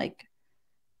 I was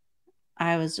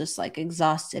just like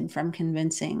exhausted from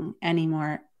convincing any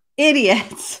more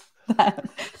idiots that,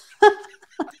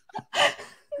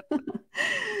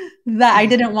 that I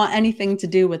didn't want anything to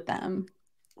do with them.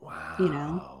 Wow. You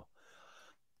know?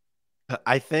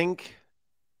 I think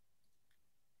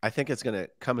it's going to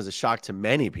come as a shock to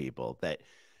many people that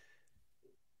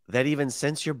even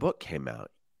since your book came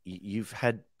out, you've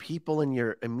had people in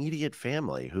your immediate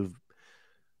family who've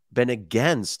been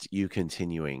against you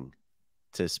continuing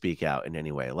to speak out in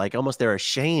any way. Like almost they're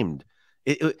ashamed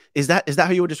Is that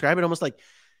how you would describe it? Almost like,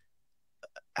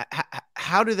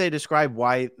 how do they describe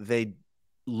why they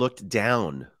looked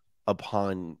down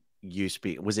upon you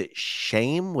speak? Was it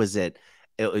shame? Was it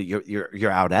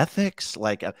your out ethics?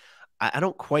 Like, I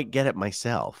don't quite get it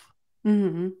myself.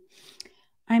 Mm-hmm.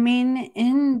 I mean,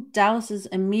 in Dallas's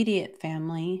immediate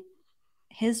family,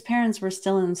 his parents were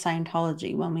still in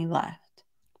Scientology when we left.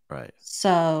 Right.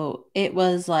 So it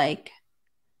was like,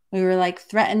 we were like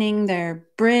threatening their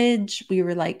bridge. We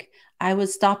were like, I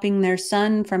was stopping their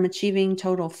son from achieving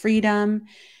total freedom.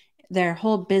 Their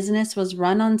whole business was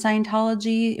run on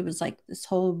Scientology. It was like this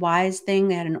whole WISE thing.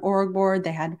 They had an org board.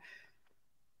 They had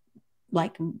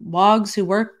like wogs who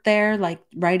worked there, like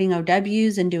writing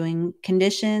OWs and doing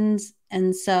conditions.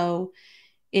 And so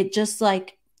it just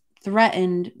like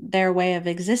threatened their way of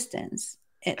existence.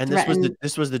 It And threatened.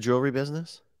 this was the jewelry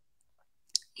business.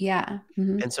 Yeah.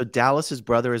 Mm-hmm. And so Dallas's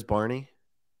brother is Barney.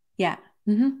 Yeah.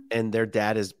 Mm-hmm. And their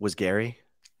dad was Gary.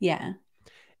 Yeah.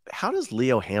 How does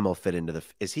Leo Hamill fit into the?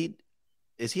 Is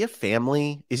he a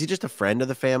family? Is he just a friend of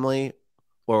the family,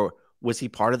 or was he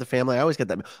part of the family? I always get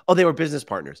that. Oh, they were business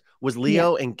partners. Was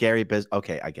Leo and Gary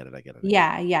Okay, I get it.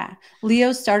 Yeah, yeah.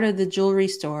 Leo started the jewelry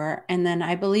store, and then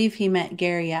I believe he met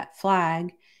Gary at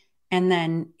Flag, and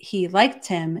then he liked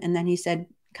him, and then he said,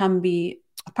 "Come be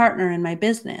a partner in my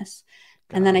business."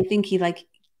 And then I think he like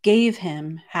gave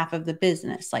him half of the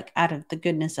business, like out of the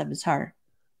goodness of his heart.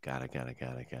 Got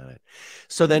it.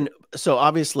 So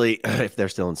obviously, if they're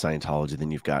still in Scientology,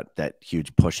 then you've got that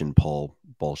huge push and pull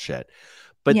bullshit.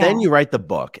 But then you write the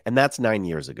book, and that's 9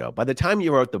 years ago. By the time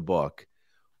you wrote the book,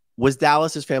 was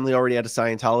Dallas's family already out of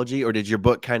Scientology, or did your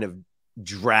book kind of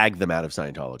drag them out of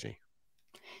Scientology?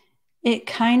 It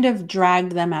kind of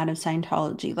dragged them out of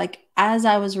Scientology. Like as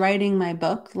I was writing my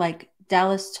book, like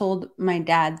Dallas told my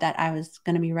dad that I was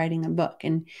going to be writing a book.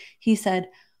 And he said,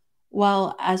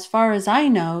 well, as far as I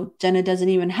know, Jenna doesn't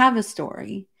even have a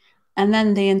story. And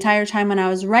then the entire time when I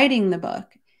was writing the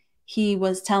book, he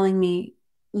was telling me,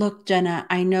 look, Jenna,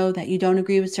 I know that you don't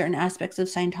agree with certain aspects of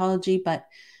Scientology, but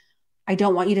I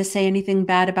don't want you to say anything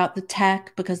bad about the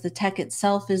tech because the tech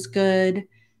itself is good.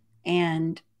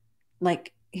 And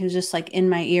like, he was just like in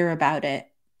my ear about it.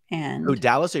 And who,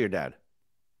 Dallas or your dad?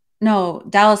 No,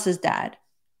 Dallas's dad.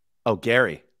 Oh,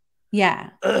 Gary.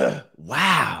 Yeah.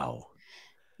 Wow.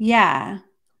 Yeah.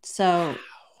 So,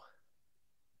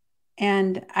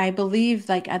 and I believe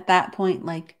like at that point,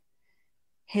 like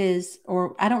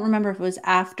or I don't remember if it was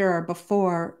after or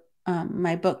before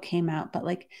my book came out, but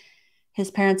like his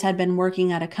parents had been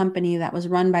working at a company that was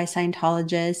run by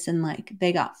Scientologists and like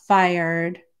they got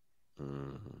fired.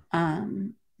 Mm-hmm.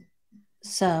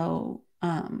 So,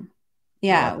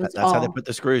 yeah, well, that's how they put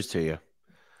the screws to you.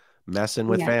 Messing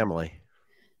with family.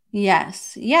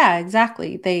 Yes. Yeah,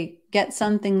 exactly. They get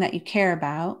something that you care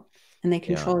about and they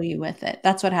control you with it.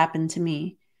 That's what happened to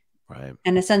me. Right.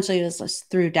 And essentially it was just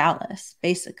through Dallas,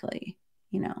 basically,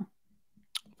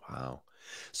 Wow.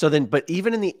 So then, but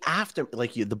even in the after,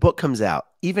 like the book comes out,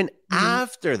 even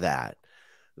after that,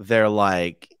 they're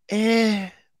like,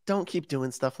 don't keep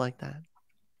doing stuff like that.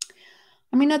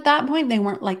 I mean, at that point, they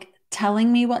weren't like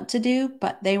telling me what to do,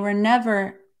 but they were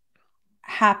never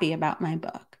happy about my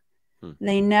book.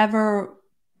 They never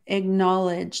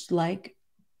acknowledged like,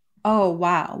 oh,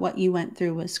 wow, what you went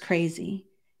through was crazy.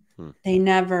 They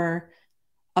never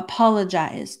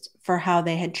apologized for how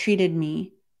they had treated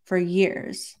me for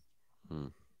years.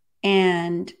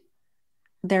 And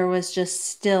there was just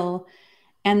still,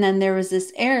 and then there was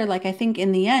this air, like, I think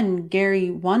in the end,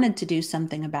 Gary wanted to do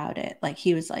something about it. Like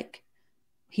he was like,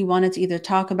 he wanted to either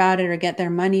talk about it or get their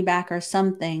money back or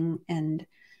something. And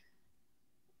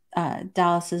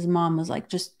Dallas's mom was like,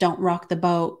 just don't rock the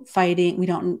boat fighting. We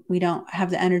don't have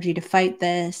the energy to fight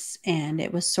this. And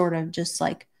it was sort of just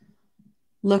like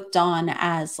looked on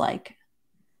as like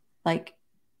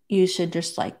you should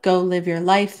just like go live your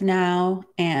life now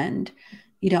and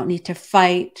you don't need to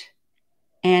fight.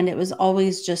 And it was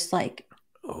always just like,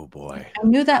 oh boy, I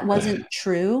knew that wasn't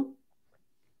true,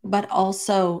 but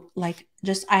also like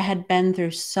just I had been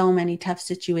through so many tough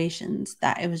situations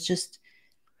that it was just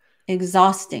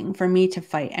exhausting for me to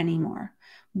fight anymore.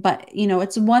 But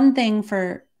it's one thing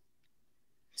for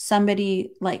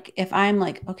somebody like if I'm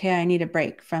like, okay, I need a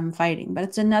break from fighting, but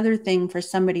it's another thing for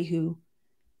somebody who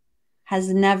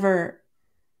has never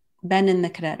been in the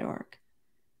cadet org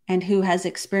and who has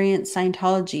experienced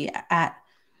Scientology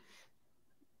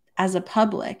as a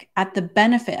public at the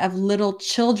benefit of little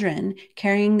children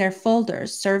carrying their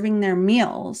folders, serving their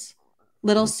meals,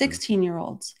 little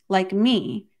 16-year-olds like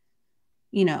me,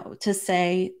 to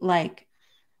say like,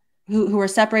 who are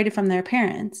separated from their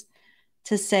parents,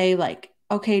 to say like,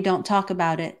 okay, don't talk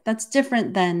about it. That's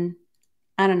different than,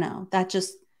 I don't know, that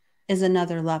just is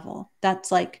another level.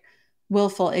 That's like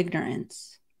willful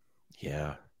ignorance.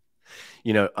 Yeah.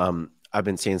 You know, I've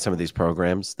been seeing some of these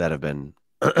programs that have been,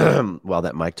 well,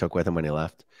 that Mike took with him when he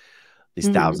left, these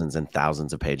thousands and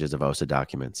thousands of pages of OSA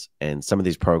documents. And some of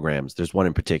these programs, there's one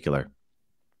in particular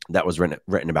that was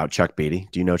written about Chuck Beatty.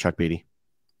 Do you know Chuck Beatty?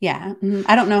 Yeah.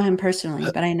 I don't know him personally,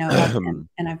 but I know of him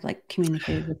and I've like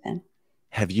communicated with him.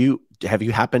 Have you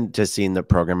happened to seen the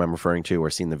program I'm referring to or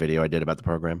seen the video I did about the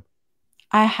program?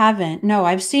 I haven't. No,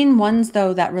 I've seen ones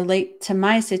though that relate to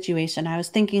my situation. I was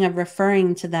thinking of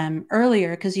referring to them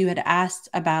earlier because you had asked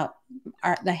about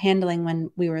the handling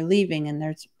when we were leaving, and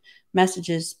there's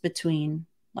messages between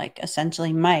like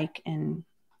essentially Mike and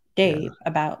Dave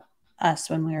about us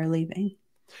when we were leaving.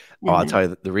 Oh, I'll tell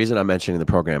you, the reason I'm mentioning the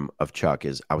program of Chuck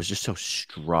is I was just so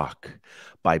struck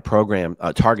by program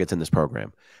targets in this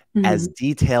program, as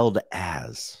detailed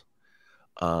as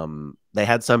they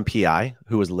had some PI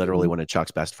who was literally one of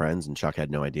Chuck's best friends, and Chuck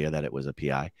had no idea that it was a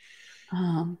PI.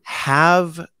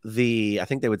 Have I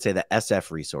think they would say the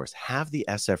SF resource, have the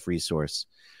SF resource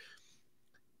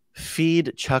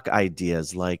feed Chuck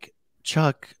ideas like,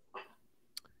 Chuck,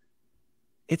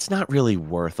 it's not really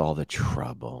worth all the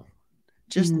trouble.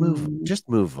 Just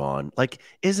move on. Like,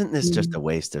 isn't this just a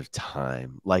waste of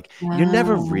time? Like, you're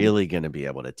never really going to be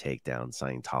able to take down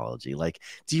Scientology. Like,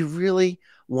 do you really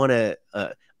want to,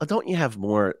 don't you have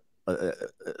more,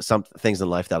 some things in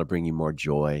life that'll bring you more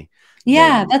joy?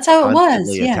 Yeah, that's how it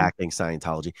was. Yeah. Attacking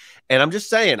Scientology. And I'm just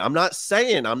saying,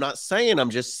 I'm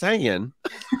just saying,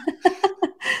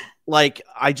 like,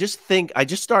 I just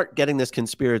start getting this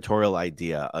conspiratorial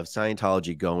idea of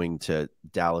Scientology going to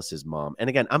Dallas's mom. And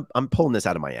again, I'm pulling this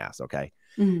out of my ass. Okay.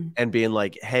 And being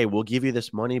like, hey, we'll give you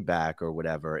this money back or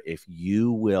whatever if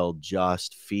you will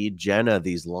just feed Jenna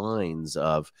these lines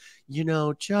of, you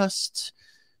know, just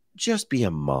be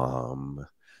a mom,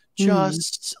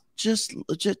 just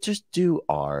do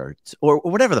art or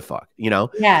whatever the fuck, you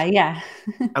know? Yeah.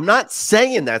 I'm not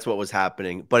saying that's what was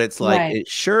happening, but it's like, it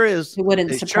sure is.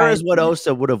 It sure is what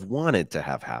OSA would have wanted to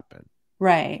have happen.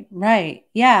 Right.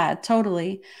 Yeah,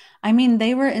 totally. I mean,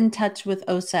 they were in touch with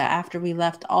OSA after we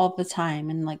left all the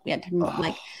time. And like, we had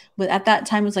to at that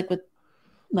time it was like with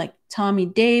like Tommy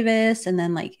Davis and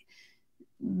then like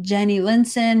Jenny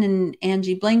Linson and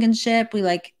Angie Blankenship.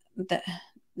 And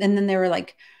then they were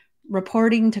like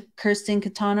reporting to Kirsten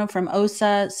Catano from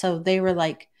OSA. So they were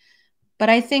like, but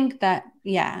I think that,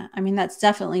 yeah, I mean, that's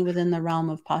definitely within the realm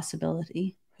of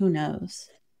possibility. Who knows?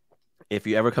 If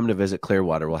you ever come to visit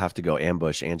Clearwater, we'll have to go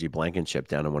ambush Angie Blankenship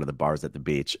down in one of the bars at the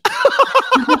beach.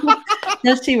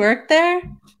 Does she work there?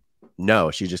 No,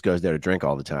 she just goes there to drink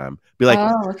all the time. Be like,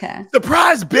 oh, okay.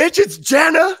 Surprise, bitch, it's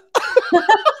Jenna.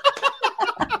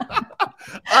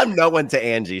 I'm no one to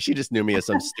Angie. She just knew me as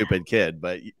some stupid kid,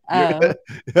 but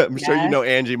I'm sure you know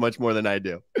Angie much more than I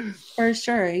do. For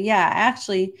sure. Yeah.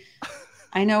 Actually,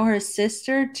 I know her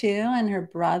sister too, and her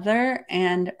brother,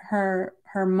 and her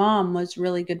mom was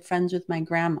really good friends with my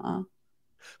grandma.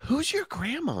 Who's your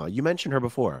grandma? You mentioned her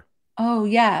before. Oh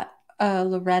yeah.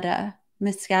 Loretta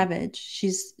Miscavige.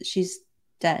 She's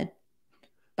dead.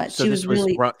 But so she was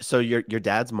really so your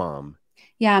dad's mom.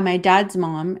 Yeah, my dad's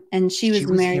mom. And she was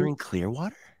married here in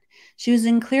Clearwater? She was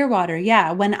in Clearwater,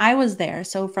 yeah, when I was there.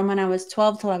 So from when I was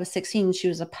 12 till I was 16, she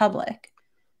was a public.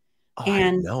 Oh, I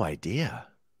had no idea.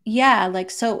 Yeah,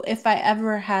 like, so if I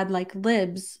ever had like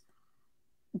libs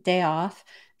day off,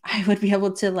 I would be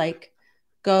able to like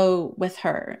go with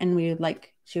her, and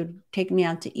she would take me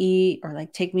out to eat or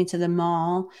like take me to the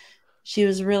mall. She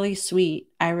was really sweet.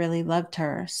 I really loved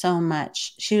her so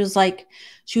much. She would like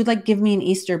give me an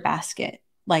Easter basket.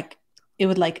 Like it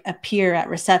would like appear at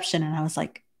reception, and I was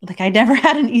like I never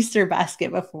had an Easter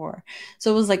basket before.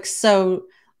 So it was like, so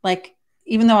like,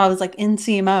 even though I was like in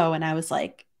CMO and I was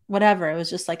like, whatever, it was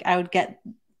just like, I would get,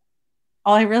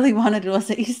 all I really wanted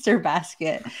was an Easter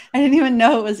basket. I didn't even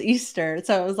know it was Easter.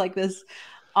 So it was like this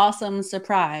awesome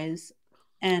surprise.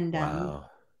 And wow.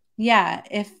 Yeah,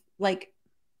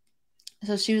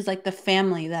 so she was like the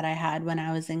family that I had when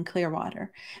I was in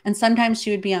Clearwater. And sometimes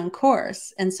she would be on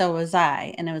course, and so was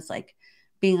I. And it was like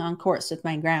being on course with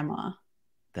my grandma.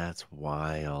 That's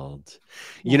wild.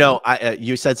 Yeah. You know,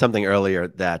 you said something earlier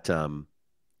that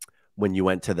when you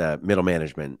went to the middle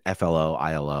management, FLO,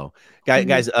 ILO,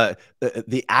 guys,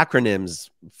 the acronyms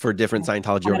for different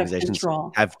Scientology organizations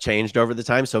have changed over the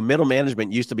time. So middle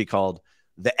management used to be called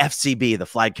the FCB, the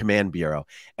Flag Command Bureau.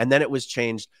 And then it was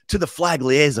changed to the Flag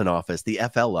Liaison Office, the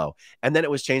FLO. And then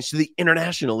it was changed to the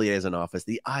International Liaison Office,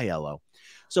 the ILO.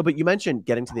 So, but you mentioned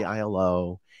getting to the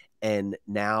ILO, and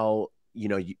now, you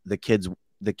know, the kids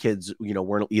the kids, you know,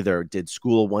 weren't either did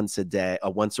school once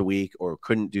a week, or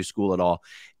couldn't do school at all.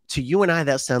 To you and I,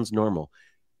 that sounds normal.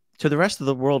 To the rest of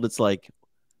the world, it's like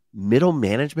middle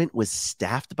management was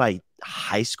staffed by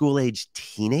high school age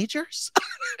teenagers.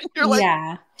 You're like,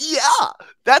 yeah,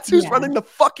 that's who's running the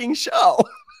fucking show.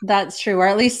 That's true, or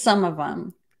at least some of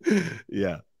them.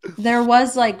 Yeah. There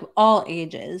was like all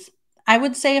ages. I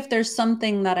would say if there's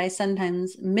something that I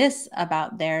sometimes miss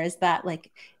about there is that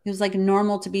like it was like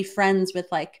normal to be friends with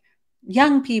like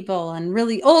young people and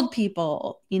really old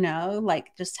people, you know,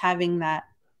 like just having that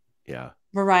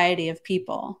variety of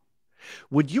people.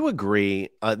 Would you agree?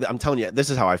 I'm telling you, this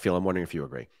is how I feel. I'm wondering if you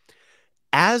agree.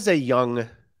 As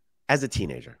a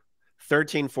teenager,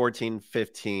 13, 14,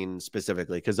 15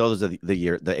 specifically, because those are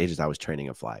the ages I was training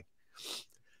a flag.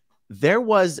 There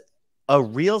was a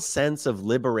real sense of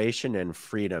liberation and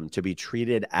freedom to be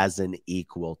treated as an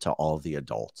equal to all the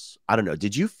adults. I don't know.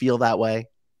 Did you feel that way?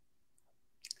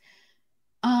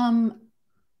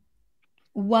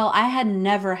 Well, I had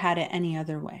never had it any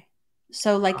other way.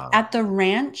 So like at the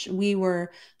ranch, we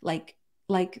were like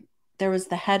there was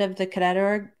the head of the cadet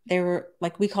org. They were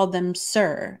like, we called them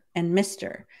sir and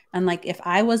Mr. And like, if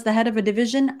I was the head of a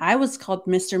division, I was called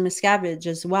Mr. Miscavige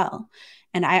as well.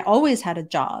 And I always had a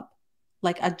job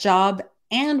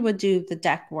and would do the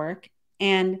deck work.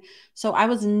 And so I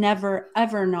was never,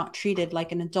 ever not treated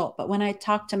like an adult. But when I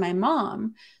talked to my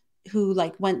mom, who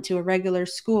like went to a regular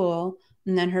school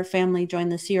and then her family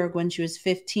joined the Sea Org when she was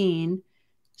 15,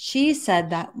 she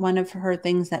said that one of her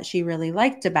things that she really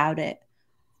liked about it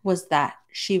was that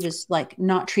she was like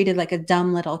not treated like a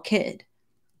dumb little kid,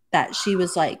 that she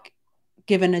was like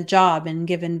given a job and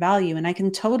given value. And I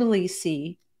can totally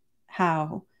see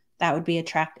how that would be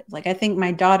attractive. Like, I think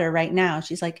my daughter right now,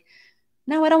 she's like,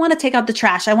 no, I don't want to take out the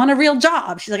trash. I want a real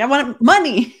job. She's like, I want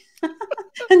money.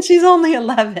 And she's only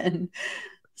 11.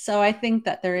 So I think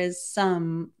that there is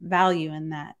some value in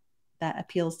that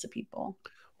appeals to people.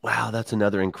 Wow, that's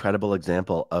another incredible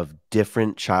example of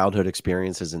different childhood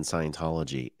experiences in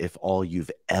Scientology. If all you've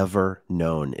ever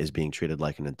known is being treated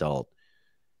like an adult,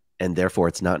 and therefore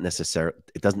it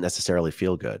doesn't necessarily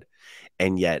feel good.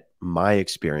 And yet my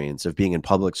experience of being in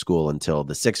public school until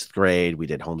the 6th grade, we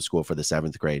did homeschool for the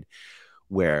 7th grade,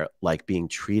 where like being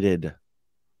treated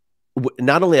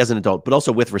not only as an adult, but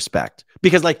also with respect,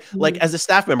 because like as a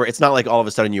staff member, it's not like all of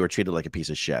a sudden you were treated like a piece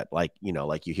of shit. Like, you know,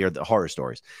 like you hear the horror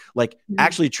stories, like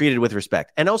actually treated with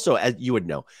respect. And also, as you would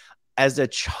know, as a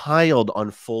child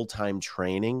on full-time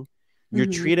training, you're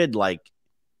treated like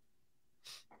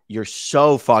you're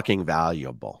so fucking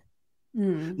valuable.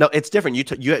 No, it's different.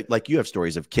 You have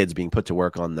stories of kids being put to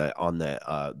work on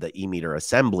the e-meter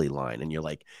assembly line, and you're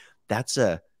like, that's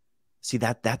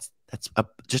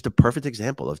just a perfect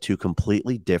example of two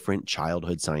completely different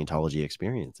childhood Scientology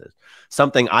experiences.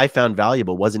 Something I found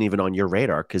valuable wasn't even on your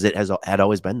radar because it had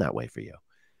always been that way for you.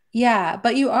 Yeah,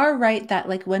 but you are right that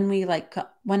like when we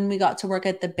got to work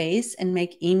at the base and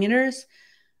make e-meters,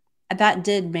 that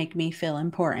did make me feel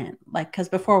important. Like, because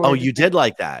before you did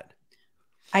like that.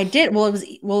 I did.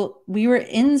 Well, we were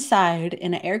inside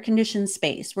in an air-conditioned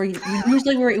space where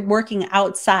usually we're working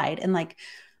outside and like,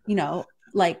 you know,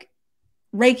 like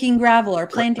raking gravel or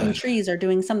planting trees or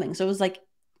doing something. So it was like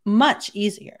much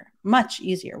easier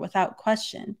without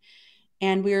question.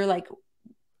 And we were like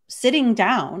sitting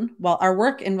down. Well, our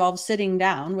work involved sitting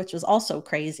down, which was also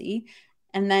crazy.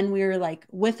 And then we were like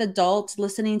with adults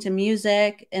listening to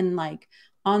music and like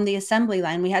on the assembly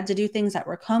line, we had to do things that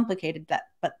were complicated,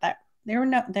 but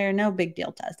they're no big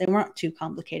deal to us. They weren't too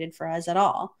complicated for us at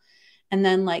all. And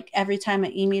then like every time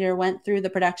an e-meter went through the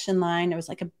production line, there was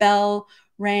like a bell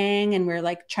rang and we're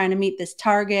like trying to meet this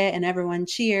target and everyone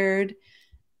cheered.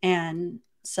 And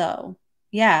so,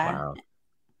 yeah. Wow.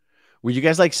 Were you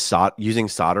guys like using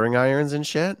soldering irons and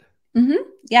shit?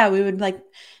 Yeah, we would like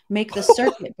make the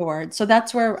circuit board. So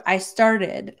that's where I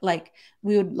started. Like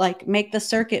we would like make the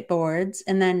circuit boards,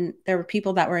 and then there were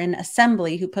people that were in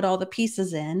assembly who put all the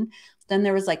pieces in. Then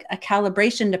there was like a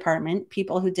calibration department,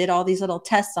 people who did all these little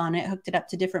tests on it, hooked it up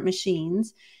to different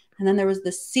machines. And then there was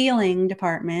the sealing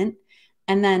department.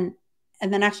 And then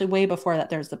actually way before that,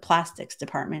 there's the plastics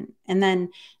department. And then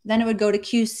it would go to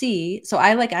QC. So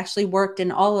I like actually worked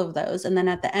in all of those. And then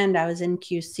at the end I was in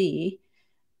QC.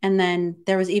 And then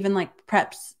there was even like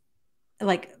preps,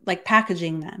 like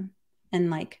packaging them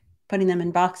and like putting them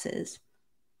in boxes.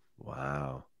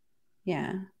 Wow.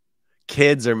 Yeah.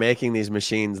 Kids are making these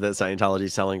machines that Scientology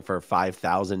is selling for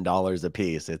 $5,000 a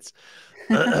piece. It's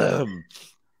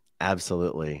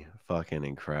absolutely fucking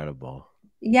incredible.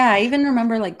 Yeah, I even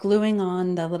remember like gluing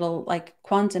on the little like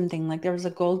quantum thing. Like there was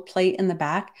a gold plate in the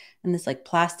back and this like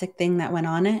plastic thing that went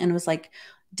on it. And it was like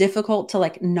difficult to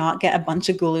like not get a bunch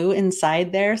of glue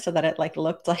inside there so that it like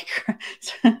looked like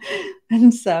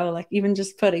and so like even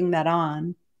just putting that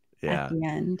on at the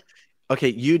end. Okay,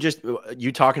 you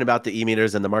talking about the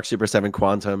e-meters and the Mark Super 7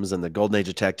 quantums and the golden age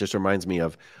of tech just reminds me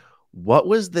of, what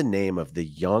was the name of the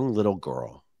young little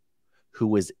girl who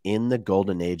was in the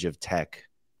golden age of tech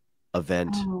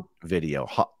event video?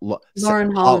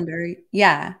 Lauren Hollender.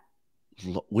 Yeah.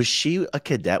 Was she a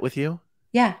cadet with you?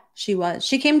 Yeah, she was.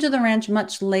 She came to the ranch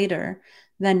much later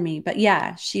than me, but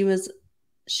yeah, she was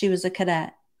a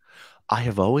cadet. I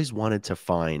have always wanted to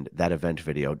find that event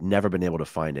video, never been able to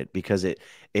find it, because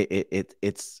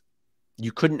it's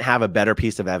you couldn't have a better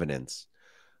piece of evidence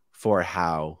for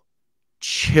how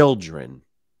children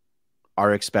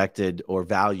are expected or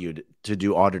valued to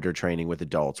do auditor training with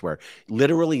adults, where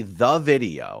literally the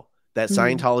video that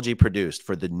Scientology produced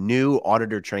for the new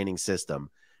auditor training system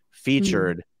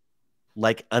featured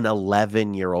like an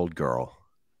 11-year-old girl.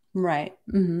 Right.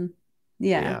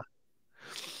 Yeah.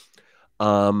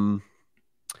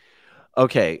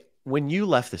 Okay. When you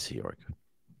left the Sea Org,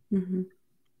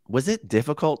 was it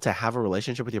difficult to have a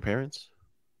relationship with your parents?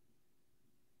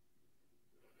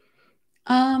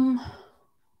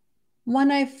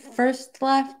 When I first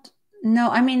left, no,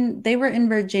 I mean, they were in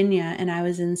Virginia and I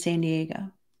was in San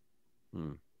Diego.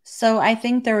 So I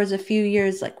think there was a few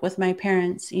years like with my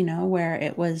parents, you know, where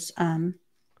it was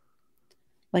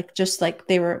like just like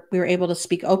we were able to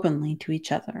speak openly to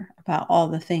each other about all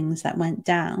the things that went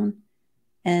down.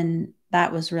 And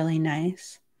that was really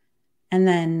nice. And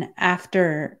then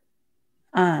after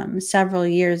several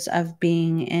years of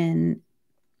being in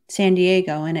San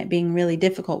Diego and it being really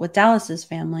difficult with Dallas's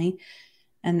family,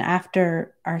 and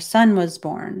after our son was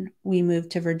born, we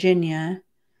moved to Virginia,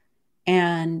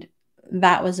 and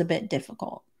that was a bit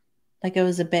difficult. Like it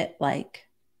was a bit like,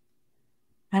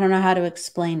 I don't know how to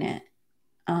explain it.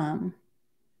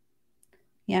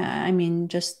 Yeah, I mean,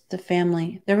 just the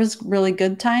family. There was really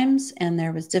good times and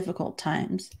there was difficult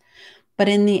times. But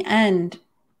in the end,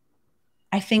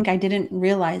 I think I didn't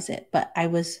realize it, but I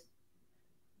was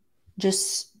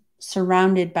just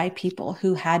surrounded by people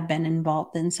who had been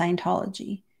involved in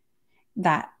Scientology,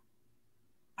 that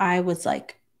I was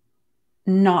like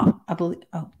not a believer.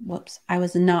 Oh, whoops. I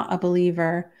was not a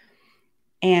believer.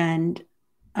 And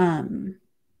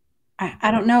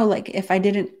I don't know, like if I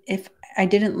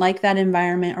didn't like that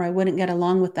environment or I wouldn't get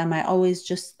along with them, I always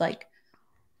just like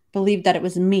believed that it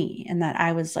was me and that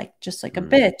I was like just like a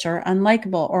bitch or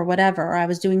unlikable or whatever, or I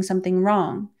was doing something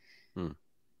wrong.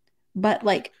 But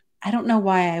like I don't know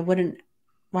why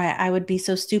I would be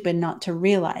so stupid not to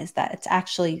realize that it's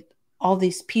actually all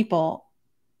these people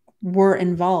were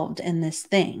involved in this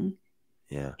thing.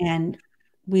 Yeah. And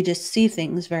we just see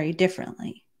things very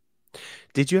differently.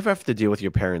 Did you ever have to deal with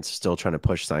your parents still trying to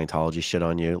push Scientology shit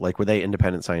on you? Like, were they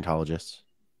independent Scientologists?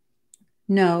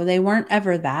 No, they weren't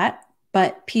ever that.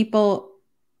 But people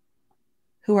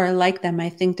who are like them, I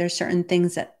think there's certain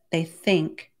things that they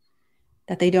think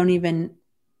that they don't even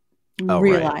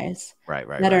realize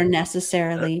that are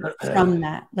necessarily from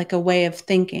that, like a way of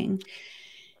thinking.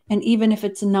 And even if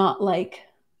it's not like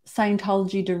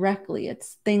Scientology directly,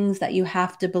 it's things that you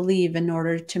have to believe in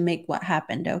order to make what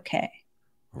happened okay.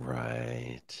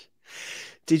 Right.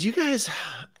 Did you guys,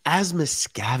 as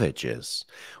Miscaviges,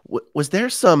 was there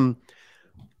some,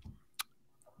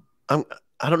 I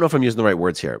don't know if I'm using the right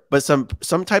words here, but some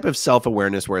type of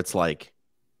self-awareness where it's like,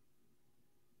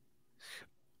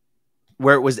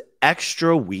 where it was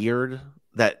extra weird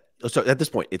that, so at this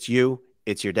point, it's you,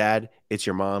 it's your dad, it's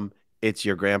your mom, it's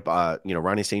your grandpa, you know,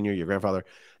 Ronnie Sr., your grandfather.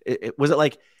 Was it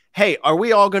like, hey, are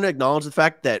we all going to acknowledge the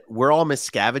fact that we're all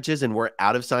Miscaviges and we're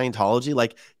out of Scientology?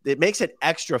 Like, it makes it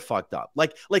extra fucked up.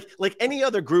 Like any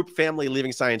other group family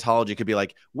leaving Scientology could be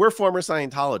like, we're former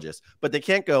Scientologists, but they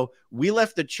can't go, we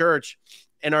left the church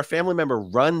and our family member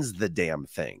runs the damn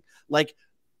thing. Like,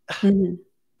 I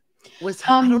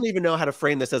don't even know how to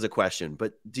frame this as a question,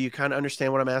 but do you kind of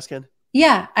understand what I'm asking?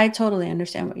 Yeah, I totally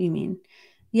understand what you mean.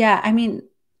 Yeah, I mean,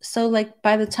 so like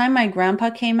by the time my grandpa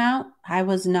came out, I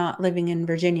was not living in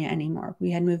Virginia anymore.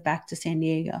 We had moved back to San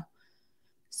Diego.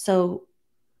 So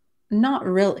not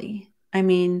really. I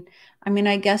mean,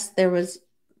 I guess there was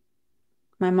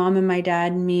my mom and my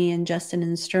dad, me and Justin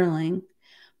and Sterling.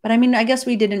 But I mean, I guess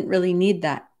we didn't really need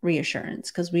that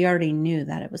reassurance because we already knew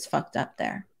that it was fucked up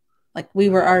there. Like we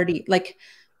were already like,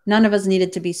 none of us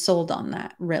needed to be sold on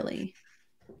that, really.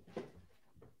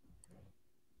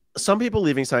 Some people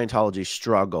leaving Scientology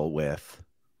struggle with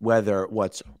whether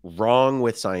what's wrong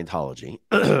with Scientology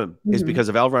is because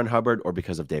of L. Ron Hubbard or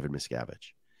because of David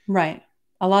Miscavige. Right.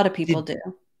 A lot of people do.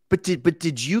 But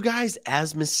did you guys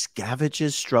as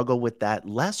Miscaviges struggle with that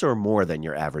less or more than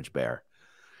your average bear?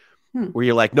 Were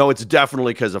you like, no, it's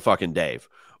definitely because of fucking Dave?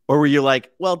 Or were you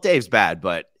like, well, Dave's bad,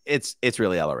 but it's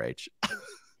really LRH?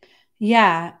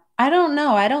 Yeah, I don't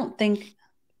know. I don't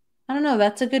know.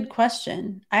 That's a good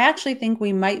question. I actually think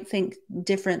we might think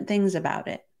different things about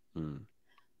it.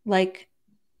 Like,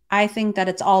 I think that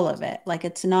it's all of it. Like,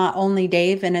 it's not only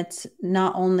Dave and it's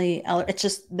not only, it's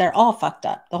just, they're all fucked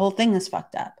up. The whole thing is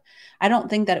fucked up. I don't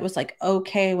think that it was like,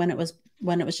 okay, when it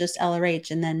was just LRH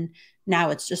and then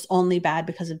now it's just only bad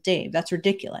because of Dave. That's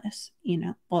ridiculous. You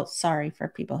know, well, sorry for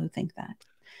people who think that.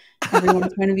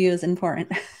 Everyone's point of view is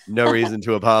important. No reason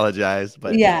to apologize,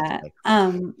 but yeah.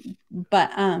 I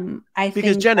because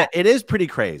think Jenna, it is pretty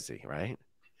crazy, right?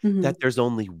 Mm-hmm. That there's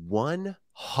only one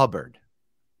Hubbard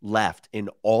left in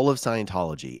all of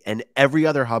Scientology, and every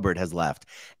other Hubbard has left,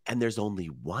 and there's only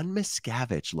one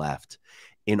Miscavige left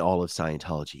in all of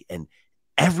Scientology, and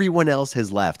everyone else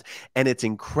has left. And it's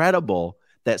incredible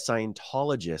that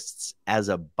Scientologists as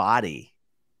a body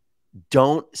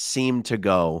don't seem to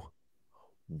go,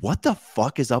 what the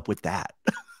fuck is up with that?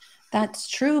 That's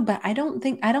true, but I don't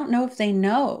know if they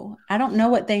know. I don't know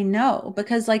what they know,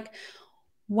 because like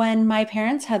when my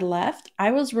parents had left,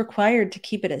 I was required to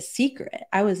keep it a secret.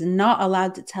 I was not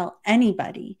allowed to tell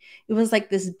anybody. It was like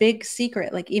this big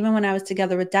secret. Like even when I was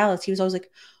together with Dallas, he was always like,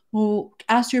 well,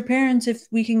 ask your parents if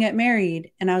we can get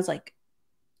married. And I was like,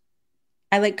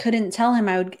 I like couldn't tell him.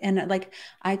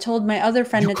 I told my other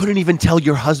friend. You couldn't even tell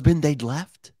your husband they'd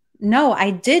left? No, I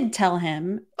did tell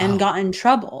him and got in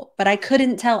trouble, but I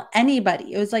couldn't tell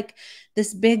anybody. It was like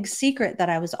this big secret that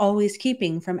I was always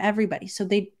keeping from everybody. So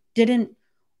they didn't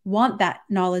want that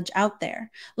knowledge out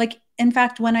there. Like, in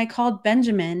fact, when I called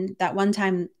Benjamin that one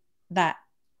time that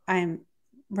I'm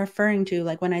referring to,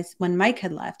 like when Mike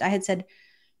had left, I had said,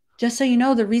 just so you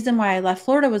know, the reason why I left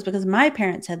Florida was because my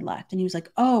parents had left. And he was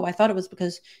like, oh, I thought it was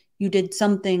because you did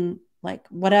something like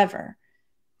whatever.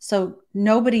 So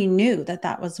nobody knew that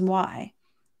that was why.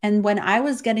 And when I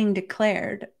was getting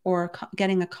declared or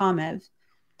getting a ComEv,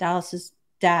 Dallas's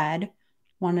dad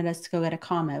wanted us to go get a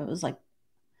ComEv. It was like,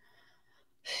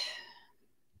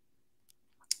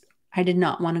 I did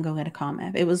not want to go get a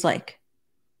ComEv. It was like,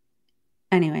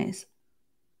 anyways.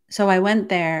 So I went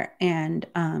there and,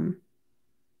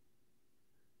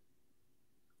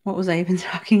 what was I even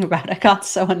talking about? I got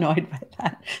so annoyed by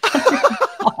that.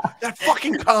 That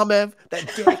fucking ComEv.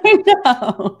 That dick. I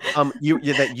know.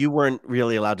 You weren't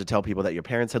really allowed to tell people that your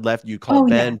parents had left. You called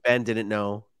Ben. Yeah. Ben didn't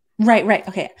know. Right.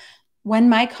 Okay. When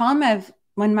mine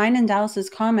and Dallas's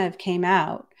ComEv came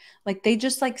out, like they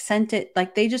just like sent it,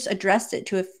 like they just addressed it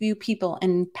to a few people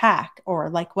in PAC or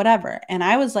like whatever. And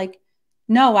I was like,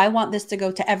 no, I want this to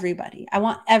go to everybody. I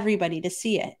want everybody to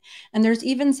see it. And there's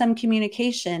even some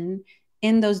communication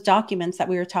in those documents that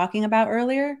we were talking about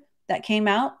earlier that came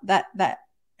out that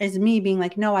is me being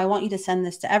like, no, I want you to send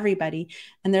this to everybody.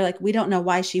 And they're like, we don't know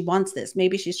why she wants this.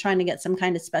 Maybe she's trying to get some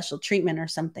kind of special treatment or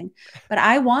something. But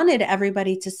I wanted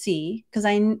everybody to see, because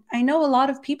I know a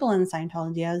lot of people in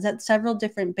Scientology. I was at several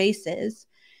different bases,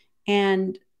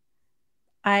 and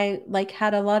I like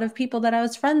had a lot of people that I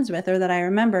was friends with or that I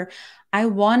remember. I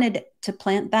wanted to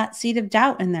plant that seed of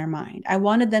doubt in their mind. I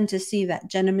wanted them to see that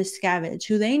Jenna Miscavige,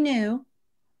 who they knew,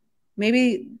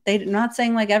 maybe they're not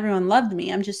saying like everyone loved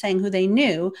me. I'm just saying who they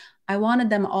knew. I wanted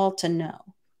them all to know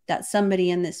that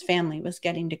somebody in this family was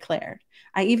getting declared.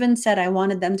 I even said I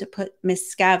wanted them to put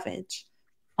Miscavige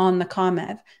on the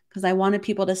ComEv because I wanted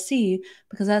people to see,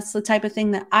 because that's the type of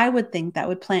thing that I would think that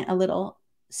would plant a little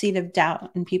seed of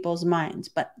doubt in people's minds.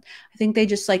 But I think they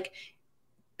just like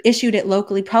issued it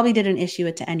locally, probably didn't issue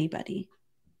it to anybody.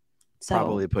 So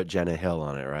probably put Jenna Hill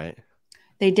on it, right?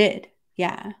 They did.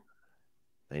 Yeah.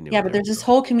 Yeah, but there's this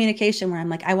whole communication where I'm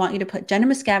like, I want you to put Jenna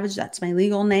Miscavige, that's my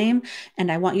legal name,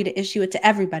 and I want you to issue it to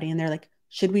everybody. And they're like,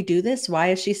 should we do this?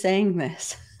 Why is she saying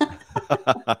this?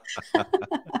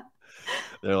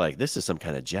 They're like, this is some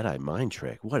kind of Jedi mind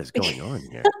trick. What is going on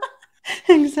here?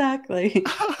 Exactly.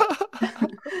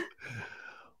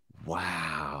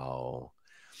 Wow.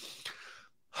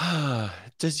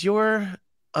 Does your,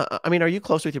 I mean, are you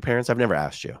close with your parents? I've never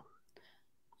asked you.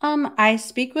 I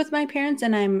speak with my parents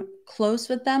and I'm close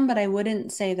with them, but I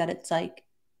wouldn't say that it's like,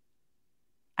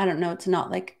 I don't know, it's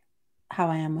not like how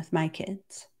I am with my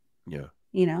kids. Yeah.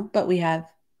 You know, but we have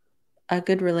a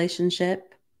good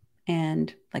relationship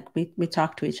and like we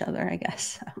talk to each other, I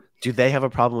guess. So. Do they have a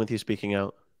problem with you speaking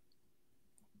out?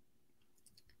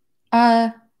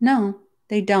 No,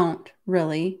 they don't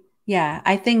really. Yeah,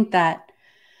 I think that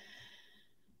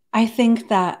I think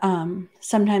that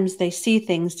sometimes they see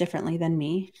things differently than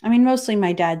me. I mean, mostly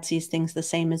my dad sees things the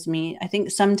same as me. I think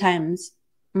sometimes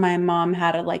my mom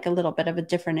had a little bit of a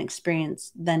different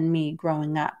experience than me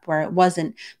growing up, where it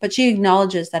wasn't, but she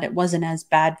acknowledges that it wasn't as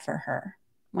bad for her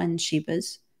when she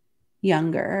was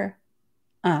younger.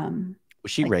 Was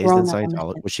she Like raised in growing up on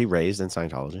Scientology? the Was she raised in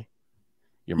Scientology?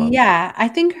 Your mom? Yeah, I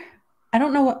think I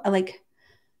don't know what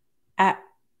at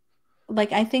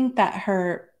I think that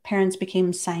her parents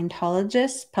became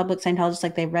Scientologists, public Scientologists,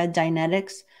 like they read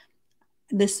Dianetics.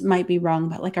 This might be wrong,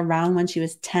 but like around when she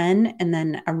was 10 and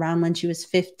then around when she was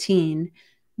 15,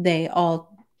 they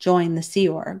all joined the Sea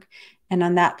Org. And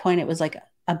on that point, it was like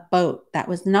a boat that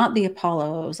was not the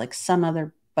Apollo, it was like some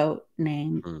other boat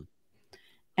name. Mm.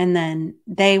 And then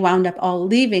they wound up all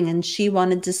leaving and she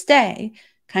wanted to stay,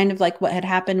 kind of like what had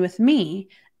happened with me.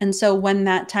 And so when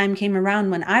that time came around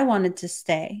when I wanted to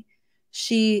stay,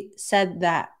 she said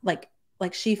that like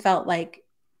she felt like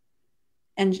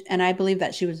and I believe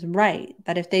that she was right,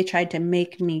 that if they tried to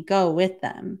make me go with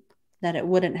them, that it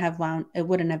wouldn't have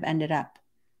ended up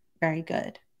very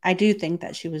good. I do think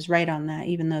that she was right on that,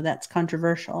 even though that's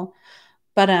controversial.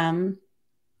 But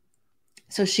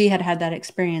so she had had that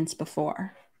experience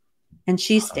before. And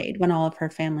she stayed when all of her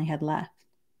family had left.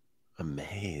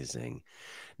 Amazing.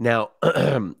 Now,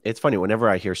 it's funny whenever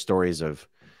I hear stories of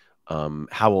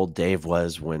how old Dave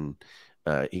was when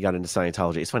he got into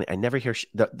Scientology. It's funny. I never hear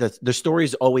the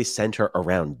stories always center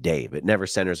around Dave. It never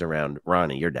centers around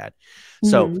Ronnie, your dad.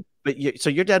 So, Mm-hmm. so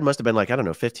your dad must have been like, I don't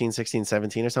know, 15, 16,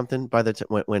 17 or something by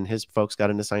the when his folks got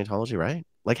into Scientology, right?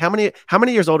 Like how many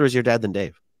years older is your dad than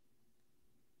Dave?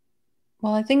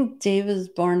 Well, I think Dave was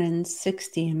born in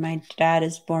 60 and my dad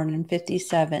is born in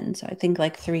 57. So I think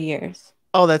like 3 years.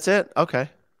 Oh, that's it. Okay.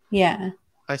 Yeah.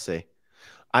 I see.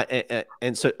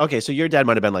 And so, okay. So your dad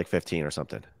might've been like 15 or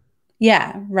something.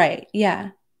 Yeah. Right. Yeah.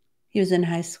 He was in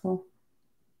high school.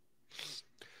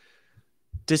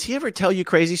 Does he ever tell you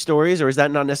crazy stories or is that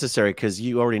not necessary? Cause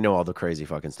you already know all the crazy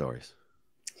fucking stories.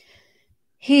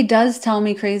 He does tell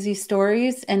me crazy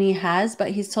stories and he has,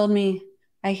 but he's told me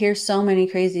I hear so many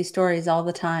crazy stories all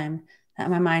the time that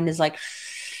my mind is like,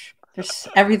 shh,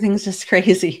 everything's just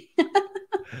crazy.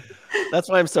 That's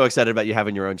why I'm so excited about you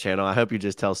having your own channel. I hope you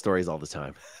just tell stories all the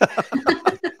time.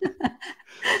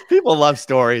 People love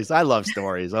stories. I love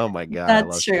stories. Oh my God. I That's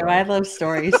love true. I stories. love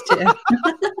stories too.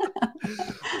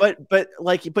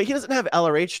 But he doesn't have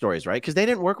LRH stories, right? Because they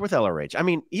didn't work with LRH. I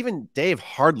mean, even Dave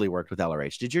hardly worked with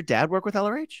LRH. Did your dad work with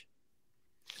LRH?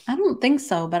 I don't think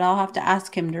so, but I'll have to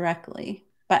ask him directly.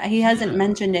 But he hasn't Yeah.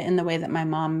 mentioned it in the way that my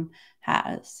mom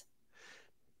has.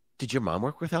 Did your mom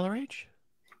work with LRH?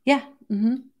 Yeah.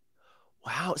 Hmm.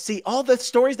 Wow. See, all the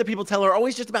stories that people tell are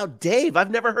always just about Dave.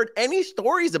 I've never heard any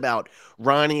stories about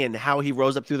Ronnie and how he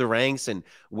rose up through the ranks. And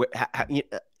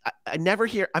I've never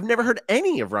heard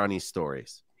any of Ronnie's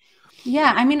stories.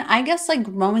 Yeah. I mean, I guess like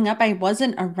growing up, I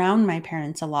wasn't around my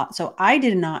parents a lot. So I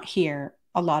did not hear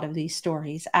a lot of these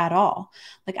stories at all.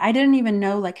 Like I didn't even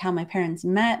know like how my parents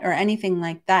met or anything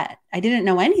like that. I didn't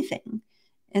know anything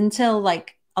until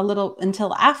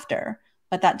until after,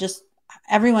 but that just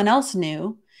everyone else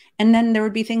knew. And then there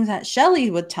would be things that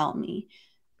Shelly would tell me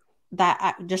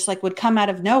that just like would come out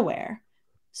of nowhere.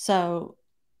 So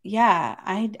yeah,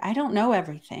 I don't know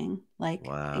everything. Like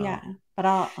yeah, Wow. but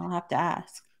I'll have to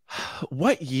ask.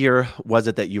 What year was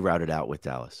it that you routed out with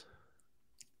Dallas?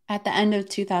 At the end of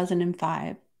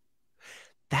 2005.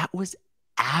 That was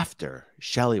after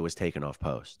Shelly was taken off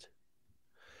post.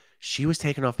 She was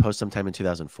taken off post sometime in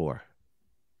 2004.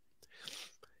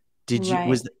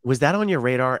 Right. Was that on your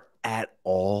radar at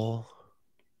all?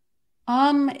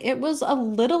 It was a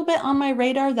little bit on my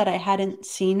radar that I hadn't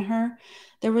seen her.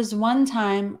 There was one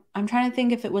time, I'm trying to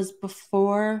think if it was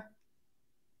before,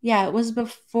 yeah, it was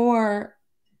before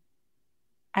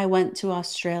I went to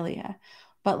Australia.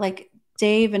 But like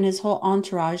Dave and his whole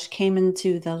entourage came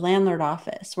into the landlord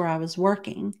office where I was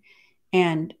working,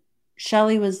 and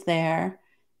Shelly was there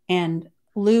and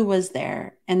Lou was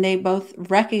there, and they both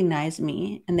recognized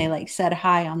me and they like said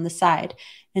hi on the side.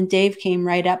 And Dave came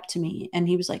right up to me and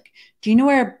he was like, "Do you know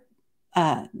where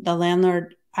the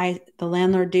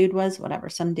landlord dude was? Whatever,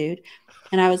 some dude."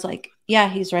 And I was like, "Yeah,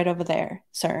 he's right over there,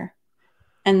 sir."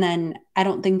 And then I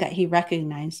don't think that he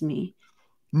recognized me.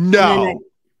 And then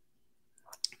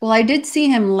No. I did see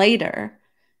him later.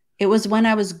 It was when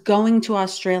I was going to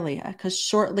Australia, because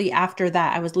shortly after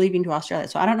that, I was leaving to Australia.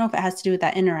 So I don't know if it has to do with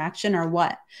that interaction or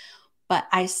what, but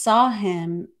I saw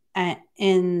him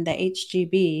in the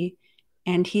HGB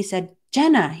and he said,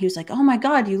 "Jenna," he was like, "Oh my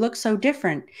God, you look so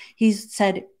different." He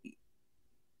said,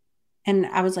 And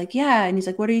I was like, yeah. And he's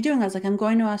like, what are you doing? I was like, I'm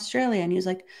going to Australia. And he was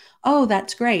like, oh,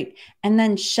 that's great. And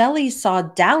then Shelly saw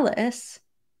Dallas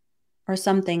or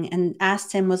something and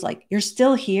asked him, was like, you're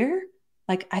still here?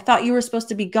 Like, I thought you were supposed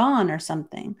to be gone or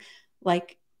something.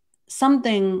 Like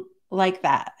something like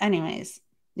that. Anyways,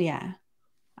 yeah,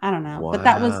 I don't know. But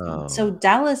that was, so Wow.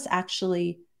 Dallas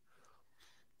actually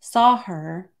saw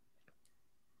her,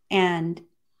 and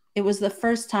it was the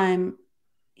first time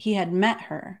he had met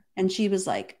her. And she was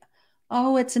like,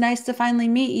 oh, it's nice to finally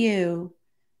meet you.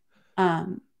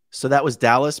 Um, So that was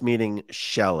Dallas meeting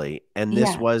Shelly. And this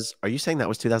yeah. was, are you saying that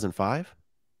was 2005?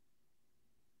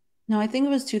 No, I think it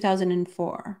was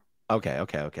 2004. Okay,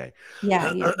 okay, okay.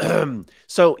 Yeah, yeah.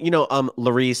 So,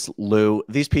 Larice, Lou,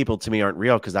 these people to me aren't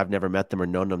real because I've never met them or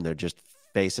known them. They're just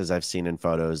faces I've seen in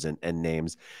photos and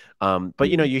names. But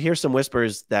Mhm. you hear some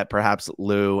whispers that perhaps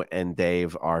Lou and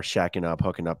Dave are shacking up,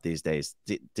 hooking up these days.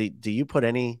 Do you put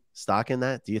any stock in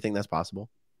that? Do you think that's possible?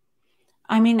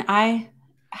 I mean, I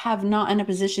have not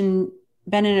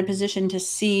been in a position to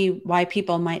see why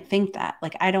people might think that.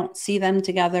 Like, I don't see them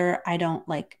together. I don't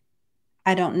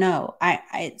know.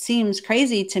 It seems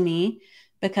crazy to me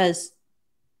because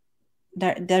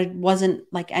there wasn't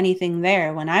like anything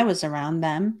there when I was around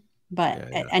them, but Yeah,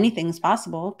 yeah, anything's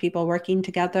possible. People working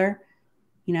together,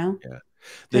 you know, yeah.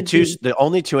 could be. The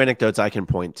only two anecdotes I can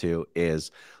point to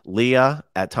is Leah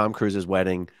at Tom Cruise's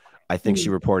wedding. I think she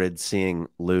Mhm. reported seeing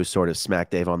Lou sort of smack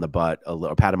Dave on the butt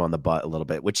or pat him on the butt a little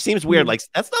bit, which seems weird. Mhm. Like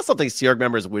that's not something Sea Org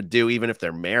members would do, even if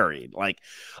they're married. Like,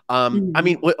 I Mhm.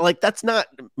 mean, like that's not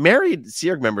married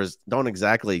Sea Org members don't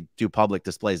exactly do public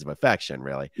displays of affection,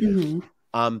 really. Mhm.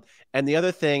 Um, and the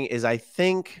other thing is, I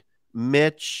think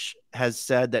Mitch has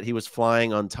said that he was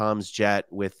flying on Tom's jet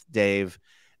with Dave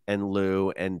and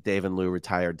Lou, and Dave and Lou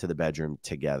retired to the bedroom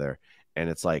together. And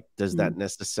it's like, does that Mhm.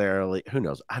 necessarily? Who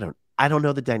knows? I don't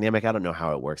know the dynamic. I don't know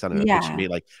how it works. I don't know. Picture Yeah, me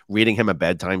like reading him a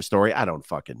bedtime story. I don't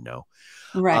fucking know.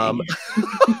 right. Um,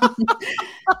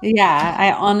 Yeah,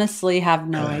 I honestly have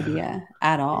no idea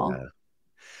at all.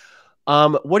 yeah.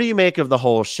 What do you make of the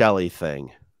whole Shelly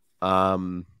thing?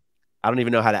 Um, I don't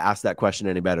even know how to ask that question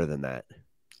any better than that.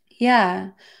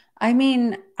 Yeah. I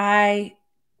mean, I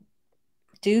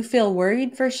do feel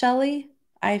worried for Shelly.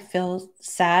 I feel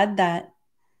sad that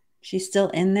she's still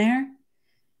in there.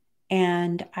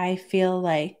 And I feel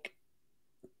like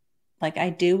I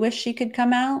do wish she could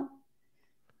come out.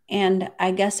 And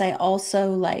I guess I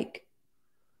also like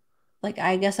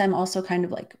I guess I'm also kind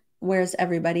of like, where's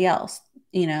everybody else?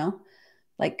 You know?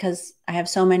 Like, because I have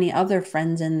so many other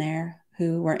friends in there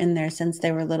who were in there since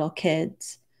they were little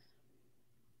kids,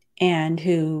 and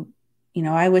who,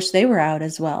 I wish they were out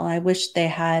as well. I wish they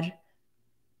had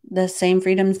the same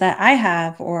freedoms that I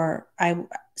have,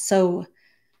 so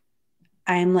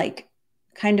I'm like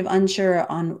kind of unsure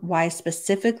on why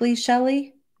specifically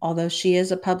Shelly, although she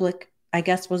is I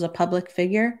guess was a public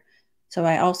figure. So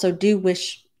I also do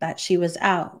wish that she was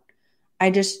out. I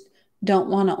just don't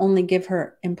want to only give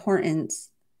her importance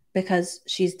because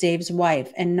she's Dave's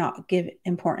wife and not give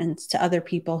importance to other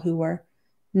people who were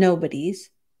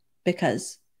nobodies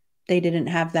because they didn't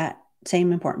have that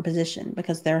same important position,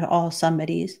 because they're all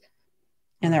somebodies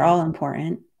and they're Right. all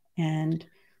important, and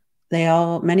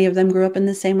many of them grew up in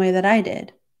the same way that I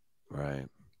did Right.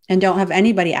 and don't have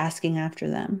anybody asking after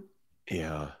them.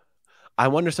 Yeah. I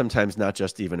wonder sometimes not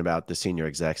just even about the senior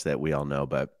execs that we all know,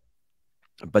 but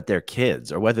their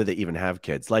kids or whether they even have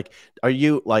kids. Like, are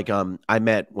you like I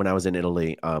met when I was in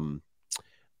Italy,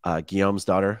 Guillaume's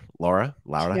daughter, Kiara.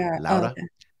 Oh, Laura. okay.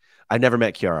 I've never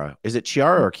met Chiara. Is it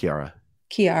Chiara or Chiara?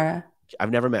 Kiara.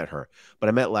 I've never met her, but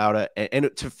I met Laura.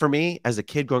 For me, as a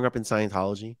kid growing up in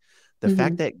Scientology, the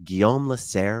fact Mm-hmm. that Guillaume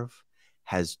Leserve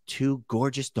has two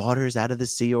gorgeous daughters out of the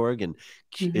Sea Org, and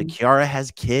Mm-hmm. Chiara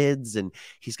has kids, and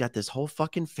he's got this whole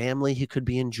fucking family he could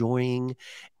be enjoying.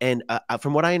 And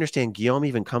from what I understand, Guillaume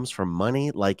even comes from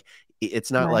money. Like,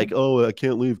 it's not like, Right. oh, I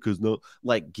can't leave because no,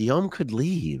 like Guillaume could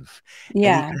leave and he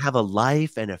Yeah. could have a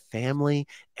life and a family,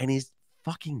 and he's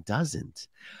fucking doesn't.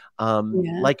 Yeah.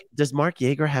 Like, does Mark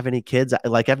Yeager have any kids?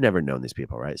 Like, I've never known these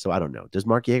people, right? So I don't know. Does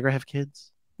Mark Yeager have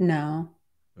kids? No,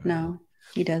 Right. no,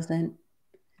 he doesn't.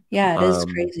 Yeah, it is Um,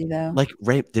 crazy though. like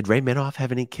did Ray Minoff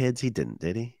have any kids? He didn't,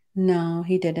 did he? No,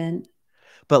 he didn't.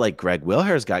 But like Greg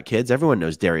Wilhare's got kids. Everyone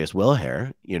knows Darius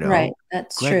Wilhere, you Right. know.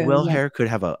 That's Greg true. Yeah. Wilhere could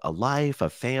have a life, a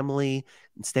family.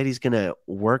 Instead, he's gonna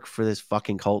work for this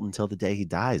fucking cult until the day he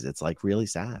dies. It's like really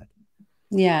sad.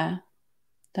 Yeah.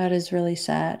 That is really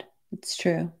sad. It's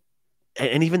true.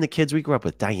 And even the kids we grew up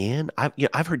with, Diane,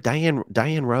 I've heard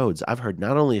Diane Rhodes. I've heard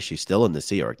not only is she still in the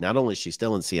Sea Org, not only is she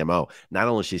still in CMO, not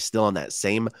only is she still on that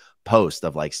same post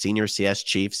of like senior CS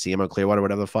chief, CMO Clearwater,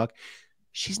 whatever the fuck.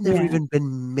 She's never Yeah. even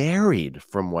been married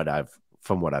from what I've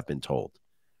been told.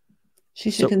 She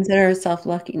should So- consider herself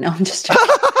lucky. No, I'm just joking.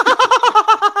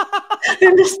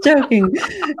 I'm just joking.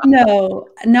 No,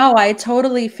 I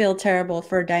totally feel terrible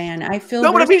for Diane. I feel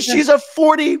No, but I worse mean, for- she's a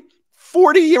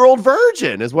 40-year-old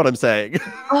virgin is what I'm saying.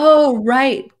 Oh,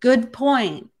 right. Good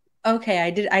point. Okay, I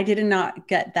did not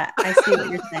get that. I see what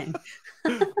you're saying.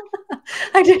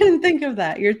 I didn't think of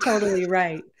that. You're totally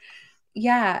right.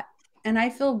 Yeah. And I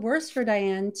feel worse for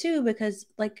Diane too, because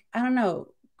like, I don't know,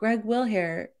 Greg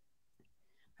Wilhere,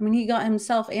 I mean, he got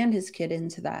himself and his kid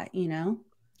into that, you know?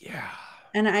 Yeah.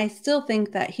 And I still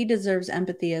think that he deserves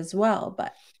empathy as well.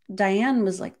 But Diane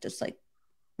was like just like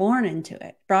born into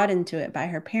it, brought into it by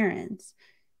her parents,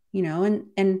 you know,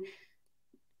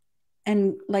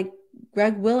 and like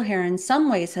Greg Wilhere in some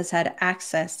ways has had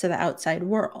access to the outside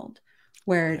world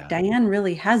where Yeah. Diane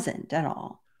really hasn't at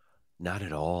all. Not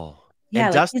at all. Yeah,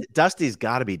 And like Dusty's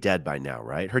got to be dead by now,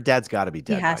 right? Her dad's got to be he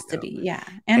dead has by to now. be, yeah.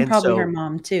 And probably her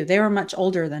mom too. They were much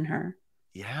older than her.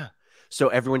 Yeah. So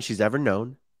everyone she's ever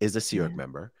known is a Sea Org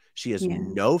member. She has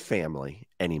no family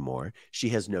anymore. She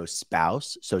has no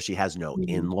spouse, so she has no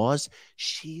in-laws.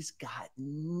 She's got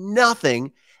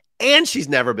nothing, and she's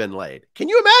never been laid. Can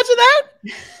you imagine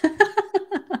that?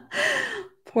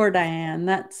 Poor Diane.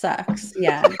 That sucks.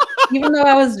 Yeah. Even though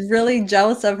I was really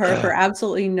jealous of her for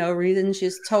absolutely no reason,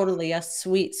 she's totally a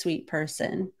sweet, sweet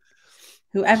person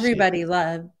who everybody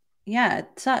loved. Yeah, it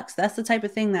sucks. That's the type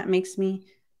of thing that makes me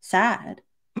sad.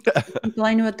 People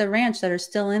I knew at the ranch that are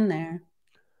still in there.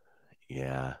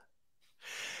 Yeah.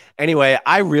 Anyway,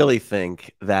 I really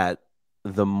think that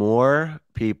the more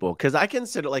people, because I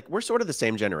consider like we're sort of the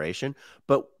same generation,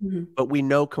 but we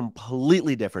know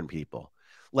completely different people.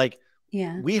 Like,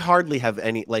 we hardly have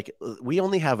any, like, we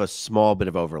only have a small bit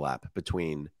of overlap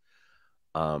between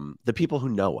the people who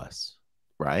know us,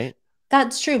 right?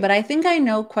 That's true, but I think I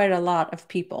know quite a lot of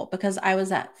people because I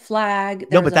was at Flag.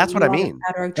 No, but that's what I mean.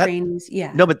 Trainings.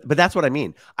 Yeah. No, but that's what I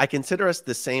mean. I consider us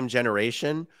the same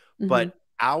generation, but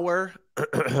our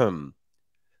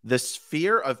the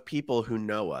sphere of people who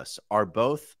know us are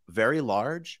both very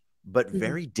large, but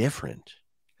very different.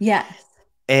 Yes.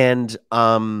 And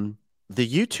the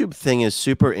YouTube thing is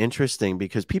super interesting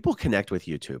because people connect with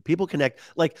YouTube. People connect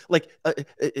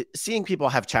seeing people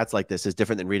have chats like this is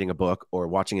different than reading a book or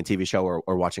watching a TV show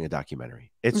or watching a documentary.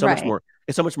 It's so much more.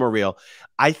 It's so much more real.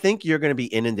 I think you're going to be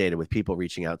inundated with people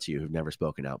reaching out to you who've never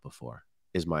spoken out before.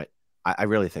 I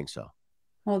really think so.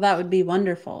 Well, that would be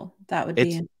wonderful. That would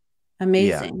be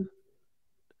amazing.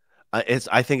 Yeah.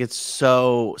 I think it's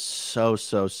so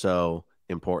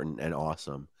important and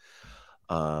awesome.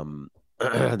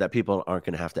 That people aren't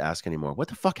going to have to ask anymore. What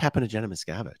the fuck happened to Jenna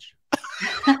Miscavige?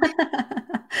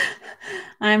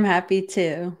 I'm happy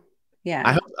too.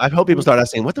 Yeah. I hope people start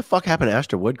asking, what the fuck happened to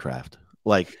Astra Woodcraft?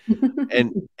 Like,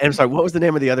 and I'm sorry, what was the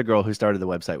name of the other girl who started the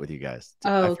website with you guys?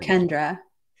 Oh, Kendra.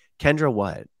 Kendra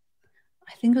what?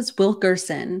 I think it was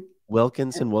Wilkerson.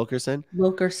 Wilkerson,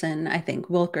 I think.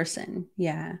 Wilkerson.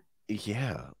 Yeah.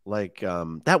 Yeah. Like,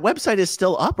 that website is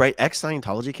still up, right?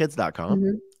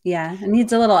 Scientologykids.com. Yeah, it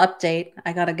needs a little update.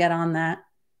 I got to get on that.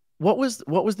 What was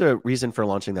the reason for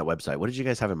launching that website? What did you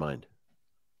guys have in mind?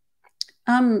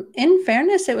 In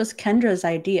fairness, it was Kendra's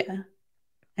idea,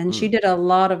 and she did a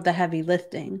lot of the heavy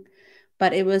lifting.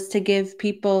 But it was to give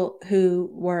people who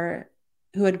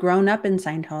had grown up in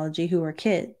Scientology, who were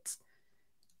kids,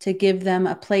 to give them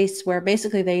a place where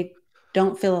basically they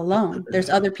don't feel alone. There's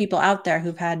other people out there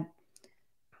who've had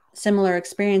similar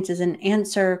experiences and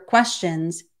answer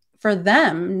questions for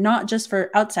them, not just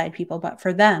for outside people, but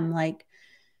for them. Like,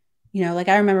 you know, like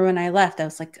I remember when I left, I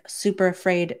was like super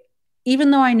afraid,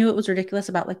 even though I knew it was ridiculous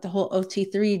about like the whole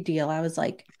OT3 deal. I was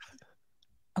like,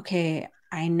 okay,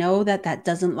 I know that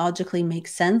doesn't logically make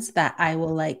sense, that I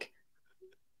will like,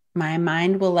 my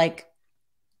mind will like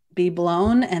be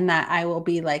blown and that I will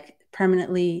be like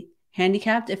permanently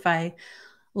handicapped if I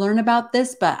learn about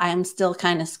this, but I'm still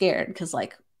kind of scared because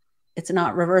like, it's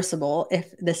not reversible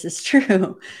if this is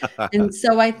true. And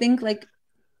so I think like,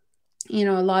 you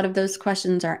know, a lot of those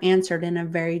questions are answered in a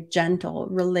very gentle,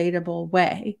 relatable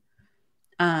way.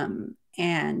 And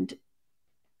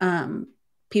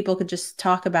people could just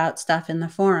talk about stuff in the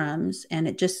forums, and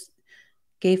it just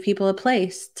gave people a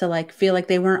place to like feel like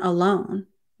they weren't alone.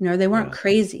 You know, they weren't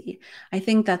crazy. I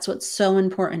think that's what's so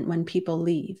important when people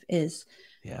leave is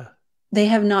they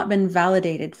have not been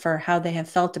validated for how they have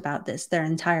felt about this their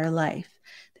entire life.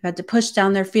 They've had to push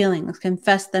down their feelings,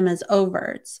 confess them as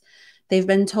overts. They've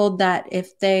been told that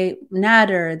if they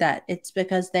natter, that it's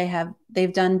because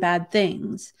they've done bad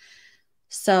things.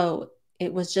 So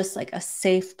it was just like a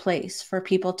safe place for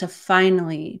people to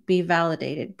finally be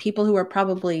validated. People who are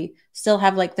probably still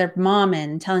have like their mom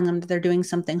in telling them that they're doing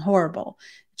something horrible.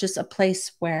 Just a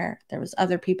place where there was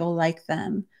other people like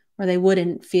them, where they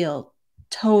wouldn't feel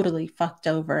totally fucked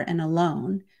over and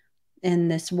alone in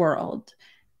this world.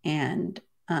 And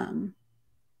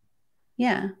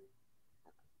yeah.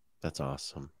 That's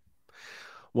awesome.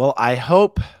 Well, I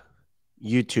hope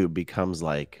YouTube becomes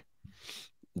like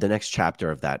the next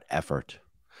chapter of that effort.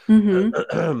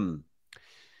 Mm-hmm.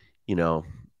 You know,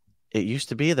 it used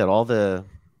to be that all the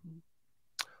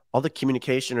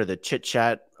communication or the chit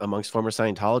chat amongst former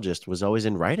Scientologists was always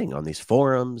in writing on these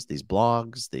forums, these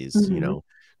blogs, these, Mm-hmm. you know,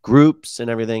 groups and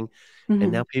everything. Mm-hmm.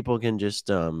 And now people can just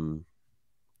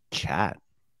chat.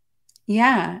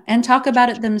 Yeah. And talk about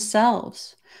it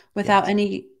themselves without Yes.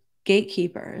 any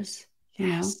gatekeepers, you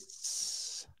know?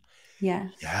 Yes.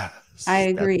 Yes. Yes. I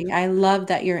agree. I love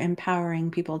that you're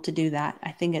empowering people to do that.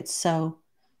 I think it's so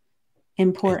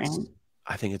important.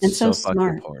 I think and it's so so fucking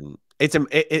smart. important.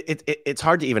 It's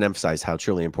hard to even emphasize how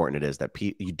truly important it is that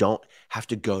you don't have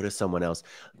to go to someone else.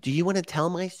 Do you want to tell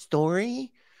my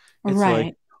story? It's like,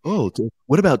 Right. oh,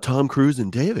 what about Tom Cruise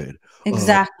and David?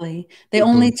 Exactly. They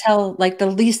only tell like the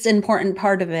least important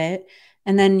part of it.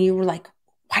 And then you were like,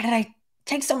 why did I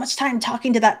take so much time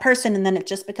talking to that person? And then it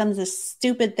just becomes this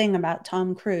stupid thing about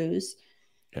Tom Cruise.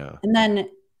 Yeah. And then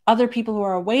other people who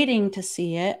are waiting to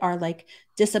see it are like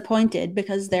disappointed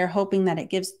because they're hoping that it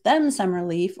gives them some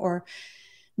relief or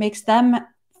makes them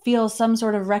feel some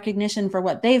sort of recognition for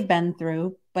what they've been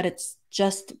through. But it's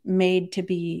just made to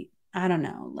be, I don't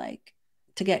know, like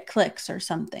to get clicks or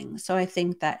something. So I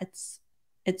think that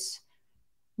it's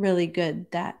really good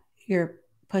that you're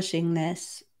pushing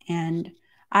this, and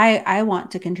I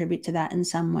want to contribute to that in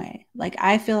some way. Like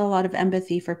I feel a lot of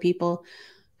empathy for people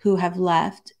who have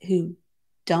left, who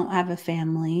don't have a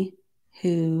family,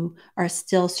 who are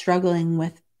still struggling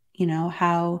with, you know,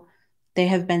 how they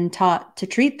have been taught to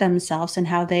treat themselves and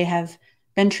how they have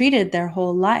been treated their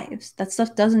whole lives. That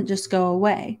stuff doesn't just go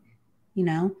away, you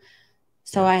know?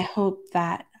 So Yeah. I hope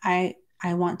that I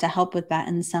want to help with that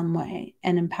in some way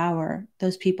and empower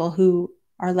those people who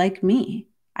are like me.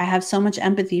 I have so much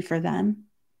empathy for them,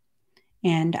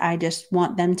 and I just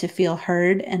want them to feel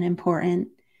heard and important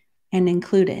and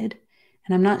included.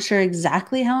 And I'm not sure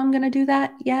exactly how I'm going to do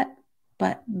that yet,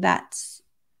 but that's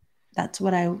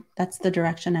the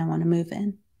direction I want to move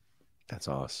in. That's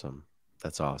awesome.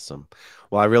 That's awesome.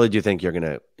 Well, I really do think you're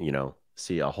gonna, you know,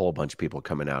 see a whole bunch of people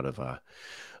coming out of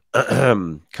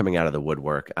coming out of the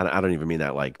woodwork. I don't even mean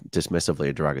that like dismissively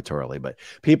or derogatorily, but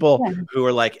people who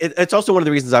are like, it's also one of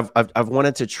the reasons I've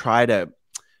wanted to try to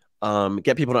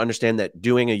get people to understand that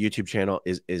doing a YouTube channel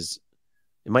is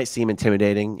it might seem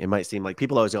intimidating. It might seem like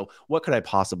people always go, what could I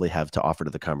possibly have to offer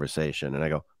to the conversation? And I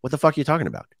go, what the fuck are you talking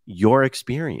about? Your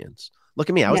experience. Look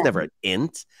at me. I was never an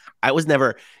int. I was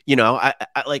never, you know, I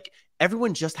like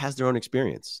everyone just has their own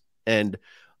experience. And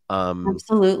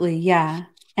absolutely. Yeah.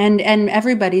 And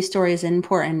everybody's story is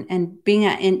important, and being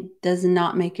at int does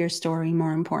not make your story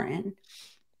more important.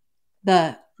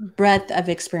 The breadth of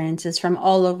experiences from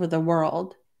all over the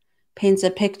world paints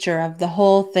a picture of the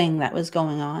whole thing that was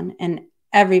going on, and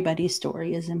everybody's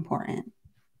story is important.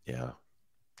 yeah.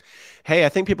 Hey, I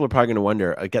think people are probably going to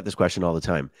wonder, I get this question all the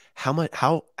time. How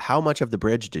much of the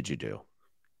bridge did you do?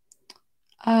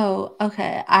 Oh,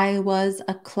 okay. I was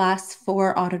a class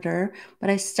 4 auditor, but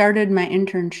I started my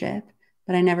internship,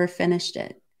 but I never finished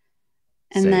it.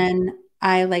 And Same. then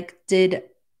I like did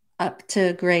up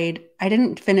to grade. I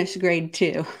didn't finish grade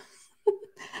 2.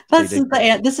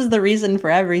 This is the reason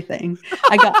for everything.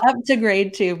 I got up to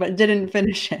grade 2, but didn't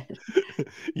finish it.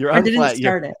 You're Or didn't unflat.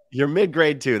 start it. You're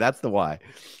mid-grade too. That's the why.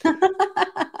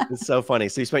 It's so funny.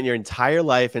 So you spent your entire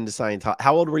life into Scientology.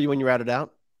 How old were you when you ratted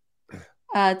out?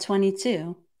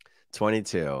 22.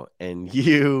 22. And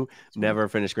you never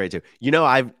finished grade 2. You know,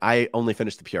 I only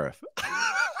finished the Purif.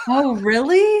 Oh,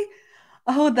 really?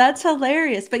 Oh, that's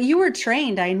hilarious. But you were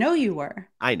trained. I know you were.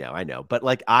 I know. But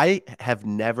like I have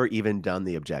never even done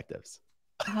the objectives.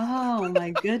 Oh my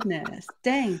goodness.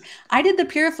 Dang. I did the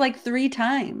Purif like 3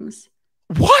 times.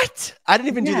 What? I didn't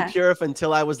even do the Yeah. Purif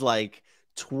until I was like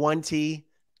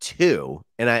 22.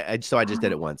 And I just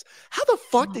did it once. How the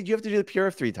fuck did you have to do the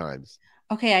Purif 3 times?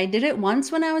 Okay, I did it once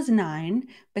when I was 9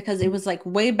 because it was like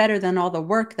way better than all the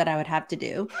work that I would have to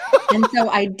do. And so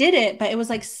I did it, but it was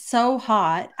like so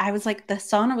hot. I was like, the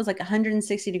sauna was like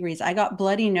 160 degrees. I got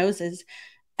bloody noses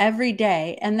every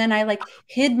day. And then I like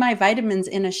hid my vitamins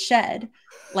in a shed,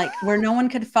 like where no one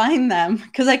could find them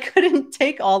because I couldn't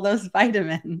take all those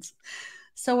vitamins.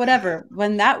 So whatever,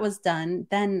 when that was done,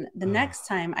 then the next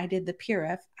time I did the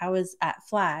Purif, I was at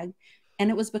Flag, And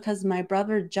it was because my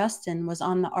brother Justin was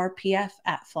on the RPF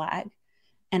at Flag.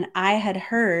 And I had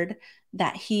heard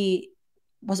that he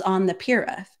was on the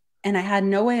PRF. And I had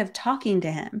no way of talking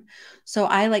to him. So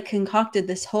I like concocted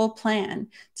this whole plan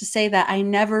to say that I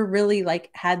never really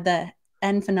like had the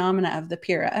end phenomena of the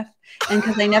PRF. And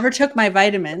because I never took my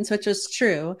vitamins, which was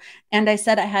true. And I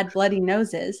said I had bloody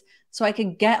noses so I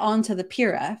could get onto the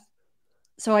PRF.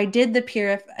 So I did the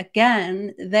PRF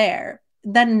again there,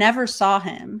 then never saw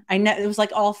him. It was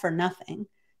like all for nothing.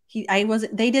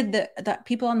 They did the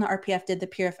people on the RPF did the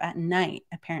PRF at night,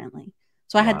 apparently.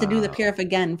 So I had to do the PRF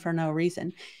again for no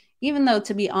reason. Even though,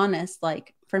 to be honest,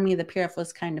 like for me, the PRF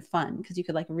was kind of fun because you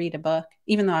could like read a book,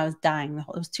 even though I was dying. It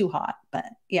was too hot, but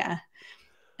yeah.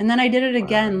 And then I did it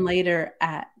again later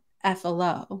at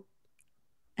FLO.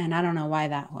 And I don't know why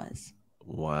that was.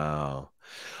 Wow.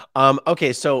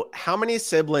 Okay, so how many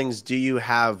siblings do you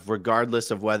have, regardless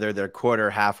of whether they're quarter,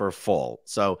 half, or full?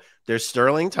 So there's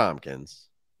Sterling Tompkins.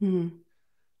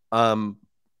 Mm-hmm.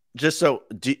 Just so,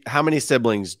 how many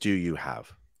siblings do you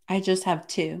have? I just have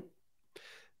 2.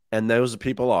 And those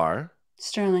people are?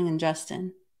 Sterling and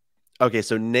Justin. Okay,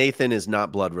 so Nathan is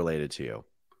not blood related to you.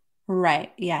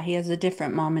 Right. Yeah, he has a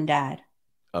different mom and dad.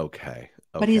 Okay.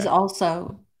 But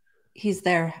he's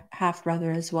their half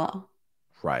brother as well.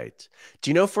 Right. Do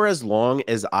you know, for as long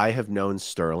as I have known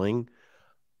Sterling,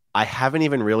 I haven't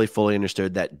even really fully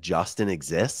understood that Justin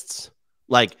exists.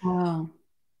 Like, oh.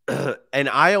 And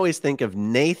I always think of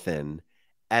Nathan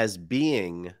as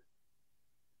being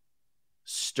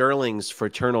Sterling's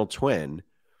fraternal twin,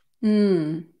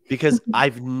 because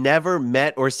I've never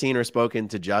met or seen or spoken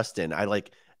to Justin. I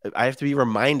have to be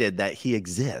reminded that he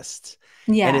exists.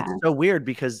 Yeah. And it's so weird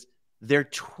because they're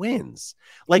twins.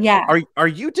 Like, yeah. Are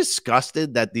you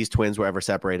disgusted that these twins were ever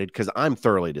separated? Because I'm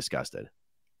thoroughly disgusted.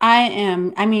 I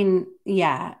am. I mean,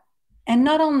 yeah. And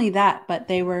not only that, but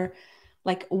they were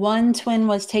like, one twin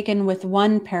was taken with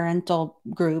one parental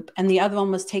group and the other one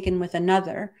was taken with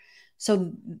another.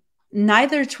 So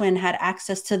neither twin had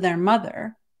access to their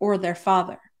mother or their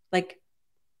father. Like,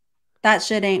 that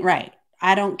shit ain't right.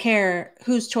 I don't care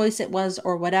whose choice it was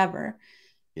or whatever.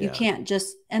 Yeah. You can't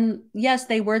just, and yes,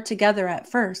 they were together at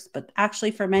first, but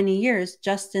actually for many years,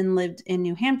 Justin lived in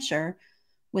New Hampshire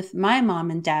with my mom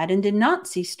and dad and did not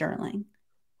see Sterling,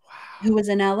 who was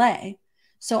in LA.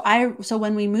 So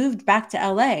when we moved back to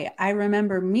LA, I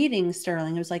remember meeting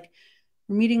Sterling. It was like,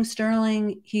 we're meeting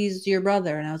Sterling. He's your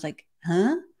brother. And I was like,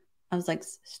 huh? I was like,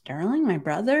 Sterling, my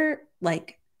brother?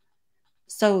 Like,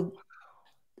 so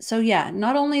yeah,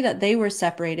 not only that they were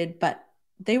separated, but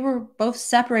they were both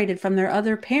separated from their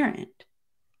other parent.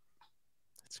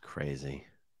 It's crazy.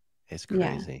 It's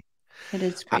crazy. Yeah. It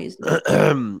is crazy.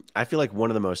 I feel like one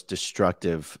of the most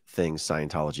destructive things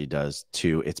Scientology does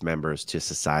to its members, to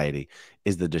society,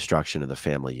 is the destruction of the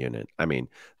family unit. I mean,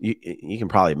 you can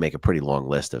probably make a pretty long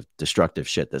list of destructive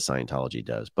shit that Scientology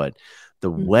does, but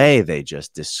the way they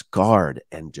just discard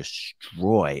and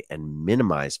destroy and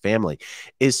minimize family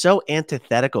is so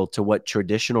antithetical to what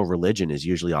traditional religion is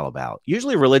usually all about.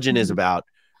 Usually religion is about,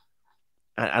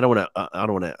 I don't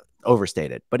want to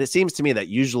overstate it, but it seems to me that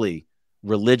usually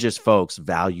religious folks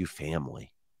value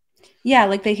family. Yeah,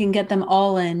 like they can get them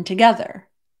all in together.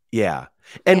 Yeah.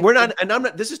 And we're not, and I'm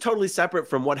not, this is totally separate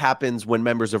from what happens when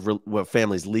members of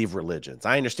families leave religions.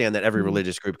 I understand that every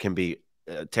religious group can be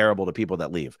terrible to people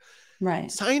that leave. Right.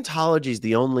 Scientology is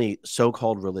the only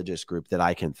so-called religious group that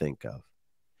I can think of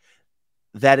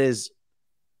that is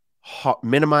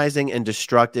minimizing and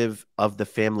destructive of the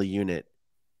family unit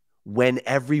when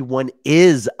everyone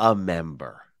is a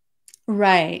member.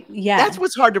 Right. Yeah. That's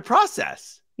what's hard to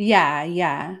process. Yeah.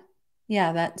 Yeah.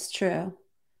 Yeah. That's true.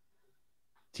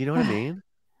 Do you know what I mean?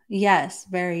 Yes.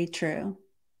 Very true.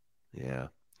 Yeah.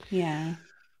 Yeah.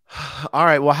 All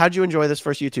right. Well, how'd you enjoy this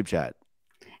first YouTube chat?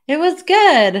 It was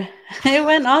good. It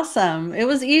went awesome. It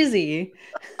was easy.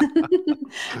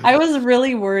 I was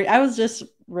really worried. I was just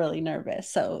really nervous.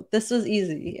 So this was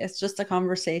easy. It's just a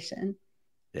conversation.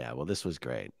 Yeah. Well, this was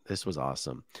great. This was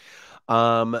awesome.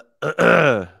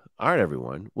 All right,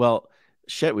 everyone. Well,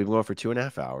 shit, we've been going for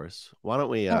 2.5 hours. Why don't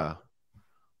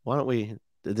we,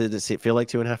 did it feel like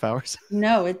 2.5 hours?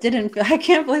 No, it didn't. I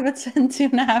can't believe it's been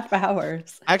 2.5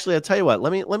 hours. Actually, I'll tell you what,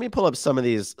 let me pull up some of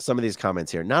these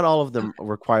comments here. Not all of them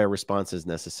require responses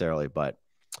necessarily, but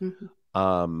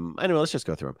anyway, let's just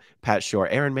go through them. Pat Shore,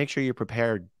 Aaron, make sure you're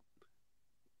prepared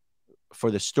for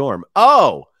the storm.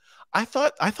 Oh, I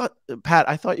thought Pat,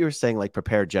 I thought you were saying like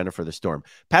prepare Jenna for the storm.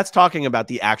 Pat's talking about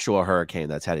the actual hurricane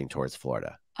that's heading towards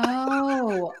Florida.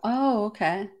 Oh,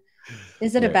 okay.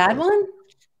 Is it a bad one?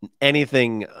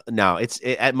 Anything? No,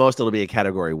 at most it'll be a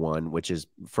category 1, which is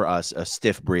for us a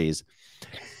stiff breeze.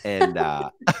 And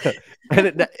and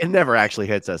it never actually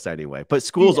hits us anyway. But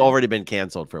school's already been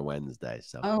canceled for Wednesday.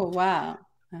 So oh wow.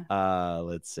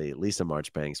 let's see. Lisa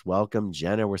Marchbanks, welcome,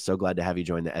 Jenna. We're so glad to have you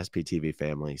join the SPTV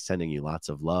family. Sending you lots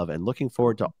of love and looking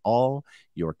forward to all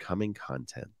your coming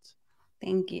content.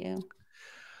 Thank you.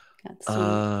 That's sweet.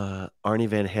 Arnie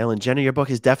Van Halen, Jenna, your book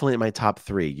is definitely in my top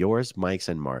 3. Yours, Mike's,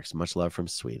 and Mark's. Much love from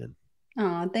Sweden.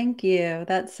 Oh, thank you.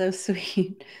 That's so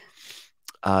sweet.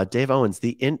 Dave Owens,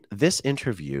 this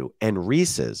interview and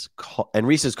Reese's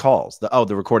calls,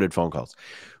 the recorded phone calls,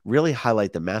 really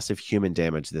highlight the massive human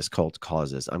damage this cult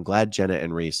causes. I'm glad Jenna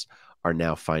and Reese are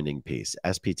now finding peace.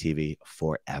 SPTV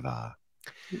forever.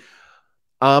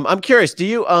 I'm curious. Do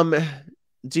you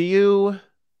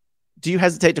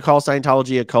hesitate to call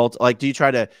Scientology a cult? Like, do you try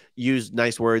to use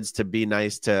nice words to be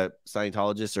nice to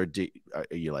Scientologists, or are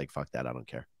you like, fuck that, I don't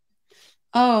care?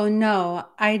 Oh no,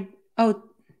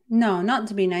 no, not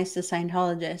to be nice to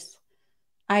Scientologists.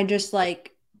 I just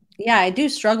like, yeah, I do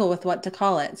struggle with what to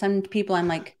call it. Some people I'm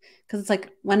like, because it's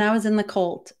like when I was in the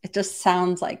cult, it just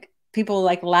sounds like people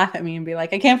like laugh at me and be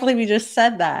like, I can't believe you just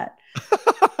said that.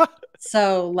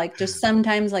 So like just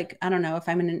sometimes like, I don't know, if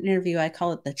I'm in an interview, I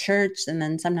call it the church, and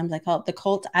then sometimes I call it the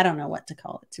cult. I don't know what to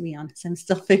call it, to be honest. I'm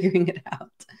still figuring it out.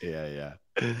 Yeah.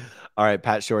 All right.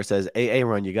 Pat Shore says, AA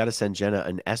Run, you got to send Jenna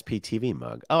an SPTV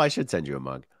mug. Oh, I should send you a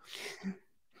mug.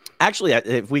 Actually,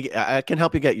 I can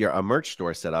help you get a merch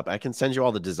store set up. I can send you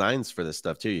all the designs for this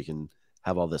stuff too. You can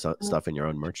have all this stuff in your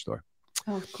own merch store.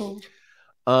 Oh, cool.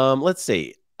 Let's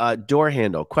see. Door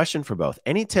handle question for both.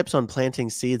 Any tips on planting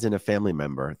seeds in a family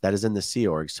member that is in the Sea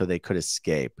Org so they could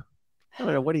escape? I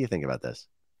don't know. What do you think about this?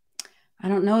 I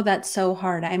don't know. That's so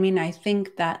hard. I mean, I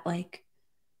think that like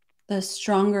the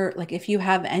stronger, like if you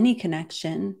have any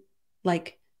connection,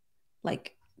 like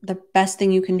the best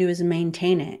thing you can do is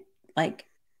maintain it. Like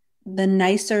the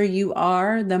nicer you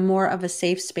are, the more of a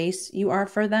safe space you are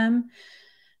for them,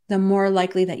 the more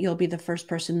likely that you'll be the first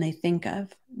person they think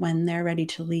of when they're ready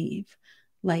to leave.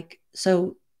 Like,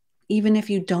 so even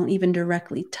if you don't even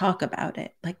directly talk about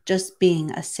it, like just being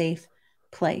a safe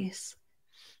place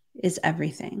is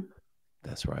everything.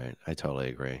 That's right. I totally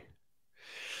agree.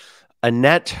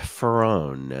 Annette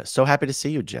Ferrone, so happy to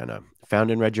see you, Jenna. Found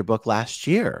and read your book last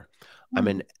year. I'm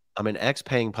an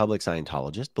ex-paying public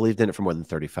Scientologist, believed in it for more than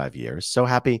 35 years. So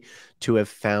happy to have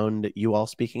found you all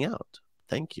speaking out.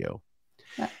 Thank you.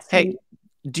 Hey,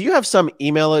 do you have some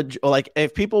email, like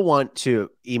if people want to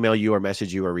email you or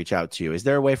message you or reach out to you, is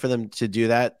there a way for them to do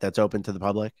that that's open to the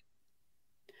public?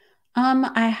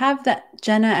 I have that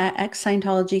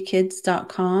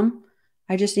Jenna@ex-Scientologykids.com.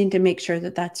 I just need to make sure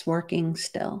that that's working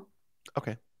still.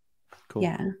 Okay, cool.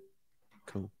 Yeah.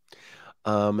 Cool.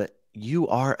 You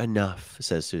are enough,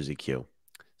 says Susie Q.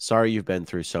 Sorry you've been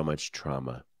through so much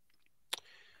trauma.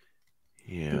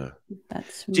 Yeah.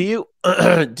 That's do you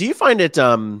find it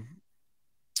do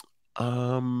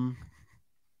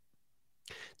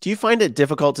you find it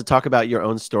difficult to talk about your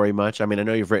own story much? I mean, I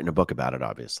know you've written a book about it,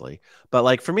 obviously, but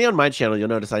like for me on my channel, you'll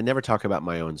notice I never talk about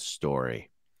my own story.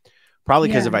 Probably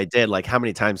because if I did, like how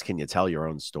many times can you tell your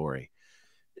own story?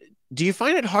 Do you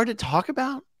find it hard to talk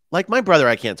about? Like my brother,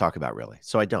 I can't talk about really,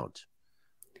 so I don't.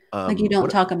 Like you don't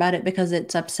talk about it because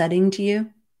it's upsetting to you?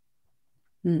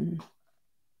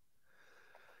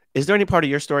 Is there any part of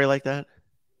your story like that?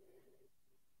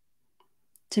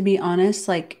 To be honest,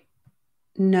 like,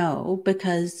 no,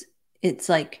 because it's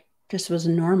like just was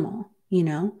normal, you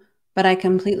know? But I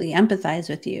completely empathize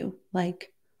with you.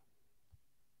 Like,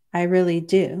 I really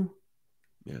do.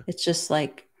 Yeah. It's just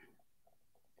like,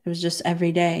 it was just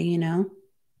every day, you know?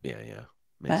 Yeah.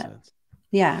 Makes sense.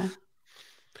 Yeah.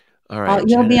 All right.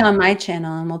 You'll be on my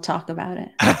channel and we'll talk about it.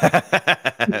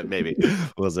 Maybe.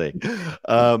 We'll see.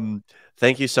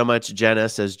 Thank you so much, Jenna,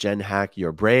 says Jen Hack.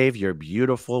 You're brave. You're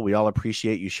beautiful. We all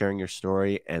appreciate you sharing your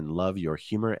story and love your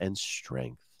humor and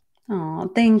strength.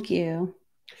 Oh, thank you.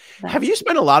 Have you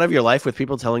spent a lot of your life with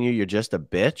people telling you you're just a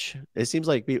bitch? It seems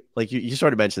like you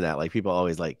sort of mentioned that. Like people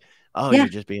always like, oh, you're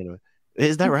just being a...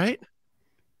 Is that right?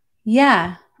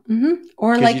 Yeah.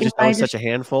 Or like you just know such a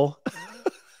handful.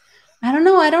 I don't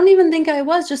know. I don't even think I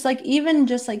was just like, even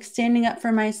just like standing up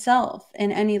for myself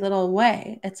in any little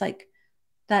way. It's like,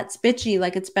 that's bitchy.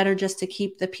 Like it's better just to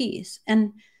keep the peace.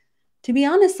 And to be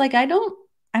honest, like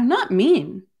I'm not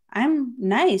mean. I'm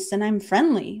nice and I'm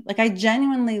friendly. Like I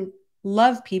genuinely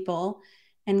love people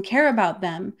and care about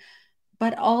them.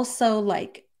 But also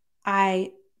like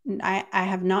I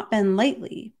have not been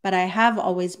lately, but I have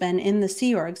always been in the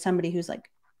Sea Org, somebody who's like,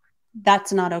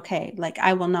 that's not okay. Like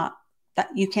I will not, that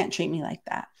you can't treat me like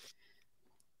that.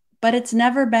 But it's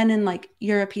never been in like,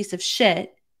 you're a piece of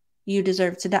shit, you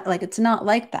deserve to die. Like it's not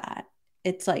like that.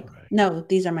 It's like, Right. no,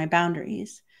 these are my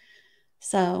boundaries.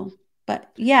 So,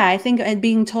 but yeah, I think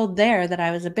being told there that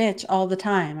I was a bitch all the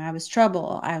time, I was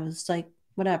trouble, I was like,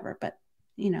 whatever, but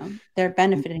they're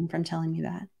benefiting from telling me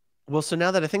that. Well, so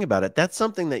now that I think about it, that's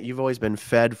something that you've always been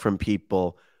fed from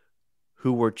people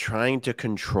who were trying to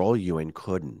control you and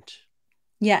couldn't.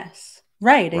 Yes.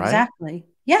 Right. Right? Exactly.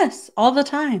 Yes. All the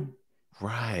time.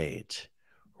 Right.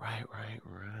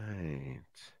 Right.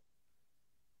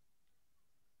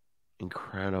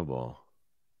 Incredible.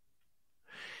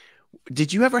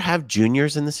 Did you ever have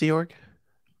juniors in the Sea Org?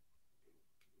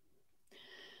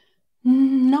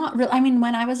 Not really. I mean,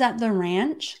 when I was at the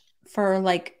ranch for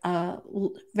like a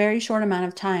very short amount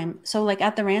of time. So like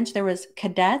at the ranch, there was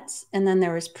cadets and then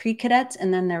there was pre-cadets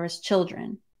and then there was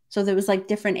children. So there was like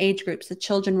different age groups. The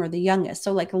children were the youngest.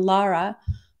 So like Laura,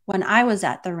 when I was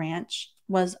at the ranch,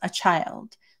 was a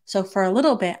child. So for a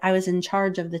little bit, I was in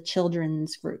charge of the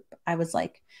children's group. I was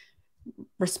like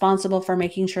responsible for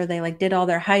making sure they like did all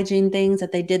their hygiene things,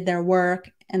 that they did their work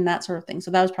and that sort of thing.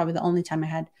 So that was probably the only time I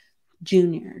had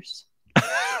juniors.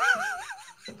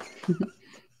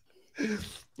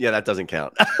 Yeah, that doesn't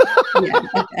count. Yeah,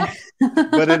 okay.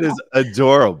 But it is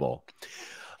adorable.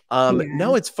 Yeah.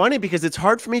 No, it's funny because it's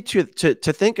hard for me to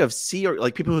think of Sea Org,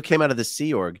 like people who came out of the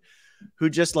Sea Org who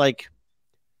just like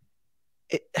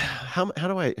how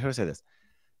do I say this?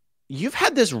 You've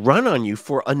had this run on you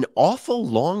for an awful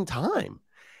long time.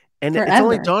 And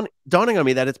Forever. it's only dawning on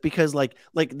me that it's because like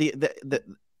the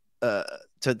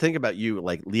to think about you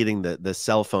like leading the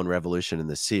cell phone revolution in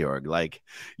the Sea Org, like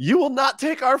you will not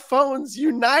take our phones,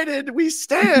 united we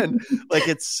stand. Like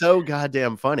it's so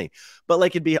goddamn funny. But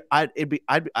like I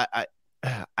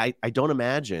don't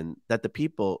imagine that the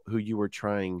people who you were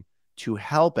trying to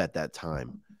help at that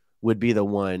time would be the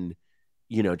one,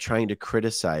 trying to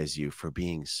criticize you for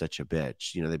being such a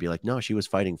bitch. They'd be like, no, she was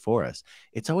fighting for us.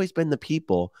 It's always been the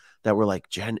people that were like,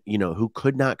 Jen, who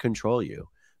could not control you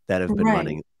that have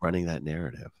been running that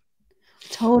narrative.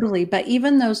 Totally. But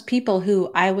even those people who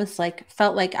I was like,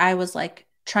 felt like I was like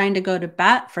trying to go to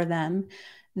bat for them,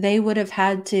 they would have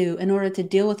had to, in order to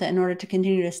deal with it, in order to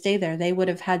continue to stay there, they would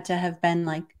have had to have been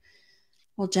like,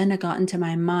 well, Jenna got into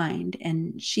my mind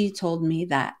and she told me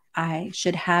that I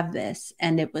should have this.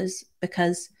 And it was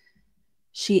because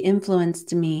she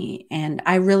influenced me and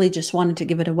I really just wanted to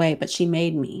give it away, but she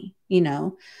made me,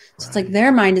 So it's like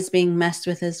their mind is being messed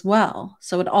with as well.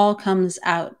 So it all comes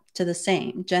out to the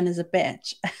same. Jen is a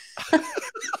bitch.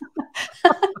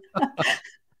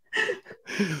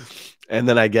 And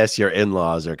then I guess your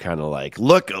in-laws are kind of like,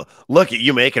 look at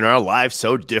you making our life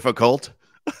so difficult.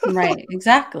 Right.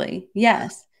 Exactly.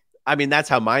 Yes. I mean, that's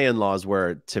how my in-laws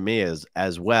were to me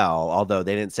as well. Although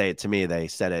they didn't say it to me, they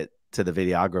said it to the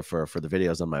videographer for the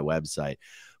videos on my website.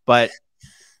 But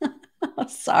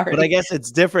sorry. But I guess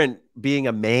it's different being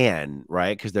a man,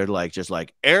 right? Because they're like just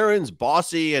like Aaron's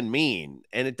bossy and mean,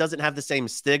 and it doesn't have the same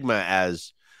stigma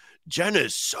as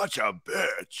Jenna's such a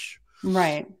bitch.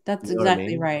 Right. That's You know what I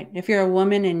exactly mean? right. If you're a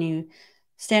woman and you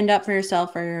stand up for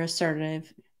yourself or you're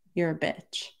assertive, you're a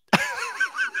bitch.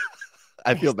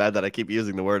 I feel bad that I keep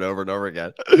using the word over and over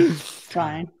again.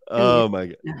 Fine. Oh my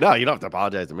God. No, you don't have to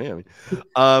apologize to me. I mean,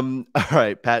 all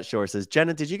right. Pat Shore says,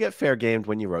 Jenna, did you get fair gamed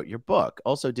when you wrote your book?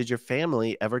 Also, did your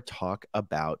family ever talk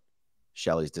about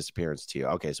Shelly's disappearance to you?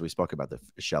 Okay, so we spoke about the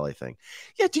Shelly thing.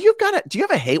 Yeah, do you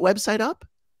have a hate website up?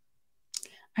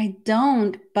 I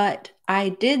don't, but I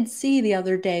did see the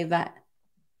other day that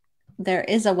there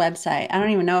is a website. I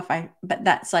don't even know but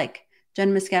that's like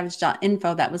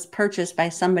jennamiscavige.info that was purchased by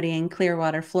somebody in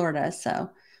Clearwater, Florida. So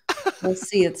we'll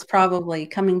see. It's probably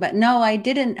coming. But no, I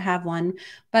didn't have one.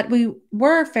 But we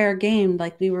were fair game.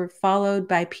 Like we were followed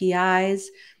by PIs.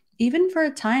 Even for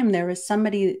a time, there was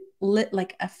somebody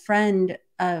like a friend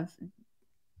of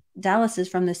Dallas's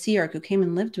from the Sea Org who came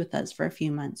and lived with us for a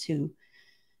few months who,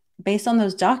 based on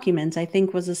those documents, I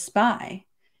think was a spy.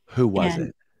 Who was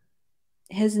it?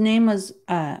 His name was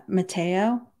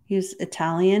Matteo. He was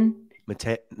Italian.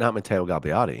 Not Matteo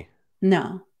Gabbiati.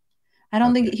 No, I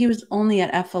don't think he was only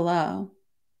at FLO.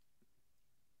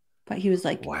 But he was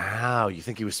like, wow, you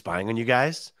think he was spying on you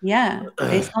guys? Yeah,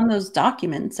 based on those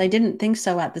documents. I didn't think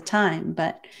so at the time,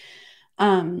 but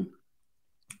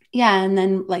yeah, and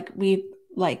then like we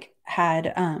like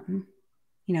had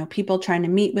people trying to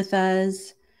meet with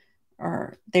us,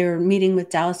 or they were meeting with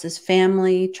Dallas's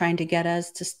family trying to get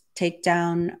us to take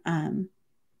down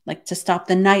like to stop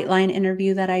the Nightline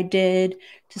interview that I did,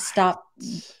 to stop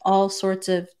all sorts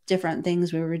of different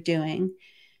things we were doing.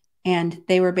 And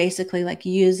they were basically like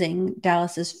using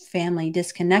Dallas's family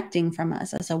disconnecting from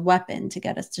us as a weapon to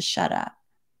get us to shut up.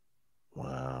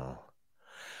 Wow.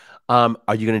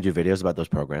 Are you going to do videos about those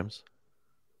programs?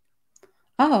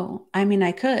 Oh, I mean,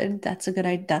 I could. That's a good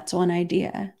idea. That's one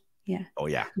idea. Yeah. Oh,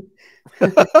 yeah.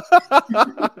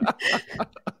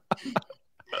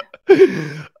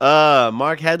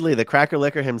 Mark Headley, the cracker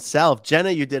licker himself.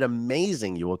 Jenna, you did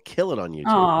amazing. You will kill it on YouTube.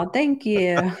 Oh, thank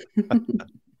you.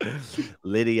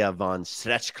 Lydia von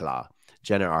Stretchklaw.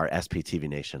 Jenna, our SPTV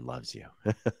Nation loves you.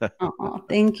 Oh,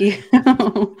 thank you.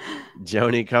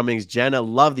 Joni Cummings, Jenna,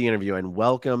 love the interview and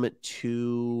welcome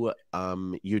to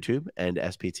YouTube and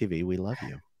SPTV. We love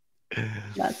you.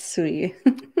 That's sweet.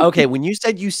 Okay, when you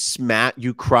said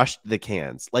you crushed the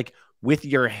cans, like with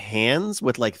your hands,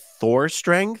 with like Thor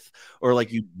strength, or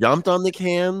like you jumped on the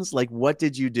cans, like what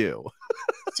did you do?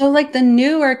 So like the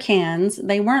newer cans,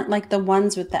 they weren't like the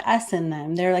ones with the S in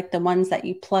them. They're like the ones that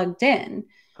you plugged in.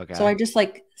 Okay. So I just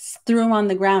like threw them on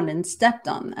the ground and stepped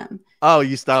on them. Oh,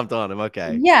 you stomped on them.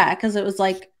 Okay. Yeah, because it was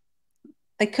like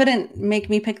they couldn't make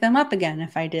me pick them up again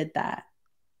if I did that.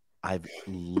 I've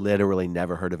literally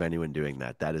never heard of anyone doing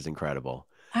that. That is incredible.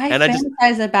 I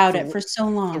fantasize about it for so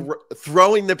long.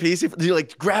 Throwing the PC, you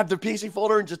like grab the PC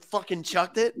folder and just fucking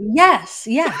chucked it? Yes,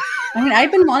 yeah. I mean,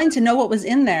 I've been wanting to know what was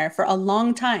in there for a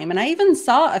long time. And I even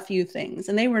saw a few things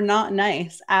and they were not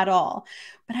nice at all.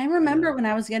 But I remember when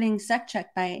I was getting sec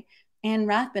checked by Anne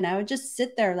Rathbun, I would just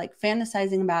sit there like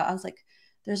fantasizing about, I was like,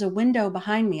 there's a window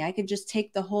behind me. I could just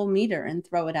take the whole meter and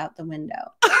throw it out the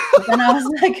window. But then I was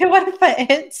like, what if I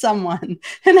hit someone?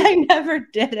 And I never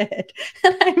did it.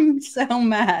 And I'm so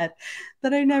mad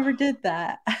that I never did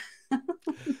that.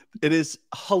 It is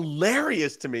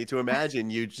hilarious to me to imagine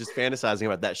you just fantasizing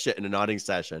about that shit in an auditing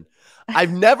session.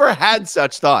 I've never had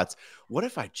such thoughts. What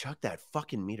if I chucked that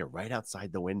fucking meter right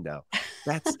outside the window?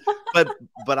 That's but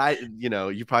I, you know,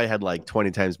 you probably had like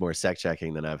 20 times more sec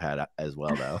checking than I've had as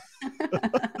well, though.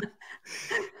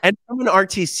 And from an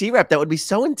RTC rep, that would be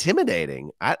so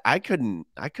intimidating. I couldn't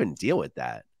deal with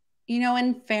that. You know,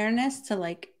 in fairness to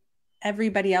like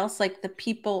everybody else, like the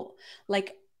people,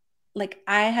 like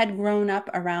I had grown up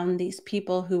around these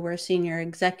people who were senior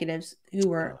executives who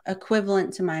were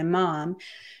equivalent to my mom.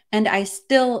 And I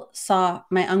still saw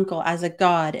my uncle as a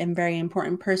god and very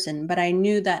important person. But I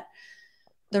knew that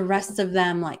the rest of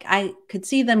them, like I could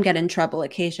see them get in trouble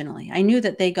occasionally. I knew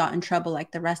that they got in trouble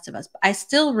like the rest of us. But I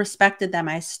still respected them.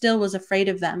 I still was afraid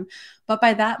of them. But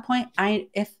by that point, I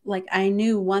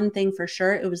knew one thing for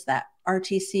sure, it was that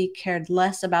RTC cared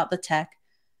less about the tech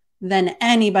than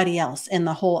anybody else in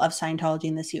the whole of Scientology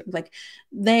in this year. Like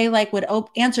they like would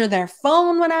answer their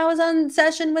phone when I was on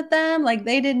session with them. Like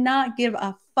they did not give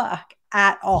a fuck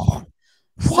at all.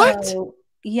 What? So,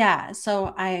 yeah.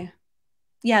 So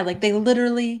like they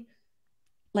literally,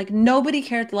 like nobody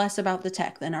cared less about the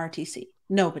tech than RTC.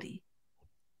 Nobody.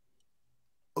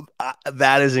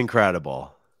 That is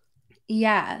incredible.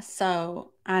 Yeah.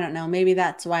 So I don't know. Maybe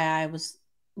that's why I was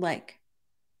like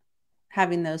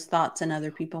having those thoughts and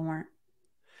other people weren't.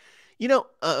 You know,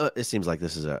 it seems like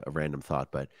this is a random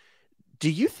thought, but do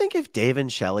you think if Dave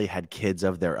and Shelly had kids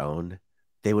of their own,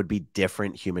 they would be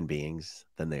different human beings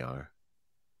than they are?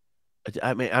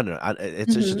 I mean, I don't know.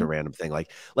 It's just a random thing. Like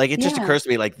it just occurs to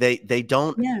me, like they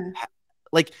don't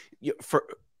like for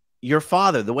your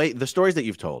father, the stories that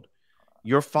you've told,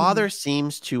 your father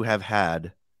seems to have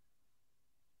had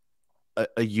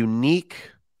a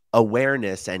unique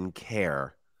awareness and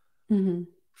care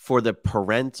for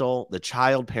the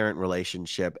child-parent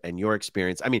relationship and your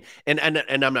experience. I mean, and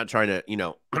I'm not trying to, you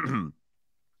know,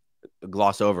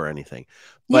 gloss over anything.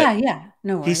 But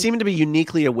no worries. He seemed to be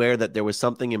uniquely aware that there was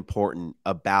something important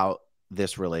about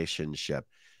this relationship.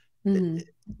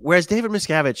 Whereas David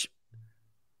Miscavige,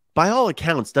 by all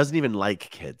accounts, doesn't even like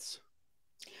kids.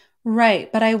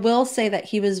 Right. But I will say that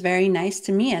he was very nice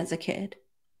to me as a kid.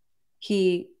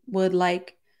 He would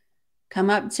like come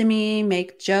up to me,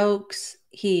 make jokes.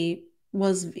 He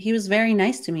was very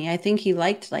nice to me. I think he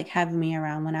liked like having me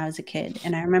around when I was a kid.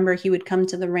 And I remember he would come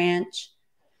to the ranch.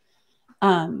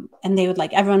 And they would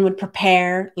like, everyone would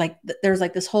prepare. Like there was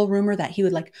like this whole rumor that he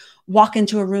would like walk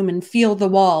into a room and feel the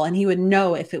wall and he would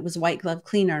know if it was white glove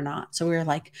clean or not. So we were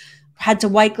like, had to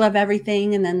white glove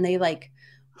everything. And then they like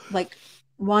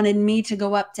wanted me to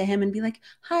go up to him and be like,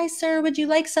 hi, sir, would you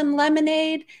like some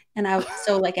lemonade? And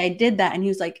so like I did that. And he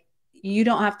was like, you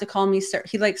don't have to call me sir.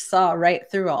 He like saw right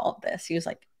through all of this. He was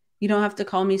like, you don't have to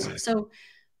call me sir. So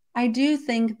I do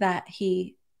think that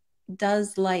he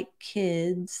does like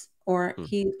kids, or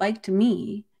he liked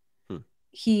me.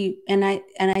 And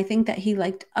I think that he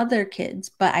liked other kids,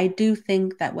 but I do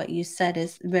think that what you said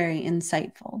is very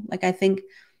insightful. Like I think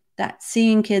that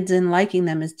seeing kids and liking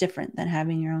them is different than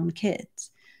having your own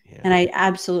kids. And I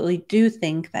absolutely do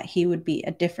think that he would be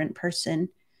a different person.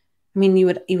 I mean, you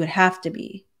would have to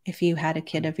be if you had a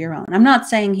kid of your own. I'm not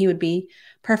saying he would be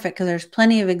perfect, because there's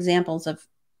plenty of examples of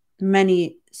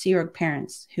many Sea Org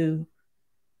parents who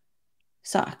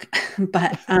suck.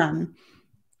 But I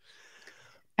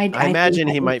I think imagine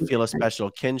that he would might be feel a different. special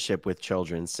kinship with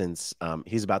children since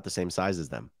he's about the same size as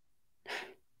them.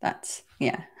 That's,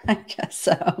 yeah, I guess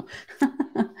so.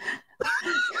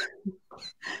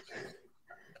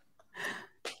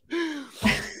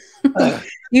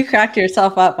 You cracked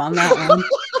yourself up on that one.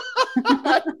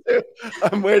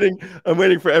 I'm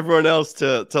waiting for everyone else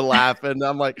to laugh, and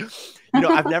I'm like,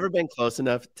 I've never been close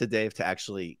enough to Dave to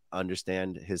actually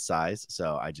understand his size,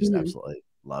 so I just absolutely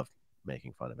love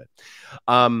making fun of it.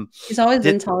 He's always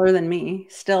been taller than me,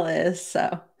 still is,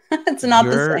 so it's not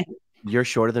the same. You're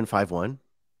shorter than 5'1"?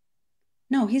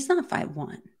 No, he's not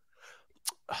 5'1".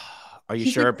 Are you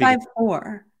He's sure? like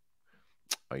 5'4".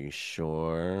 Are you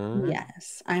sure?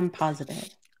 Yes, I'm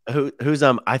positive. Who's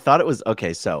I thought it was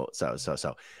okay. So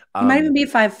He might even be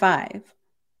 5'5".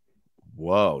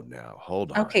 Whoa, now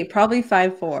hold on. Okay, probably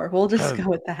 5'4". We'll just go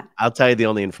with that. I'll tell you the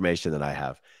only information that I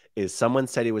have is someone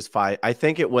said he was 5. I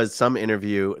think it was some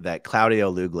interview that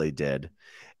Claudio Lugli did,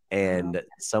 and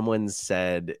someone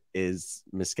said, "Is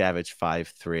Miscavige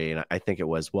 5'3"? And I think it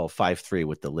was 5'3"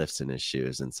 with the lifts in his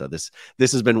shoes. And so this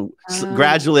has been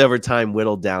gradually over time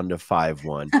whittled down to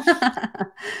 5'1".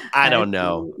 I don't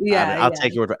know. Yeah, I'll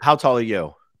take your word. How tall are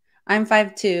you? I'm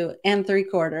 5'2" and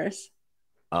 3/4.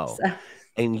 Oh, so.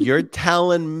 And you're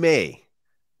telling me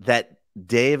that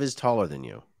Dave is taller than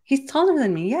you? He's taller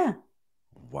than me, yeah.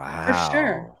 Wow. For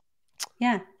sure.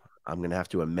 Yeah. I'm gonna have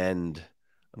to amend.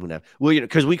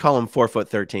 Because we call him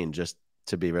 4'13", just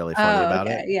to be really funny about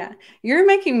it. Yeah. You're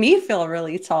making me feel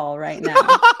really tall right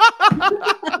now.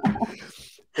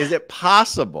 Is it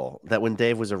possible that when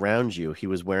Dave was around you, he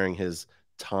was wearing his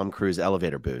Tom Cruise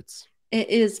elevator boots? It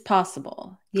is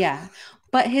possible. Yeah.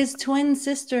 But his twin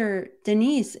sister,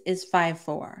 Denise, is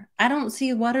 5'4". I don't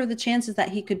see what are the chances that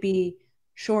he could be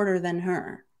shorter than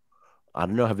her. I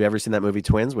don't know. Have you ever seen that movie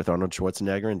Twins with Arnold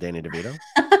Schwarzenegger and Danny DeVito?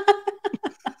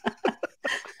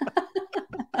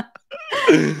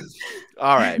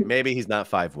 All right. Maybe he's not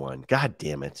 5'1". God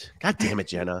damn it. God damn it,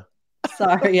 Jenna.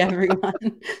 Sorry,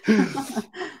 everyone.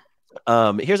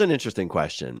 Here's an interesting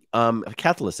question.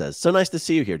 Kathleen says, "So nice to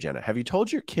see you here, Jenna. Have you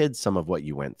told your kids some of what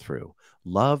you went through?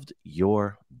 Loved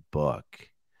your book."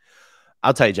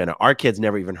 I'll tell you, Jenna, our kids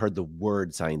never even heard the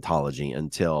word Scientology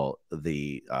until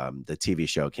the TV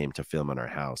show came to film in our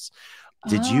house.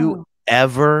 Did you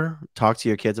ever talk to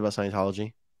your kids about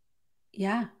Scientology?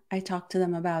 Yeah, I talked to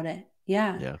them about it.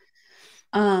 Yeah. Yeah.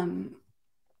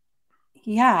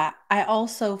 Yeah, I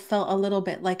also felt a little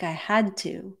bit like I had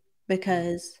to,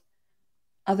 because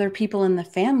other people in the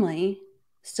family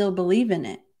still believe in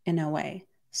it in a way.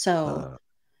 So,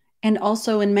 and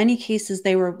also in many cases,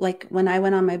 they were like, when I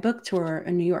went on my book tour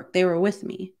in New York, they were with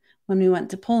me. When we went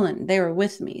to Poland, they were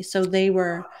with me. So they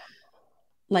were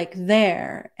like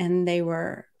there, and they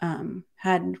were,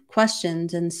 had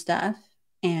questions and stuff.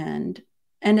 And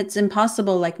it's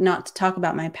impossible, like, not to talk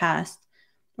about my past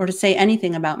or to say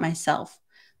anything about myself.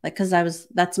 Like, cause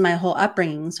that's my whole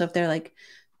upbringing. So if they're like,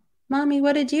 "Mommy,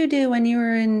 what did you do when you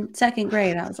were in 2nd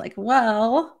grade?" I was like,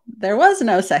 well, there was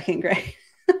no 2nd grade.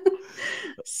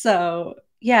 So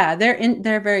yeah,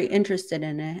 they're very interested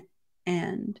in it.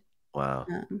 And wow.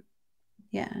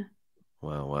 Yeah.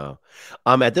 Wow.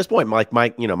 At this point, like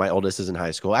my oldest is in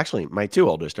high school. Actually, my 2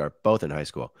 oldest are both in high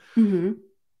school. Mm-hmm.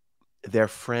 Their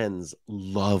friends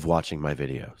love watching my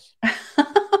videos.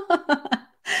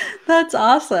 That's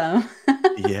awesome.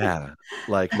 Yeah.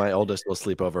 Like my oldest will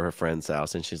sleep over her friend's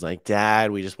house and she's like,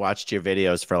 "Dad, we just watched your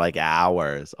videos for like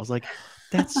hours." I was like,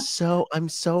 "That's so, I'm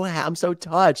so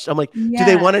touched." I'm like, "Do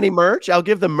they want any merch? I'll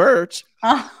give them merch."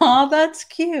 Oh, that's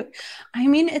cute. I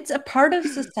mean, it's a part of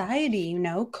society,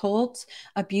 cults,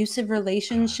 abusive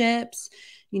relationships,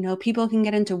 people can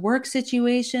get into work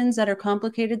situations that are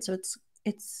complicated. So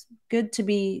it's good to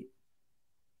be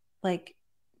like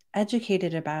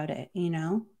educated about it,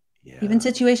 Yeah. Even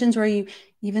situations where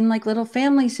even like little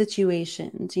family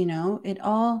situations, it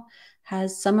all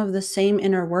has some of the same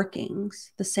inner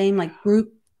workings, the same like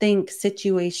group think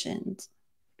situations.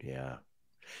 Yeah.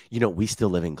 We still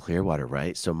live in Clearwater,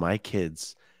 right? So my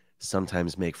kids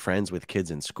sometimes make friends with kids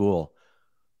in school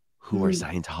who are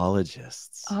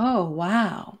Scientologists. Oh,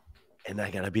 wow. And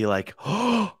I gotta be like,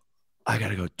 "Oh, I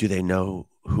gotta go. Do they know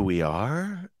who we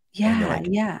are?" Yeah, like,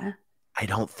 yeah. "I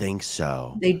don't think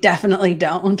so." They definitely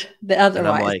don't.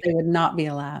 Otherwise, like, they would not be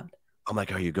allowed. I'm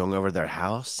like, "Are you going over to their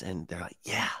house?" And they're like,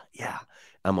 "Yeah."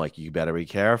 I'm like, "You better be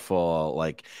careful."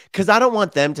 Like, because I don't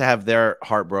want them to have their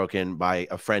heart broken by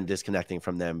a friend disconnecting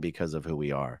from them because of who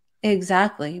we are.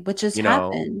 Exactly, which has You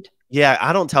know? happened. Yeah,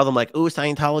 I don't tell them like, "Ooh,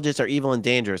 Scientologists are evil and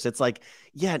dangerous." It's like,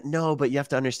 yeah, no, but you have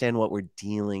to understand what we're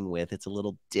dealing with. It's a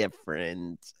little different.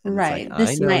 And it's like, Right. I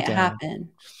This know, might Dad. happen.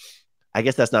 I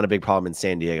guess that's not a big problem in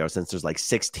San Diego since there's like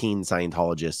 16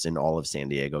 Scientologists in all of San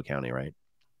Diego County, right?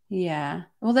 Yeah.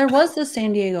 Well, there was the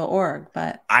San Diego org,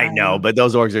 but I know, but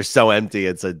those orgs are so empty.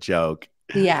 It's a joke.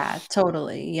 yeah,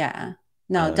 totally. Yeah.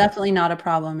 No, Uh, definitely not a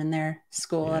problem in their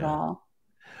school at yeah. all.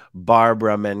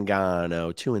 Barbara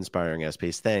Mangano, 2 inspiring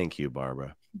SPs. Thank you,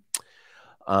 Barbara.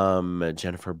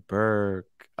 Jennifer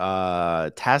Burke,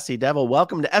 Tassie Devil,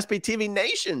 welcome to SBTV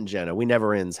Nation, Jenna. We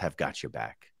never ends have got your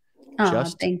back. Oh,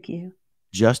 thank you.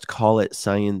 Just call it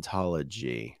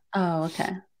Scientology. Oh,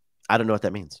 okay. I don't know what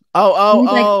that means.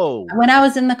 Oh. Like, when I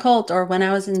was in the cult or when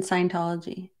I was in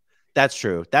Scientology. That's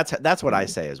true. That's what I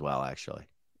say as well, actually.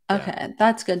 Okay, yeah.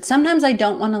 that's good. Sometimes I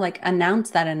don't want to like announce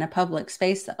that in a public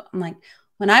space though. I'm like,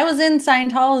 when I was in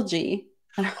Scientology.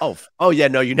 Oh yeah,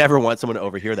 no, you never want someone to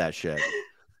overhear that shit.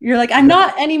 You're like, I'm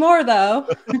not anymore though.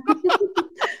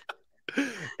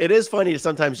 It is funny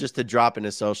sometimes just to drop in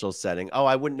a social setting. Oh,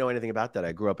 I wouldn't know anything about that.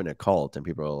 I grew up in a cult, and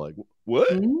people are like, "What?"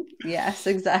 Yes,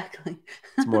 exactly.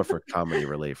 It's more for comedy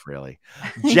relief, really.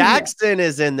 Jackson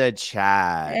is in the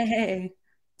chat. Hey.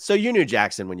 So you knew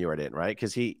Jackson when you were in, right?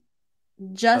 Because he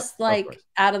just like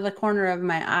out of the corner of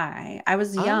my eye. I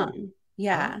was young.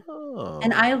 Yeah.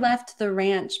 And I left the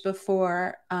ranch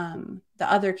before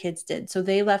the other kids did. So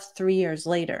they left 3 years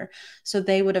later. So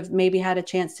they would have maybe had a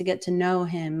chance to get to know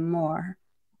him more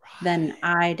than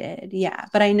I did. Yeah.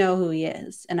 But I know who he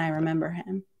is and I remember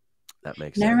him. That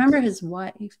makes sense. I remember his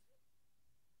wife.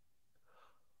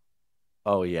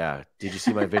 Oh, yeah. Did you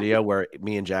see my video where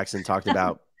me and Jackson talked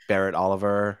about Barrett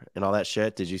Oliver and all that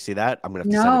shit? Did you see that? I'm going to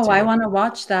have to send it to you. I want to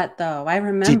watch that though. I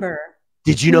remember.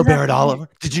 Did you know Barrett Oliver?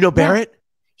 Did you know Barrett?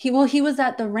 He was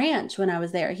at the ranch when I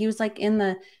was there. He was like in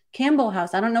the Campbell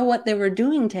house. I don't know what they were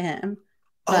doing to him.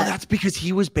 Oh, that's because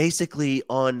he was basically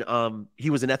on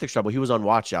he was in ethics trouble. He was on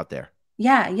watch out there.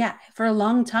 Yeah, for a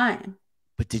long time.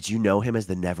 But did you know him as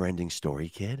the never-ending story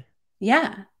kid?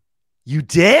 Yeah. You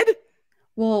did?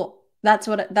 Well, that's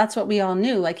what we all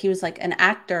knew. Like he was like an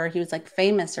actor. He was like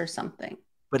famous or something.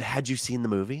 But had you seen the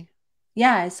movie?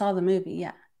 Yeah, I saw the movie.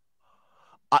 Yeah.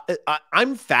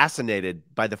 I'm fascinated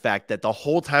by the fact that the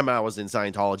whole time I was in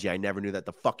Scientology, I never knew that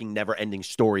the fucking never-ending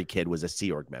story kid was a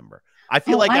Sea Org member. I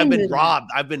feel like I've been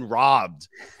robbed. I've been robbed.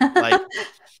 Like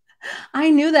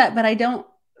I knew that,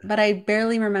 but I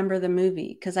barely remember the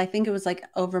movie because I think it was like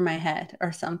over my head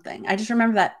or something. I just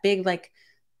remember that big like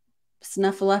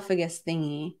snuffleupagus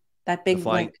thingy. That big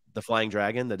the flying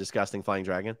dragon, the disgusting flying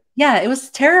dragon. Yeah, it was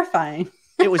terrifying.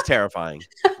 It was terrifying.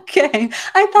 Okay.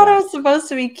 I thought it was supposed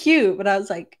to be cute, but I was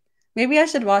like, maybe I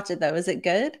should watch it though. Is it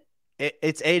good?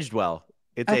 It's aged well.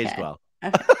 It's aged well.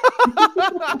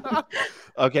 Okay.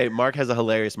 Okay, Mark has a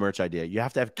hilarious merch idea. You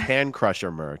have to have Can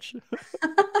Crusher merch.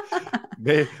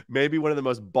 Maybe one of the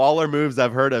most baller moves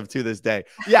I've heard of to this day.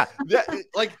 Yeah,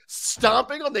 like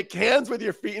stomping on the cans with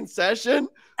your feet in session.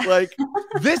 Like,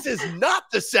 this is not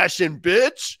the session,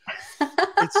 bitch.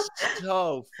 It's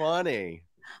so funny.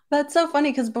 That's so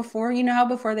funny because before, you know how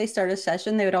before they start a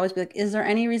session, they would always be like, is there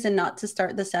any reason not to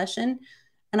start the session?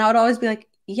 And I would always be like,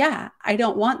 yeah, I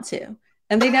don't want to.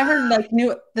 And they never like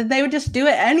knew that they would just do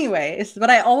it anyways. But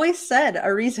I always said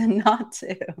a reason not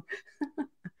to.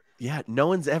 Yeah, no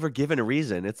one's ever given a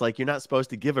reason. It's like you're not supposed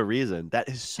to give a reason. That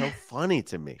is so funny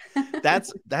to me.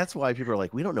 That's why people are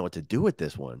like, we don't know what to do with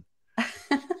this one.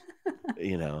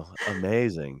 You know,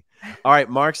 amazing. All right,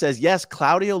 Mark says, yes,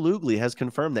 Claudio Lugli has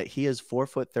confirmed that he is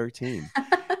 4'13".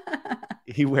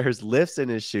 He wears lifts in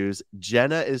his shoes.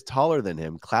 Jenna is taller than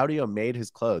him. Claudio made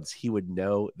his clothes. He would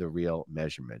know the real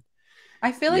measurement.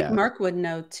 I feel like Mark would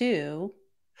know too.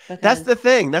 That's the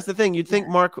thing. That's the thing. You'd think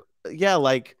Mark,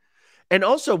 like, and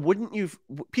also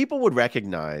people would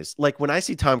recognize, like when I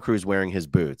see Tom Cruise wearing his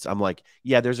boots, I'm like,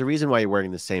 yeah, there's a reason why you're wearing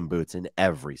the same boots in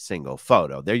every single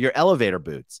photo. They're your elevator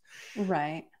boots.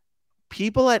 Right.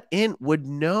 People at Int would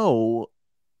know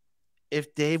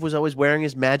if Dave was always wearing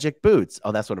his magic boots.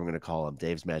 Oh, that's what I'm going to call him,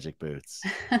 Dave's magic boots.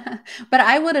 But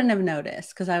I wouldn't have noticed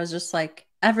because I was just like,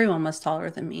 everyone was taller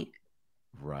than me.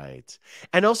 Right.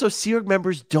 And also, Sea Org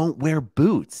members don't wear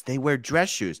boots. They wear dress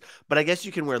shoes. But I guess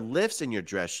you can wear lifts in your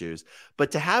dress shoes.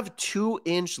 But to have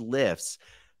 2-inch lifts,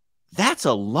 that's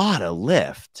a lot of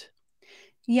lift.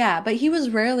 Yeah, but he was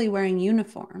rarely wearing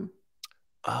uniform.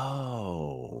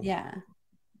 Oh. Yeah.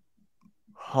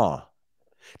 Huh.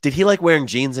 Did he like wearing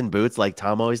jeans and boots like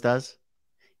Tom always does?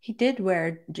 He did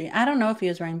wear jeans. I don't know if he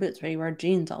was wearing boots, but he wore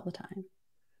jeans all the time.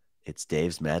 It's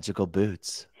Dave's magical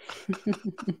boots.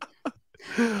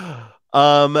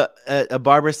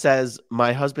 Barbara says,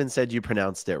 my husband said you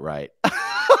pronounced it right.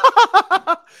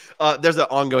 There's an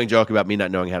ongoing joke about me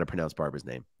not knowing how to pronounce Barbara's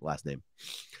last name.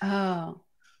 Oh.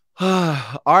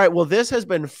 All right. Well, this has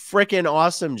been freaking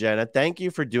awesome, Jenna. Thank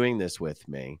you for doing this with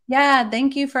me. Yeah,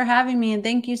 thank you for having me. And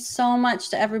thank you so much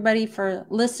to everybody for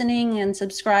listening and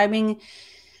subscribing.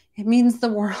 It means the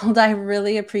world. I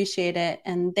really appreciate it.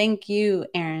 And thank you,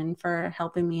 Aaron, for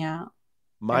helping me out.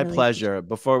 My pleasure.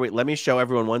 Let me show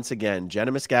everyone once again,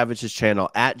 Jenna Miscavige's channel,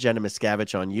 at Jenna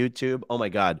Miscavige on YouTube. Oh my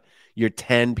God, you're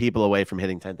 10 people away from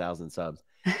hitting 10,000 subs.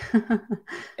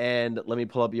 And let me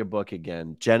pull up your book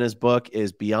again. Jenna's book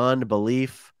is Beyond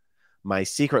Belief, My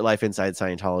Secret Life Inside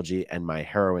Scientology, and My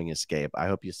Harrowing Escape. I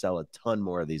hope you sell a ton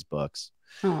more of these books.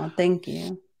 Oh, thank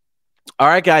you. All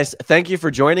right, guys. Thank you for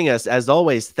joining us. As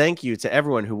always, thank you to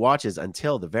everyone who watches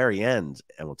until the very end,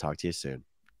 and we'll talk to you soon.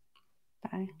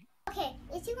 Bye. Okay,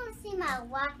 if you want to see my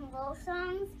rock and roll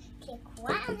songs, click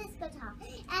right on this guitar.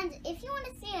 And if you want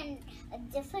to see a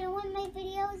different one of my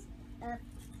videos,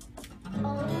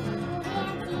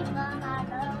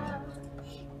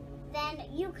 then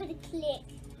you could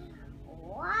click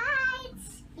right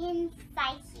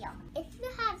inside here. If you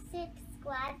have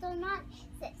subscribed or not,